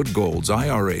Robinhood Gold's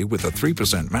IRA with a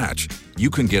 3% match, you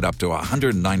can get up to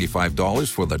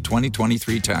 $195 for the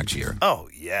 2023 tax year. Oh,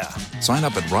 yeah. Sign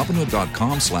up at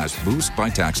Robinhood.com/boost by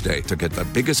tax day to get the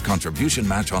biggest contribution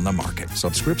match on the market.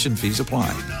 Subscription fees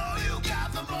apply.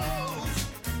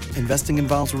 Investing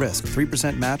involves risk.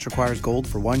 3% match requires gold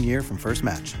for 1 year from first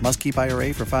match. Must keep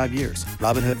IRA for 5 years.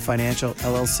 Robinhood Financial,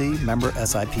 LLC, member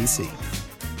SIPC.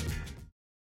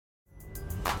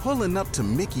 Pulling up to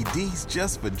Mickey D's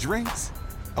just for drinks?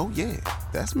 Oh yeah,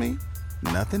 that's me.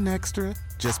 Nothing extra,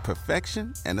 just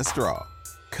perfection and a straw.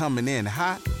 Coming in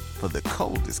hot for the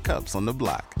coldest cups on the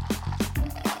block.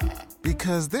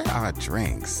 Because there are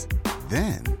drinks.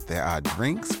 Then there are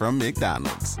drinks from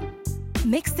McDonald's.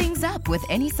 Mix things up with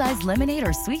any size lemonade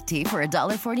or sweet tea for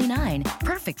 $1.49.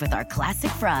 Perfect with our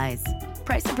classic fries.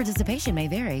 Price and participation may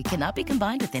vary. Cannot be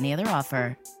combined with any other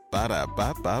offer.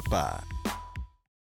 Ba-da-ba-ba-ba.